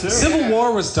really good too. Civil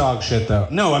War was dog shit though.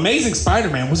 No, Amazing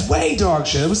Spider-Man was way dog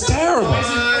shit. It was terrible.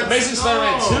 Amazing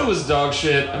Spider-Man 2 was dog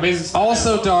shit.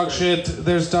 Also dog shit.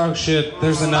 There's dog shit.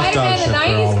 There's enough dog shit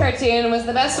Spider-Man, for the all 90s of them. cartoon, was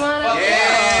the best one.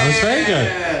 It was very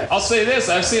good. I'll say this: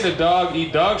 I've seen a dog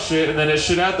eat dog shit, and then it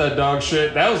shit out that dog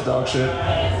shit. That was dog shit.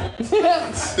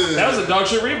 That was a dog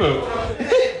shit reboot.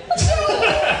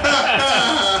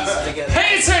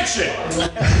 Pay attention.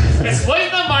 It's late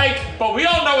in the mic, but we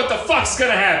all know what the fuck's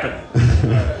gonna happen.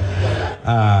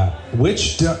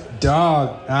 Which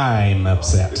dog? I'm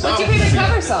upset. What's your favorite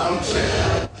cover song?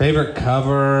 Favorite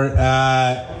cover?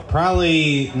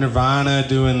 Probably Nirvana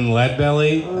doing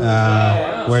Leadbelly.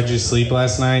 Where'd you sleep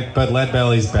last night? But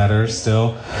Leadbelly's better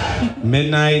still.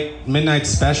 Midnight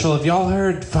Special. Have y'all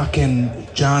heard fucking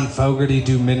John Fogerty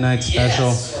do Midnight Special?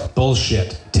 Yes.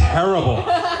 Bullshit. Terrible.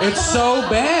 It's so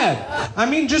bad. I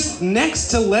mean, just next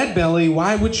to Leadbelly,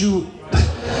 why would you...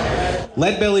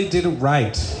 Leadbelly did it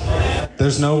right.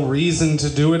 There's no reason to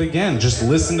do it again. Just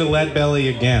listen to Leadbelly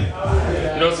again.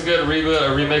 You know what's a good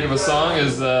remake of a song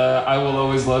is "I Will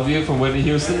Always Love You" from Whitney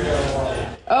Houston.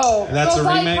 Oh, That's go a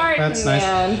Dolly remake. Parton, That's nice.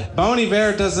 man. Bon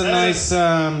Iver does a nice.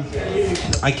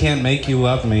 I Can't Make You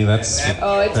Love Me. That's.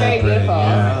 Oh, it's very pretty. beautiful.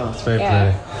 Yeah, it's very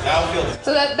Yeah. pretty.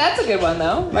 So that's a good one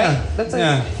though, right? Yeah. That's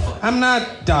Yeah. I'm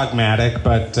not dogmatic,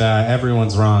 but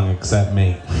everyone's wrong except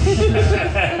me.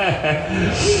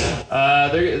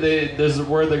 There's a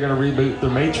word they're gonna reboot the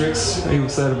Matrix. Are you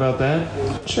excited about that?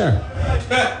 Sure.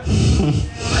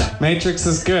 Matrix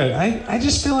is good. I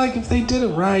just feel like if they did it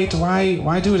right,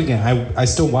 why do it again? I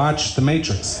still watch The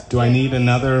Matrix. Do I need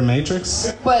another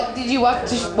Matrix? But did you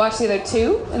watch the other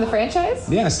two in the franchise?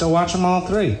 Yeah, I still watch them all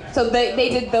three. So they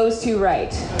did those two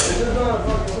right.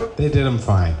 They did them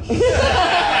fine. It's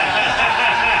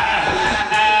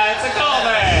a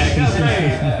callback. That's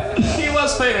great. He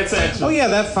was paying attention. Oh yeah,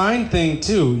 that fine thing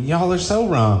too. Y'all are so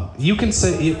wrong. You can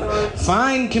say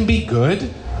fine can be good.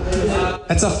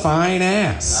 That's a fine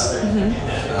ass.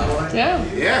 Yeah.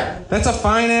 Yeah. That's a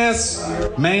fine ass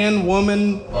man,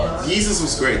 woman. Jesus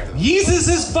was great though. Yeezus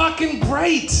is fucking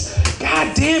great.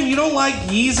 God damn, you don't like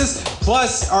Yeezus?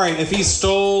 Plus, all right, if he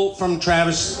stole from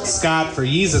Travis Scott for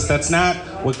Yeezus, that's not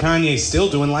what Kanye's still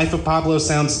doing. Life of Pablo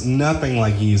sounds nothing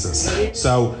like Yeezus.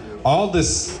 So all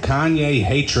this Kanye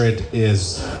hatred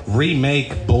is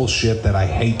remake bullshit that I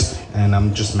hate, and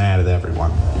I'm just mad at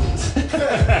everyone.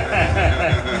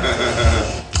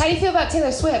 How do you feel about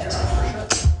Taylor Swift?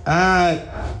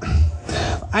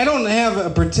 I don't have a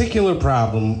particular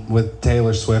problem with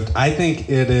Taylor Swift. I think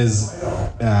it is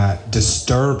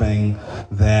disturbing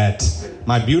that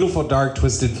My Beautiful Dark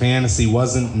Twisted Fantasy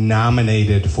wasn't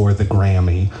nominated for the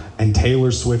Grammy, and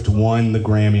Taylor Swift won the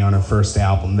Grammy on her first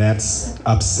album. That's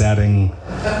upsetting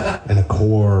in a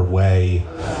core way.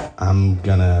 I'm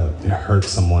gonna hurt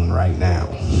someone right now.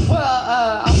 Well,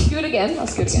 I'll do it again.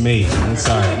 It's me. I'm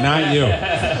sorry, not you.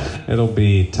 It'll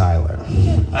be Tyler.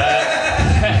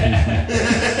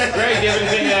 Greg, you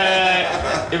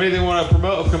have anything you want to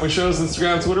promote? Upcoming shows,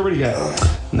 Instagram, Twitter? What do you got?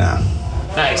 Nah.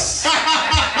 Nice.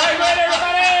 Greg, right,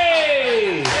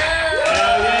 everybody!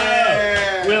 Hell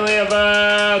yeah! We only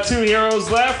have 2 heroes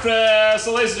left.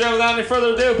 So, ladies and gentlemen, without any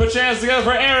further ado, put your hands together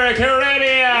for Eric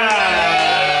Heredia!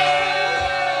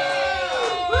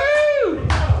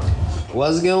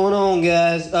 What's going on,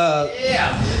 guys?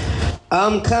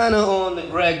 I'm kind of on the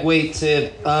Greg Wade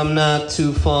tip. I'm not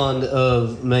too fond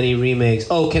of many remakes.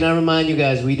 Oh, can I remind you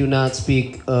guys, we do not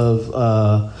speak of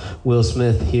Will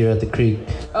Smith here at the Creek.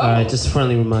 All right, just a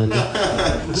friendly reminder.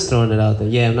 Just throwing it out there.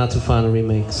 Yeah, I'm not too fond of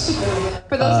remakes.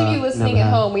 For those of you listening never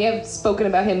at have. home, we have spoken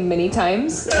about him many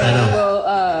times. I know. We'll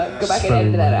go back and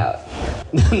edit that out.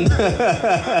 If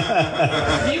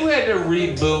you had to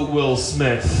reboot Will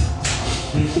Smith,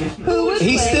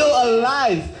 He's still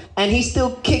alive. And he's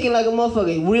still kicking like a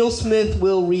motherfucker. Will Smith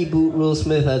will reboot Will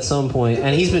Smith at some point.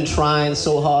 And he's been trying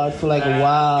so hard for like a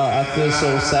while. I feel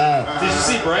so sad. did you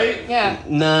see Bright? Yeah.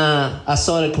 Nah, I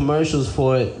saw the commercials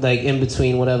for it, like in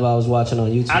between whatever I was watching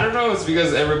on YouTube. I don't know if it's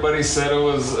because everybody said it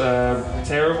was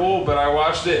terrible, but I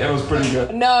watched it and it was pretty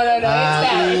good. No, it's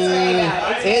bad. It's very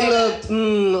bad. It looked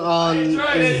on.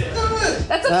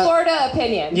 That's a Florida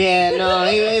opinion. Yeah, no,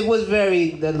 it was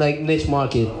very like niche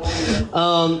market.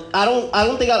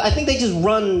 I think they just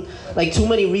run like too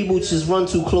many reboots just run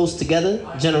too close together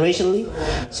generationally.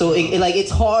 So it's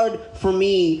hard for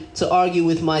me to argue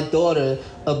with my daughter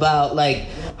about like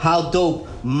how dope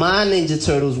my Ninja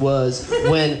Turtles was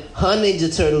when her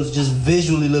Ninja Turtles just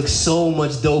visually look so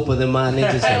much doper than my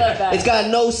Ninja Turtles. I love that. It's got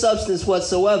no substance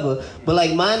whatsoever, but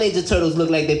like my Ninja Turtles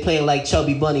look like they playing like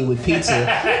Chubby Bunny with pizza,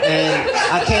 and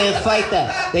I can't fight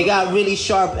that. They got really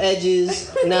sharp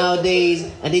edges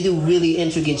nowadays, and they do really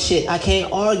intricate shit. I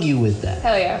can't argue with that.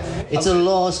 Hell yeah. It's a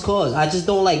lost cause. I just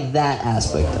don't like that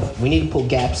aspect of it. We need to put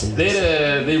gaps in this.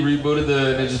 They rebooted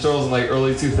the Ninja Turtles in like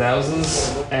early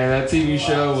 2000s, and that TV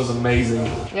show was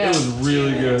amazing. Yeah. It was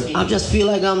really good. I just feel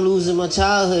like I'm losing my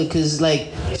childhood because,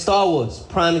 like, Star Wars,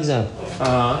 prime example.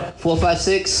 4, 5,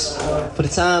 6, for the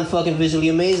time, fucking visually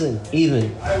amazing.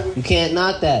 Even. You can't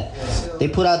knock that. They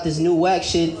put out this new whack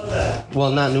shit.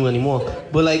 Well, not new anymore.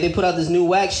 But, like, they put out this new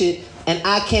whack shit. And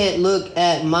I can't look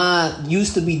at my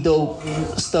used to be dope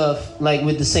stuff like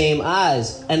with the same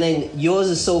eyes. And then yours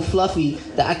is so fluffy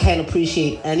that I can't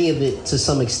appreciate any of it to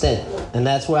some extent. And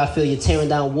that's where I feel you're tearing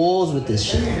down walls with this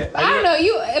shit. I don't know.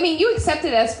 You accept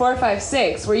it as 4, 5,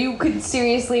 6, where you could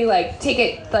seriously like take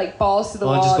it like balls to the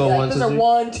wall. Just go and be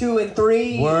 1, like, 2, those are 3. 1, 2, and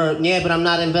 3. Word. Yeah, but I'm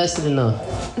not invested enough.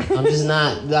 I'm just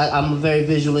not. I'm a very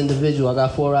visual individual. I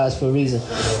got 4 eyes for a reason.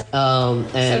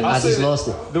 And I just lost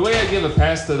it. The way I give a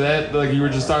pass to that, like you were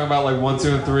just talking about, like 1,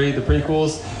 2, and 3, the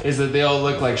prequels, is that they all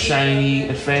look like shiny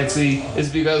and fancy. It's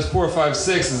because 4, 5,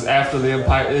 6 is after the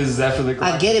Empire. Is after the.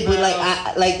 I get it, but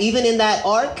like even in that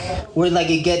arc where like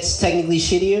it gets technically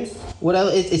shittier, whatever,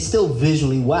 it's still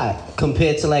visually whack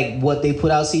compared to like what they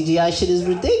put out. CGI shit is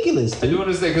ridiculous. I do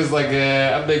understand because like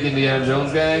I'm a big Indiana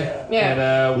Jones guy.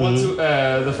 Yeah. And 1, 2,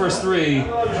 the first 3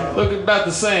 look about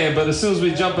the same, but as soon as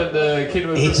we jump into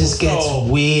Kingdom of It Crystal just gets Skull,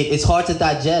 weird. It's hard to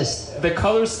digest. the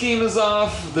color scheme is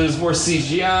off. There's more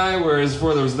CGI, whereas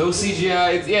before there was no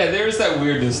CGI. There's that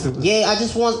weirdness to it. Yeah, I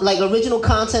just want like original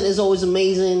content is always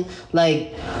amazing.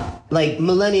 Like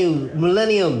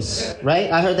Millenniums,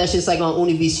 right? I heard that shit's like on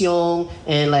Univision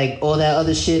and like all that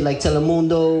other shit like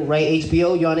Telemundo, right?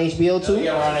 HBO, you on HBO too?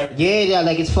 Yeah, we're on it. Yeah,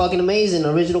 like it's fucking amazing.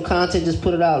 Original content, just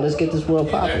put it out. Let's get this world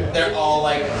popping. They're all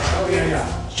like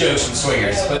jokes and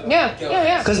swingers. But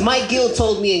yeah. Because Mike Gill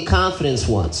told me in confidence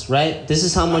once, right? This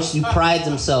is how much you pride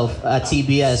himself at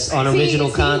TBS on original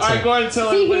content. All right, go ahead and tell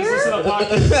everybody this is a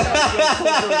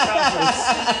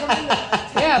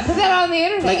Yeah, put that on the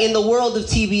internet. Like in the world of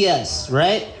TBS,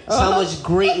 right? It's how much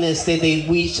greatness that they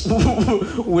wish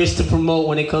to promote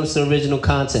when it comes to original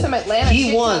content. Some Atlanta He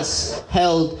shit once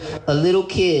held a little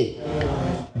kid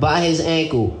by his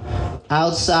ankle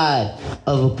outside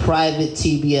of a private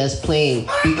TBS plane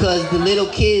because the little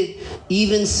kid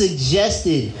even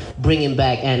suggested bringing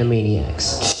back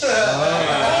Animaniacs.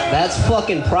 That's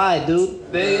fucking pride,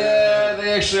 dude. They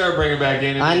actually are bringing back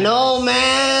Animaniacs. I know,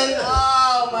 man.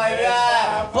 Oh my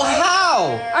god. But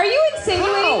how? Are you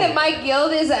insinuating that Mike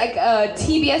Guild is like a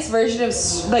TBS version of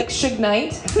like Suge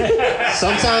Knight?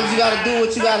 Sometimes you gotta do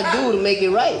what you gotta do to make it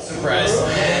right. Surprise.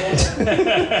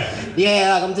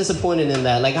 Yeah, like I'm disappointed in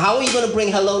that. Like, how are you gonna bring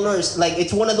Hello Nurse? Like,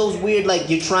 it's one of those weird, like,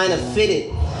 you're trying to fit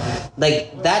it.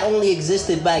 Like, that only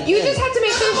existed back You then. just have to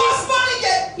make sure she's.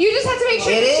 You just have to make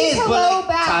sure It that she's is, but hello like,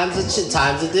 back.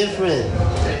 times are different.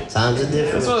 Times are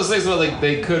different. That's one of those things where like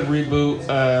they could reboot.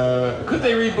 Could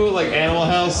they reboot like Animal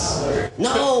House?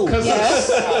 No. Yes,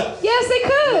 they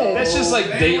could. That's just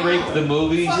like date rape the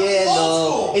movie. Yeah,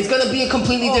 no. It's gonna be a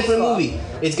completely different movie.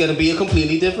 It's gonna be a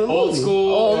completely different movie. Old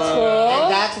school. And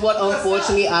that's what,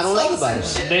 unfortunately, I don't like about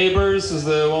it. Neighbors is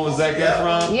the one with Zac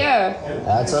Efron. Yeah.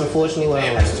 That's unfortunately what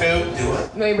I don't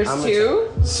like. Neighbors 2.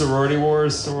 Sorority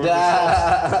Wars.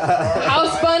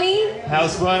 House Bunny.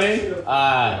 House Bunny.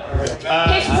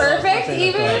 Pitch Perfect.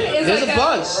 Even is There's like a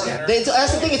bunch.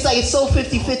 That's the thing. It's like it's so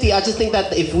 50-50. I just think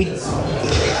that if we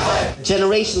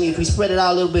generationally, if we spread it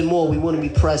out a little bit more, we wouldn't be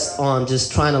pressed on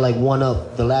just trying to like one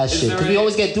up the last shit. Because we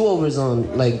always get do-overs on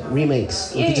like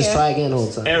remakes. We can just try again all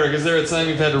the time. Eric, is there a time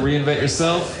you've had to reinvent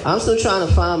yourself? I'm still trying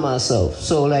to find myself.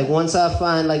 So like once I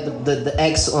find like the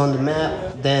X on the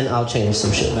map, then I'll change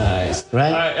some shit. Nice.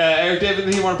 Right? All right, Eric, David,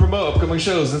 anything you want to promote? Upcoming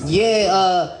shows?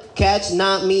 Yeah, catch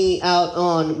Not Me out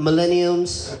on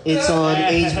Millenniums. It's on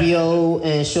HBO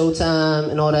and Showtime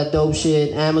and all that dope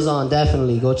shit. Amazon,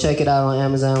 definitely. Go check it out on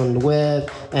Amazon on the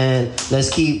web. And let's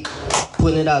keep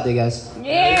putting it out there, guys.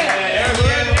 Eric,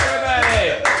 everybody.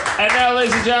 And now,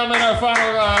 ladies and gentlemen, our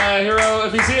final hero,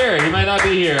 if he's here. He might not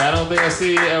be here. I don't think I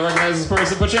recognize this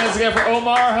person. Put your hands together for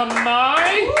Omar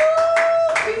Hamai.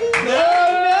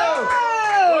 No.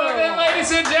 Well, then,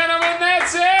 ladies and gentlemen,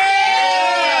 that's it.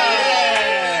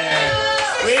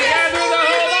 We got through the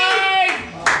whole night.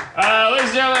 Ladies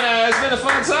and gentlemen, it's been a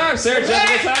fun time. Sarah, did you have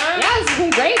a good time? Yeah, this has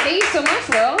been great. Thank you so much,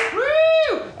 Will.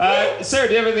 Woo! Sarah,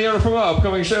 do you have anything from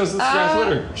upcoming shows, Instagram,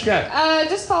 Twitter? What you got?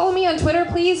 Just follow me on Twitter,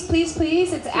 please, please,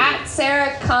 please. It's at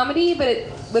Sarah Comedy, but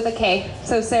with a K.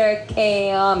 So Sarah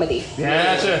Comedy.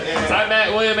 Gotcha. I'm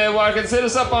Matt William A. Watkins. Hit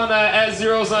us up on at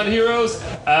Zeros on Heroes.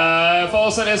 Follow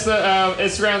us on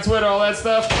Instagram, Twitter, all that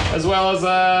stuff, as well as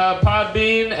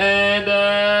Podbean and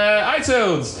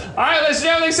iTunes. All right, ladies and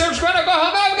gentlemen, thanks so much. Go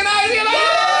home. Have a good night. See you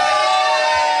later.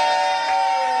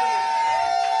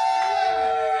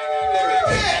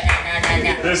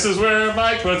 This is where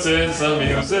Mike puts in some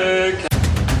music.